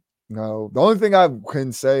 no. The only thing I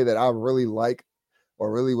can say that I really like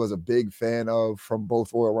or really was a big fan of from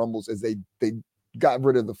both Royal Rumbles is they got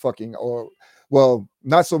rid of the fucking, well,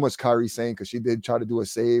 not so much Kairi Sane because she did try to do a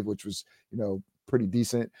save, which was, pretty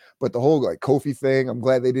decent. But the whole like Kofi thing, I'm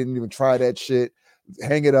glad they didn't even try that shit.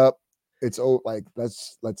 Hang it up. It's like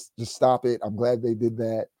let's just stop it. I'm glad they did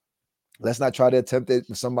that. Let's not try to attempt it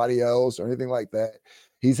with somebody else or anything like that.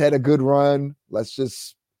 He's had a good run. Let's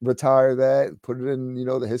just retire that, put it in,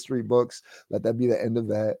 the history books. Let that be the end of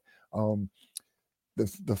that.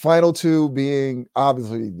 The final two being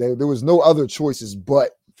obviously there was no other choices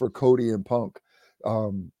but for Cody and Punk,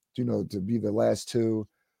 to be the last two.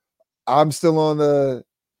 I'm still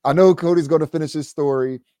I know Cody's going to finish his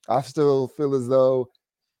story. I still feel as though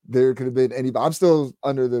there could have been anybody. I'm still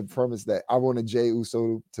under the premise that I wanted Jey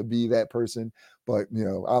Uso to be that person, but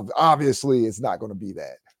obviously it's not going to be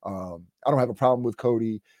that. I don't have a problem with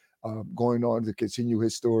Cody going on to continue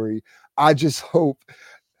his story. I just hope,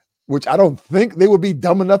 which I don't think they would be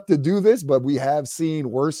dumb enough to do this, but we have seen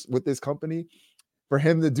worse with this company. For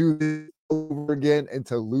him to do this over again and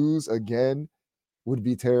to lose again would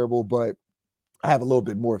be terrible. But I have a little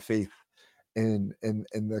bit more faith in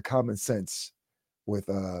the common sense with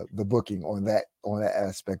the booking on that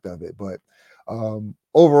aspect of it. But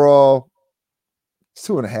overall,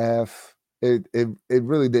 2.5. It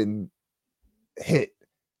really didn't hit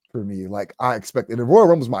for me like I expected. And Royal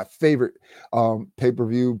Rumble was my favorite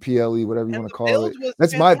pay-per-view, PLE, whatever you want to call it.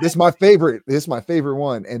 This is my favorite. This is my favorite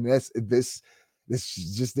one. And this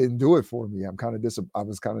just didn't do it for me. I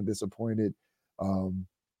was kind of disappointed. I'm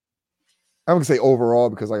gonna say overall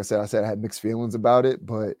because like I said I had mixed feelings about it,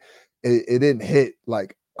 but it didn't hit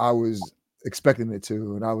like I was expecting it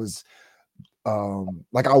to, and I was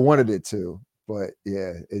like I wanted it to. But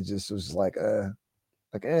yeah, it just was like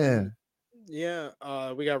Yeah,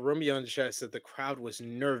 we got Romeo in the chat said the crowd was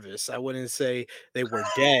nervous. I wouldn't say they were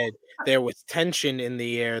dead. There was tension in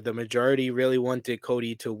the air. The majority really wanted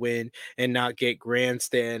Cody to win and not get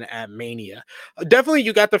grandstand at Mania. Definitely,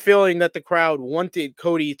 you got the feeling that the crowd wanted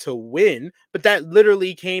Cody to win, but that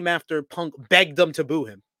literally came after Punk begged them to boo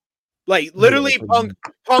him. Like literally,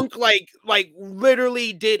 Punk like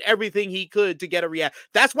literally did everything he could to get a react.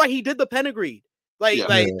 That's why he did the pedigree.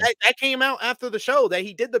 That came out after the show that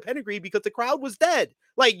he did the pedigree because the crowd was dead.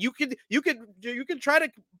 Like you could try to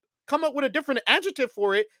come up with a different adjective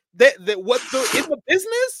for it. In the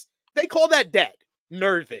business they call that dead,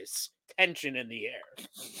 nervous, tension in the air.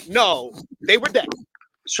 No, they were dead.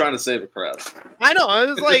 He's trying to save the crowd. I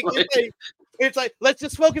know. It's like let's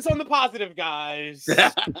just focus on the positive, guys.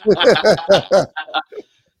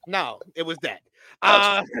 No, it was dead.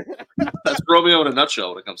 That's Romeo in a nutshell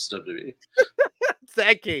when it comes to WWE.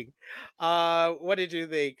 Thank King. What did you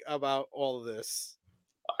think about all of this?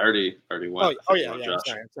 I already went. Oh yeah.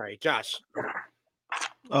 I'm sorry, Josh.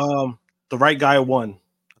 The right guy won.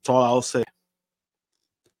 That's all I'll say.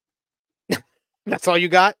 That's all you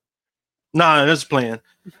got? Nah, that's playing.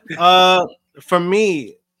 For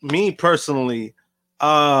me personally,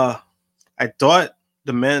 I thought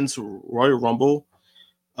the men's Royal Rumble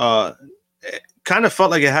it kind of felt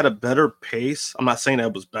like it had a better pace. I'm not saying that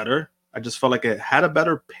it was better. I just felt like it had a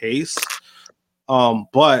better pace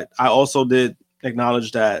But I also did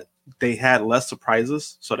acknowledge that they had less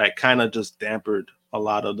surprises, so that kind of just dampened a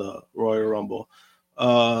lot of the Royal Rumble.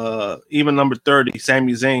 Even number 30,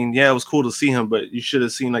 Sami Zayn. Yeah, it was cool to see him, but you should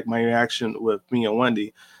have seen like my reaction with me and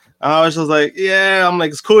Wendy. I was just like, yeah, I'm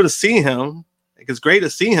like, it's cool to see him. Like, it's great to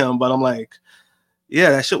see him, but I'm like, yeah,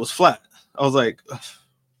 that shit was flat. I was like,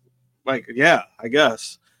 yeah, I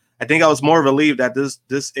guess. I think I was more relieved that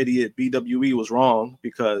this idiot BWE was wrong,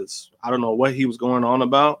 because I don't know what he was going on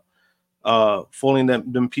about, fooling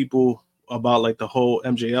them people about like the whole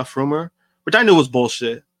MJF rumor, which I knew was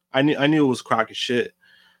bullshit. I knew it was crock of shit,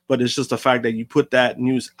 but it's just the fact that you put that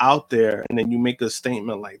news out there and then you make a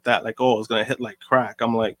statement like that, like, oh, it's gonna hit like crack.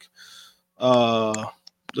 I'm like,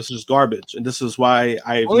 this is garbage, and this is why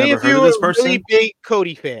I've Only never if heard of this person. Really big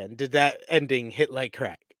Cody fan did that ending hit like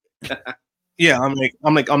crack. Yeah, I'm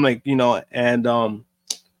like, you know, and I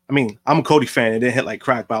mean, I'm a Cody fan. It didn't hit like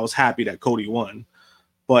crack, but I was happy that Cody won.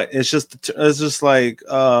 But it's just like,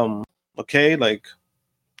 okay, like,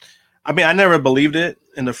 I mean, I never believed it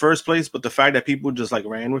in the first place, but the fact that people just like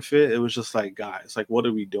ran with it, it was just like, guys, like, what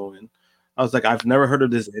are we doing? I was like, I've never heard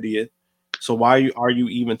of this idiot, so why are you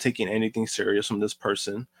even taking anything serious from this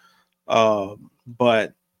person?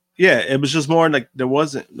 But yeah, it was just more like there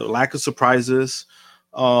wasn't the lack of surprises.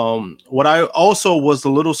 What I also was a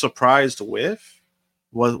little surprised with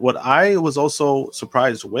was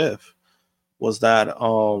that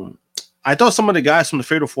I thought some of the guys from the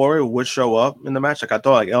Fatal 4-Way would show up in the match. Like, I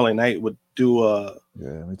thought like LA Knight would do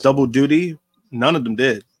double duty. None of them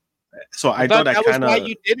did. So I thought that kind of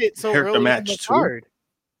you did it so hurt early the in match the too. card.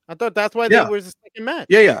 I thought that's why they were the second match.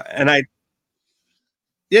 Yeah, and I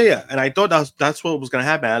thought that's what was gonna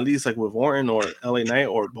happen, at least like with Orton or LA Knight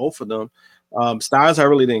or both of them. Styles I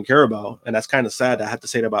really didn't care about, and that's kind of sad. I have to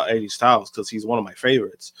say that about AJ Styles because he's one of my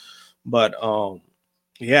favorites. But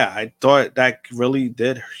yeah, I thought that really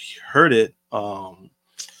did hurt it.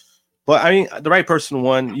 But I mean, the right person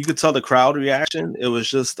won. You could tell the crowd reaction. It was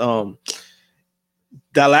just that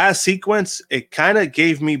last sequence. It kind of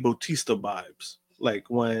gave me Bautista vibes, like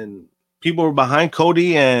when people were behind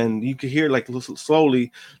Cody, and you could hear like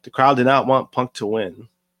slowly the crowd did not want Punk to win.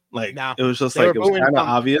 Like, it was just like, it was kind of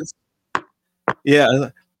obvious. Yeah,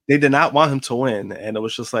 they did not want him to win, and it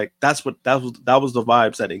was just like that was the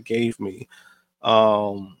vibes that it gave me.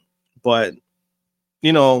 But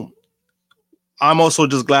you know, I'm also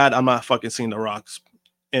just glad I'm not fucking seeing the Rocks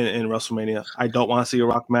in WrestleMania. I don't want to see a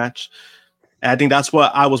Rock match. And I think that's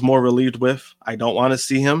what I was more relieved with. I don't want to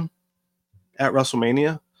see him at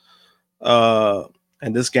WrestleMania.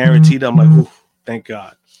 And this guaranteed, I'm like, ooh, thank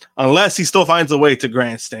God. Unless he still finds a way to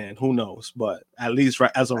grandstand, who knows? But at least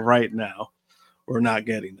as of right now, we're not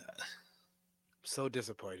getting that. So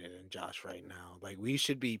disappointed in Josh right now. Like, we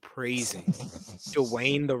should be praising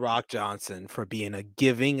Dwayne The Rock Johnson for being a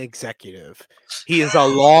giving executive. He is a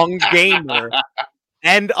long gamer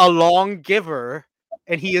and a long giver,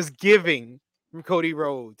 and he is giving Cody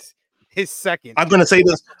Rhodes his second. I'm going to say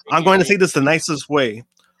this. I'm going to say this the nicest way.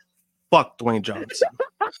 Fuck Dwayne Johnson.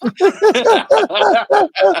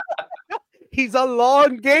 He's a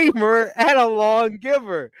long gamer and a long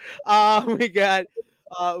giver. We got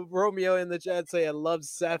Romeo in the chat saying, I love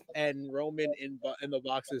Seth and Roman in the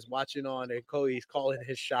boxes watching on, and Cody's calling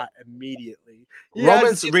his shot immediately.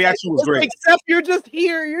 Roman's reaction was great. Like, Seth, you're just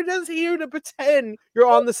here to pretend you're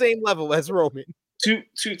on the same level as Roman. Two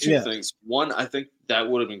things. One, I think that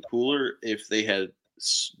would have been cooler if they had,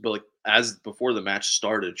 like, as before the match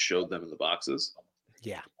started, showed them in the boxes.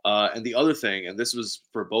 Yeah. And the other thing, and this was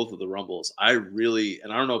for both of the Rumbles, I really,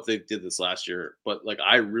 and I don't know if they did this last year, but like,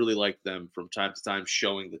 I really liked them from time to time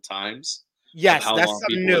showing the times. Yes, that's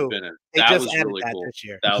something new. That was really cool. This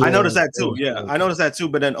year. I noticed that too. Yeah, I noticed that too.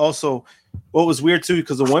 But then also, what was weird too,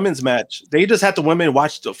 because the women's match, they just had the women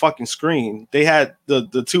watch the fucking screen. They had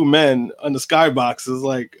the two men on the skyboxes.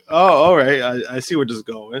 Like, oh, all right, I see where this is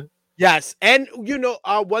going. Yes, and you know,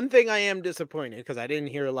 one thing I am disappointed because I didn't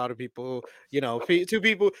hear a lot of people, you know,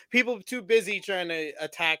 people too busy trying to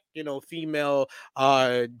attack, you know, female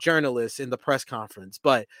journalists in the press conference,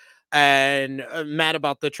 and mad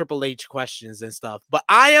about the Triple H questions and stuff. But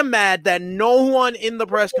I am mad that no one in the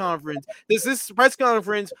press conference, this press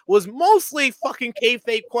conference was mostly fucking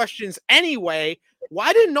kayfabe questions anyway.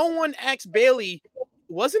 Why did no one ask Bayley?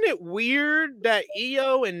 Wasn't it weird that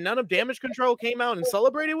EO and none of Damage Control came out and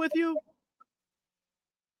celebrated with you?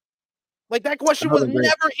 Like, that question was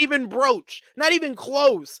never even broached, not even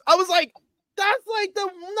close. I was like, that's like the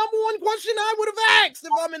number one question I would have asked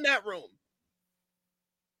if I'm in that room.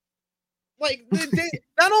 Like,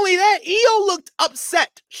 not only that, EO looked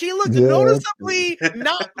upset. She looked noticeably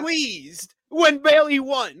not pleased when Bayley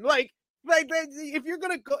won. Like, if you're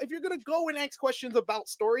gonna go and ask questions about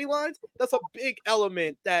storylines, that's a big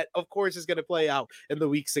element that, of course, is gonna play out in the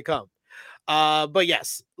weeks to come. But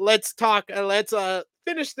yes, let's talk. Let's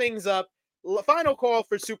finish things up. Final call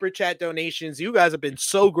for super chat donations. You guys have been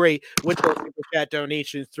so great with those super chat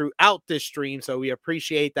donations throughout this stream, so we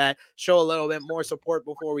appreciate that. Show a little bit more support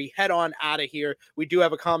before we head on out of here. We do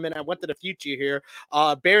have a comment. I went to the future here.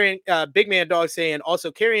 Big Man Dog saying also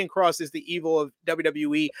Karrion Kross is the evil of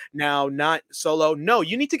WWE now, not Solo. No,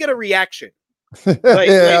 you need to get a reaction. Yeah,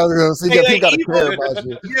 I was gonna say, yeah, people gotta care about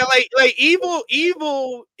you. Yeah,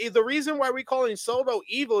 evil. The reason why we calling Solo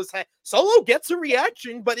evil is that Solo gets a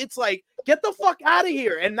reaction, but it's like, get the fuck out of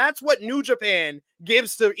here. And that's what New Japan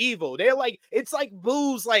gives to evil. They're like, it's like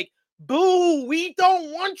boo's like, boo, we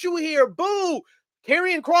don't want you here, boo.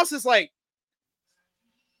 Karrion Kross is like,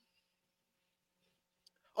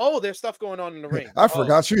 oh, there's stuff going on in the ring. I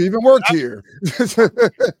forgot you even worked here.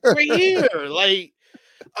 Right here,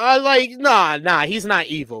 nah, he's not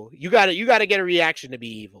evil. You gotta get a reaction to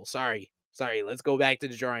be evil. Sorry. Let's go back to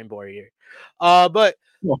the drawing board here. But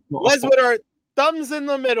let's put our thumbs in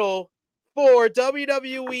the middle for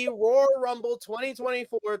WWE Royal Rumble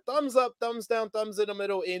 2024. Thumbs up, thumbs down, thumbs in the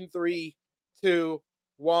middle in 3, 2,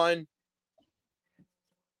 1.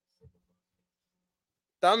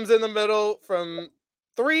 Thumbs in the middle from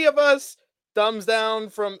 3 of us. Thumbs down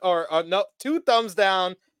from, no, 2 thumbs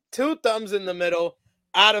down, 2 thumbs in the middle.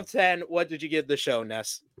 Out of 10, what did you give the show,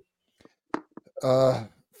 Ness?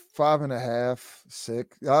 5.5,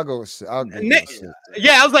 6. I'll go with 6. I'll give him a 6.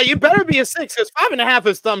 Yeah, I was like, you better be a 6 because 5.5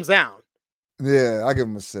 is thumbs down. Yeah, I'll give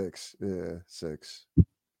him a 6. Yeah, 6.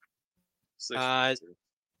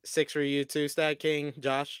 6 for you too, Stat King.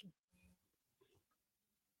 Josh?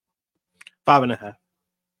 5.5.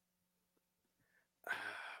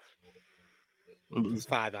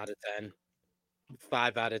 5 out of 10.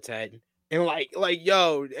 5 out of 10. And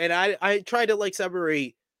yo, and I tried to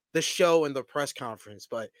separate the show and the press conference,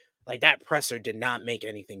 but that presser did not make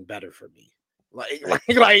anything better for me.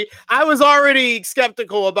 I was already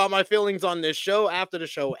skeptical about my feelings on this show after the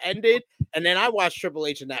show ended, and then I watched Triple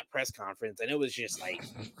H in that press conference, and it was just like,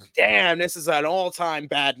 damn, this is an all-time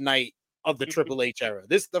bad night of the Triple H era.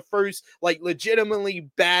 This is the first legitimately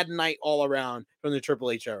bad night all around from the Triple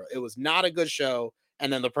H era. It was not a good show,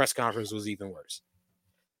 and then the press conference was even worse.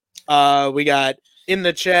 We got in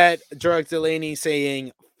the chat Drug Delaney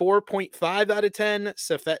saying 4.5 out of 10.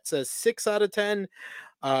 Safet says 6 out of 10.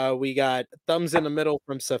 We got thumbs in the middle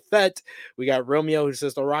from Safet. We got Romeo who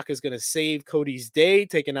says The Rock is going to save Cody's day,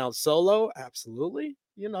 taking out Solo. Absolutely.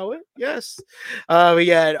 You know it. Yes. We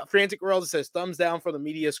got Frantic World that says thumbs down for the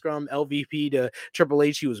media scrum. LVP to Triple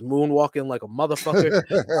H. He was moonwalking like a motherfucker.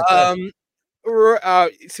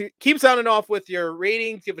 Keep sounding off with your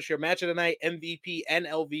ratings. Give us your match of the night, MVP and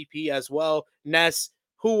LVP as well. Ness,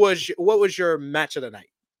 what was your match of the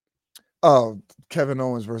night? Oh, Kevin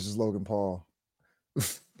Owens versus Logan Paul.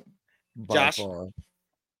 Josh?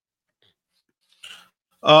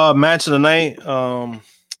 Match of the night. I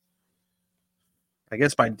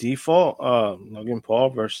guess by default, Logan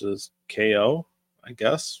Paul versus KO. I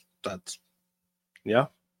guess that's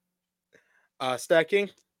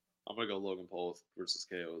Stacking. I'm gonna go Logan Paul versus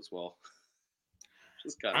KO as well.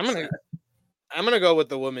 I'm gonna go with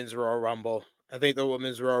the Women's Royal Rumble. I think the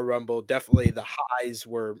Women's Royal Rumble, definitely the highs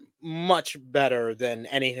were much better than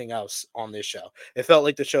anything else on this show. It felt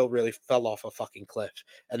like the show really fell off a fucking cliff,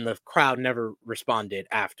 and the crowd never responded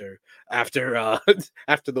after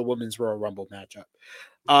the Women's Royal Rumble matchup.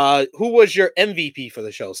 Who was your MVP for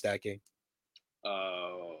the show, Stacking?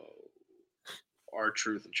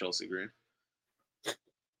 R-Truth and Chelsea Green.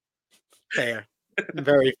 Fair.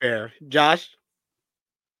 Very fair. Josh?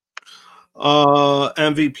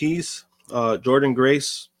 MVPs, Jordan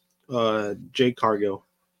Grace, Jade Cargill.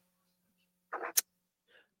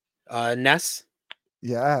 Ness?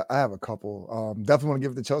 Yeah, I have a couple. Definitely want to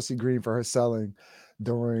give it to Chelsea Green for her selling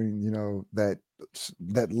during,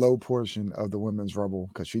 that low portion of the Women's Rumble,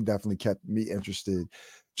 because she definitely kept me interested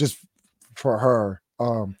just for her.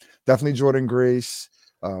 Definitely Jordan Grace,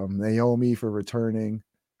 Naomi for returning,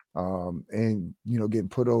 and getting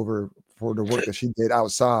put over for the work that she did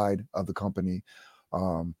outside of the company.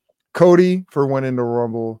 Cody for winning the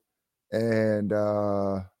Rumble, and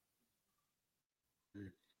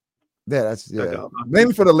that's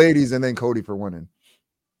mainly for the ladies, and then Cody for winning.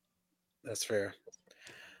 That's fair.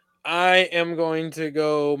 I am going to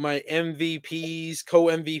go my MVPs,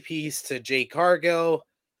 co-MVPs to Jade Cargill,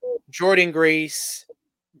 Jordan Grace,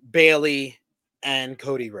 Bayley, and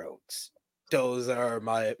Cody Rhodes. Those are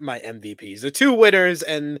my MVPs. The 2 winners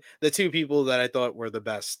and the 2 people that I thought were the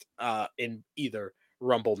best in either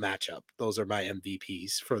Rumble matchup. Those are my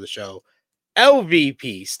MVPs for the show.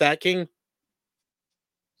 LVP, Stacking.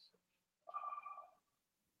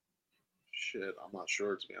 Shit, I'm not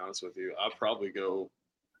sure, to be honest with you. I'd probably go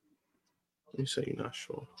You say you're not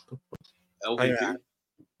sure. LVP.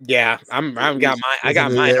 Yeah, I got mine Yeah,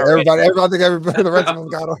 already. everybody, the rest of them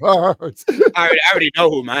got ours. I already know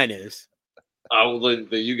who mine is. I will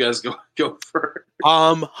let you guys go first.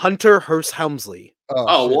 Hunter Hearst Helmsley.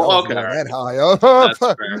 Oh, shit, well, I was okay, going all right. that high. Oh, That's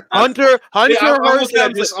fuck. fair. Hunter I'm Hearst looking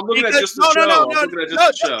at Helmsley. I'm looking at just the show. I'm looking at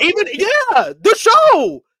just the show. The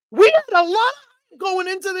show. We had a lot going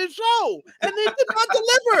into this show, and it did not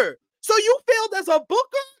deliver. So you failed as a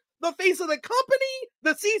booker, the face of the company,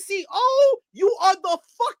 the CCO. You are the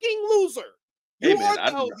fucking loser. Hey man,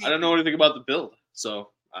 I don't know anything about the build,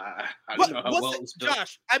 so I don't know how well it was built.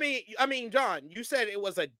 Josh, I mean, John, you said it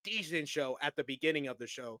was a decent show at the beginning of the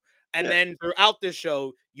show, and then throughout this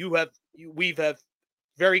show, we've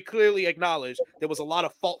very clearly acknowledged there was a lot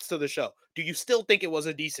of faults to the show. Do you still think it was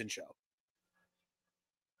a decent show?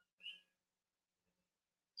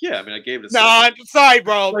 Yeah, I mean, I gave it a No, I'm sorry,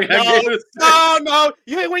 bro. Like, No.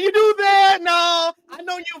 When you do that, no. I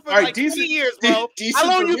know you for like 20 years, bro. I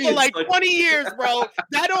know you for like 20 years, bro.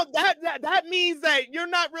 That means that you're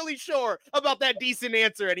not really sure about that decent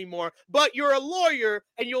answer anymore. But you're a lawyer,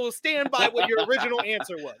 and you'll stand by what your original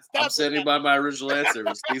answer was. I'm standing by my original answer. It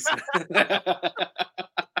was decent.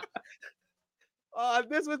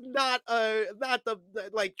 This was not the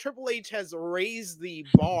like Triple H has raised the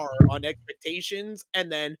bar on expectations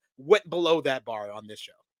and then went below that bar on this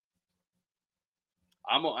show.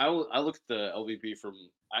 I look at the LVP from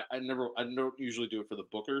I don't usually do it for the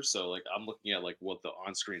booker, so like I'm looking at like what the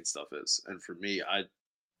on-screen stuff is, and for me, I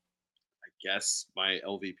guess my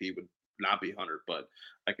LVP would not be Hunter, but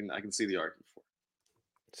I can see the argument for it.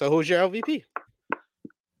 So who's your LVP?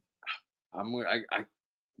 I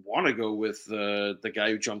want to go with the guy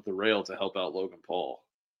who jumped the rail to help out Logan Paul,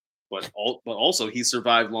 but also he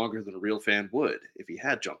survived longer than a real fan would if he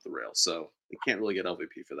had jumped the rail, so you can't really get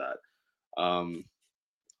LVP for that. I'm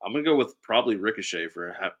gonna go with probably Ricochet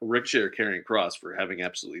or Karrion Kross for having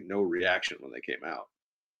absolutely no reaction when they came out.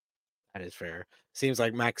 That is fair. Seems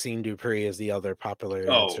like Maxine Dupree is the other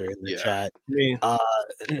popular answer in the chat.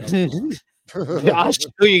 Josh,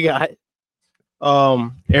 who you got?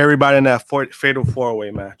 Everybody in that fatal 4-way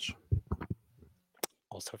match.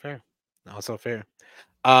 Also fair.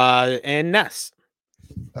 And Ness.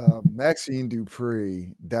 Maxine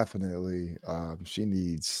Dupree, definitely. She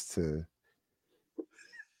needs to.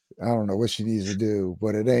 I don't know what she needs to do,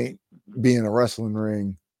 but it ain't being in a wrestling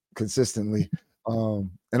ring consistently.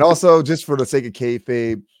 And also, just for the sake of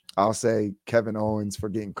kayfabe, I'll say Kevin Owens for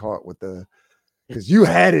getting caught with because you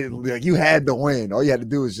had it, like you had the win. All you had to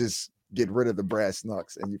do was just get rid of the brass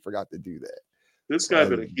knucks, and you forgot to do that. This guy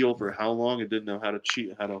been a heel for how long and didn't know how to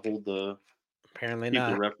cheat, how to hold the apparently people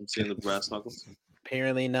not referencing the brass knuckles.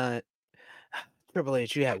 Apparently not. Triple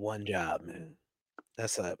H, you had one job, man.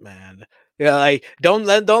 That's it, man. Yeah, like don't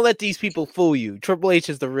let these people fool you. Triple H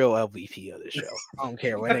is the real LVP of the show. I don't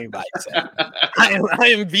care what anybody says.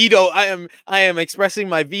 I am expressing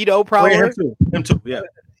my veto power. Wait, him too. Yeah.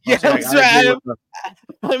 Yeah, I'm expressing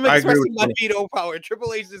my you. veto power.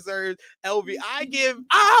 Triple H deserves LV. How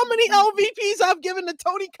many LVPs I've given to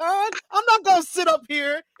Tony Khan? I'm not gonna sit up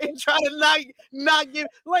here and try to not give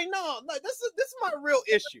this is my real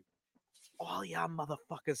issue. All y'all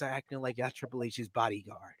motherfuckers are acting like y'all Triple H's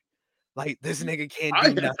bodyguard. Like this nigga can't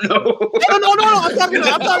do nothing. No. I'm talking to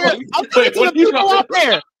the people out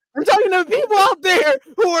there. I'm talking to people out there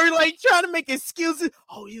who are like trying to make excuses.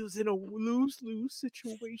 Oh, he was in a lose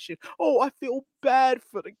situation. Oh, I feel bad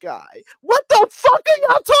for the guy. What the fuck are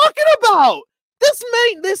y'all talking about? This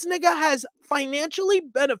nigga has financially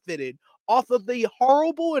benefited off of the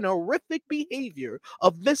horrible and horrific behavior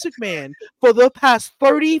of Vince McMahon for the past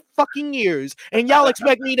 30 fucking years. And y'all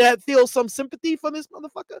expect me to feel some sympathy for this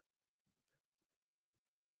motherfucker?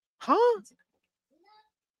 Huh?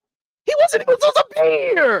 He wasn't even supposed to be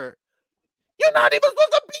here. You're not even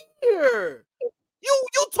supposed to be here. You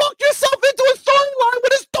talked yourself into a storyline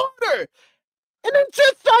with his daughter, and then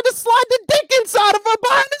just tried to slide the dick inside of her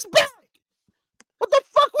behind his back. What the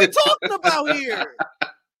fuck are we talking about here?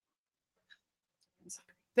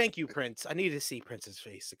 Thank you, Prince. I need to see Prince's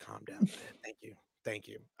face to calm down. Thank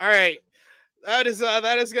you. All right, that is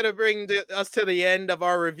gonna bring us to the end of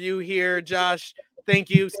our review here, Josh.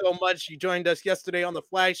 Thank you so much. You joined us yesterday on the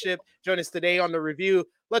flagship. Join us today on the review.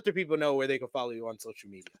 Let the people know where they can follow you on social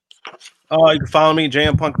media. You can follow me,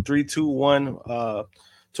 JMPunk321,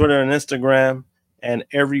 Twitter and Instagram, and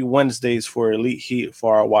every Wednesdays for Elite Heat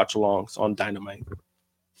for our watch-alongs on Dynamite.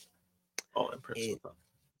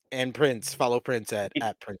 And Prince, follow Prince at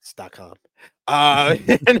prince.com.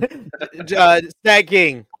 Stag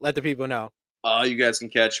King, let the people know. You guys can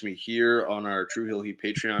catch me here on our True Heel Heat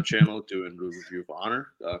Patreon channel doing the Review of Honor,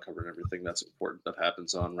 covering everything that's important that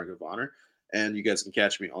happens on Ring of Honor. And you guys can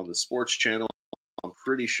catch me on the sports channel. I'm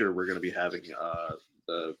pretty sure we're going to be having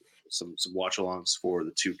some watch-alongs for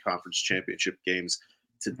the 2 conference championship games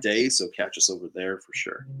today, so catch us over there for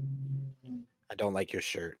sure. I don't like your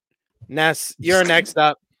shirt. Ness, you're next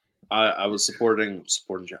up. I was supporting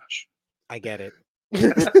Josh. I get it.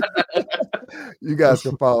 You guys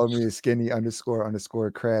can follow me at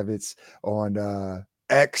skinny__Kravitz on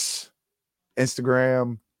X,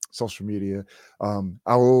 Instagram, social media.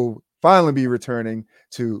 I will finally be returning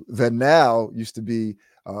to the now used to be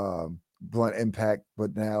Blunt Impact,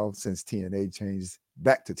 but now since TNA changed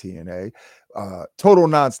back to TNA, Total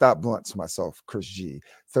Nonstop Blunts, myself, Chris G.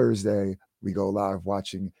 Thursday, we go live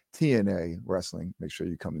watching TNA wrestling. Make sure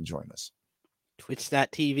you come and join us.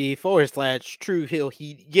 Twitch.tv/True Heel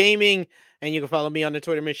Heat Gaming. And you can follow me on the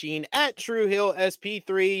Twitter machine at True Heel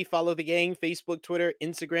SP3. Follow the gang, Facebook, Twitter,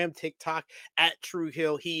 Instagram, TikTok at True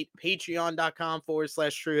Heel Heat.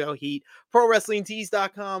 Patreon.com/True Heel Heat.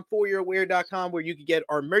 ProWrestlingTees.com, ForYourWear.com, where you can get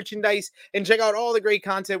our merchandise and check out all the great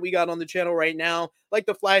content we got on the channel right now, like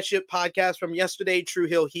the flagship podcast from yesterday, True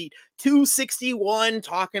Heel Heat 261,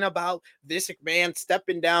 talking about Vince McMahon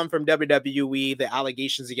stepping down from WWE, the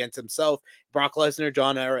allegations against himself, Brock Lesnar,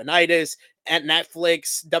 John Laurinaitis, at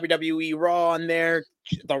Netflix, WWE Raw on there,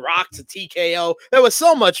 The Rock to TKO. There was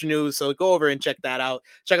so much news, so go over and check that out.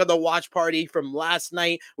 Check out the watch party from last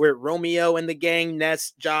night where Romeo and the gang,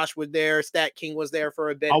 Ness, Josh was there, Stat King was there for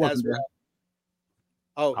a bit as well.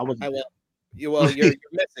 Oh, I will. Your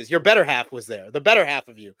missus, your better half was there. The better half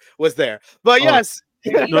of you was there. But yes.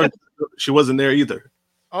 No, she wasn't there either.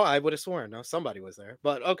 Oh, I would have sworn. No, somebody was there.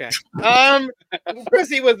 But okay.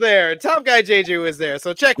 Chrissy was there. Top Guy JJ was there.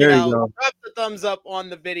 So check it out. Drop the thumbs up on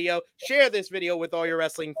the video. Share this video with all your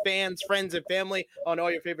wrestling fans, friends, and family on all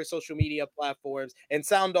your favorite social media platforms. And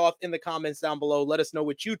sound off in the comments down below. Let us know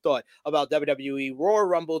what you thought about WWE Royal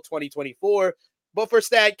Rumble 2024. But for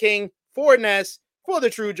Stat King, for Ness, for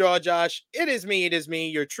the True Jaw Josh, it is me,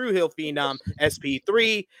 your True Heel Phenom,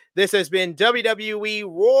 SP3. This has been WWE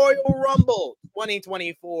Royal Rumble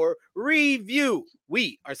 2024 review.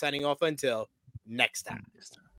 We are signing off until next time.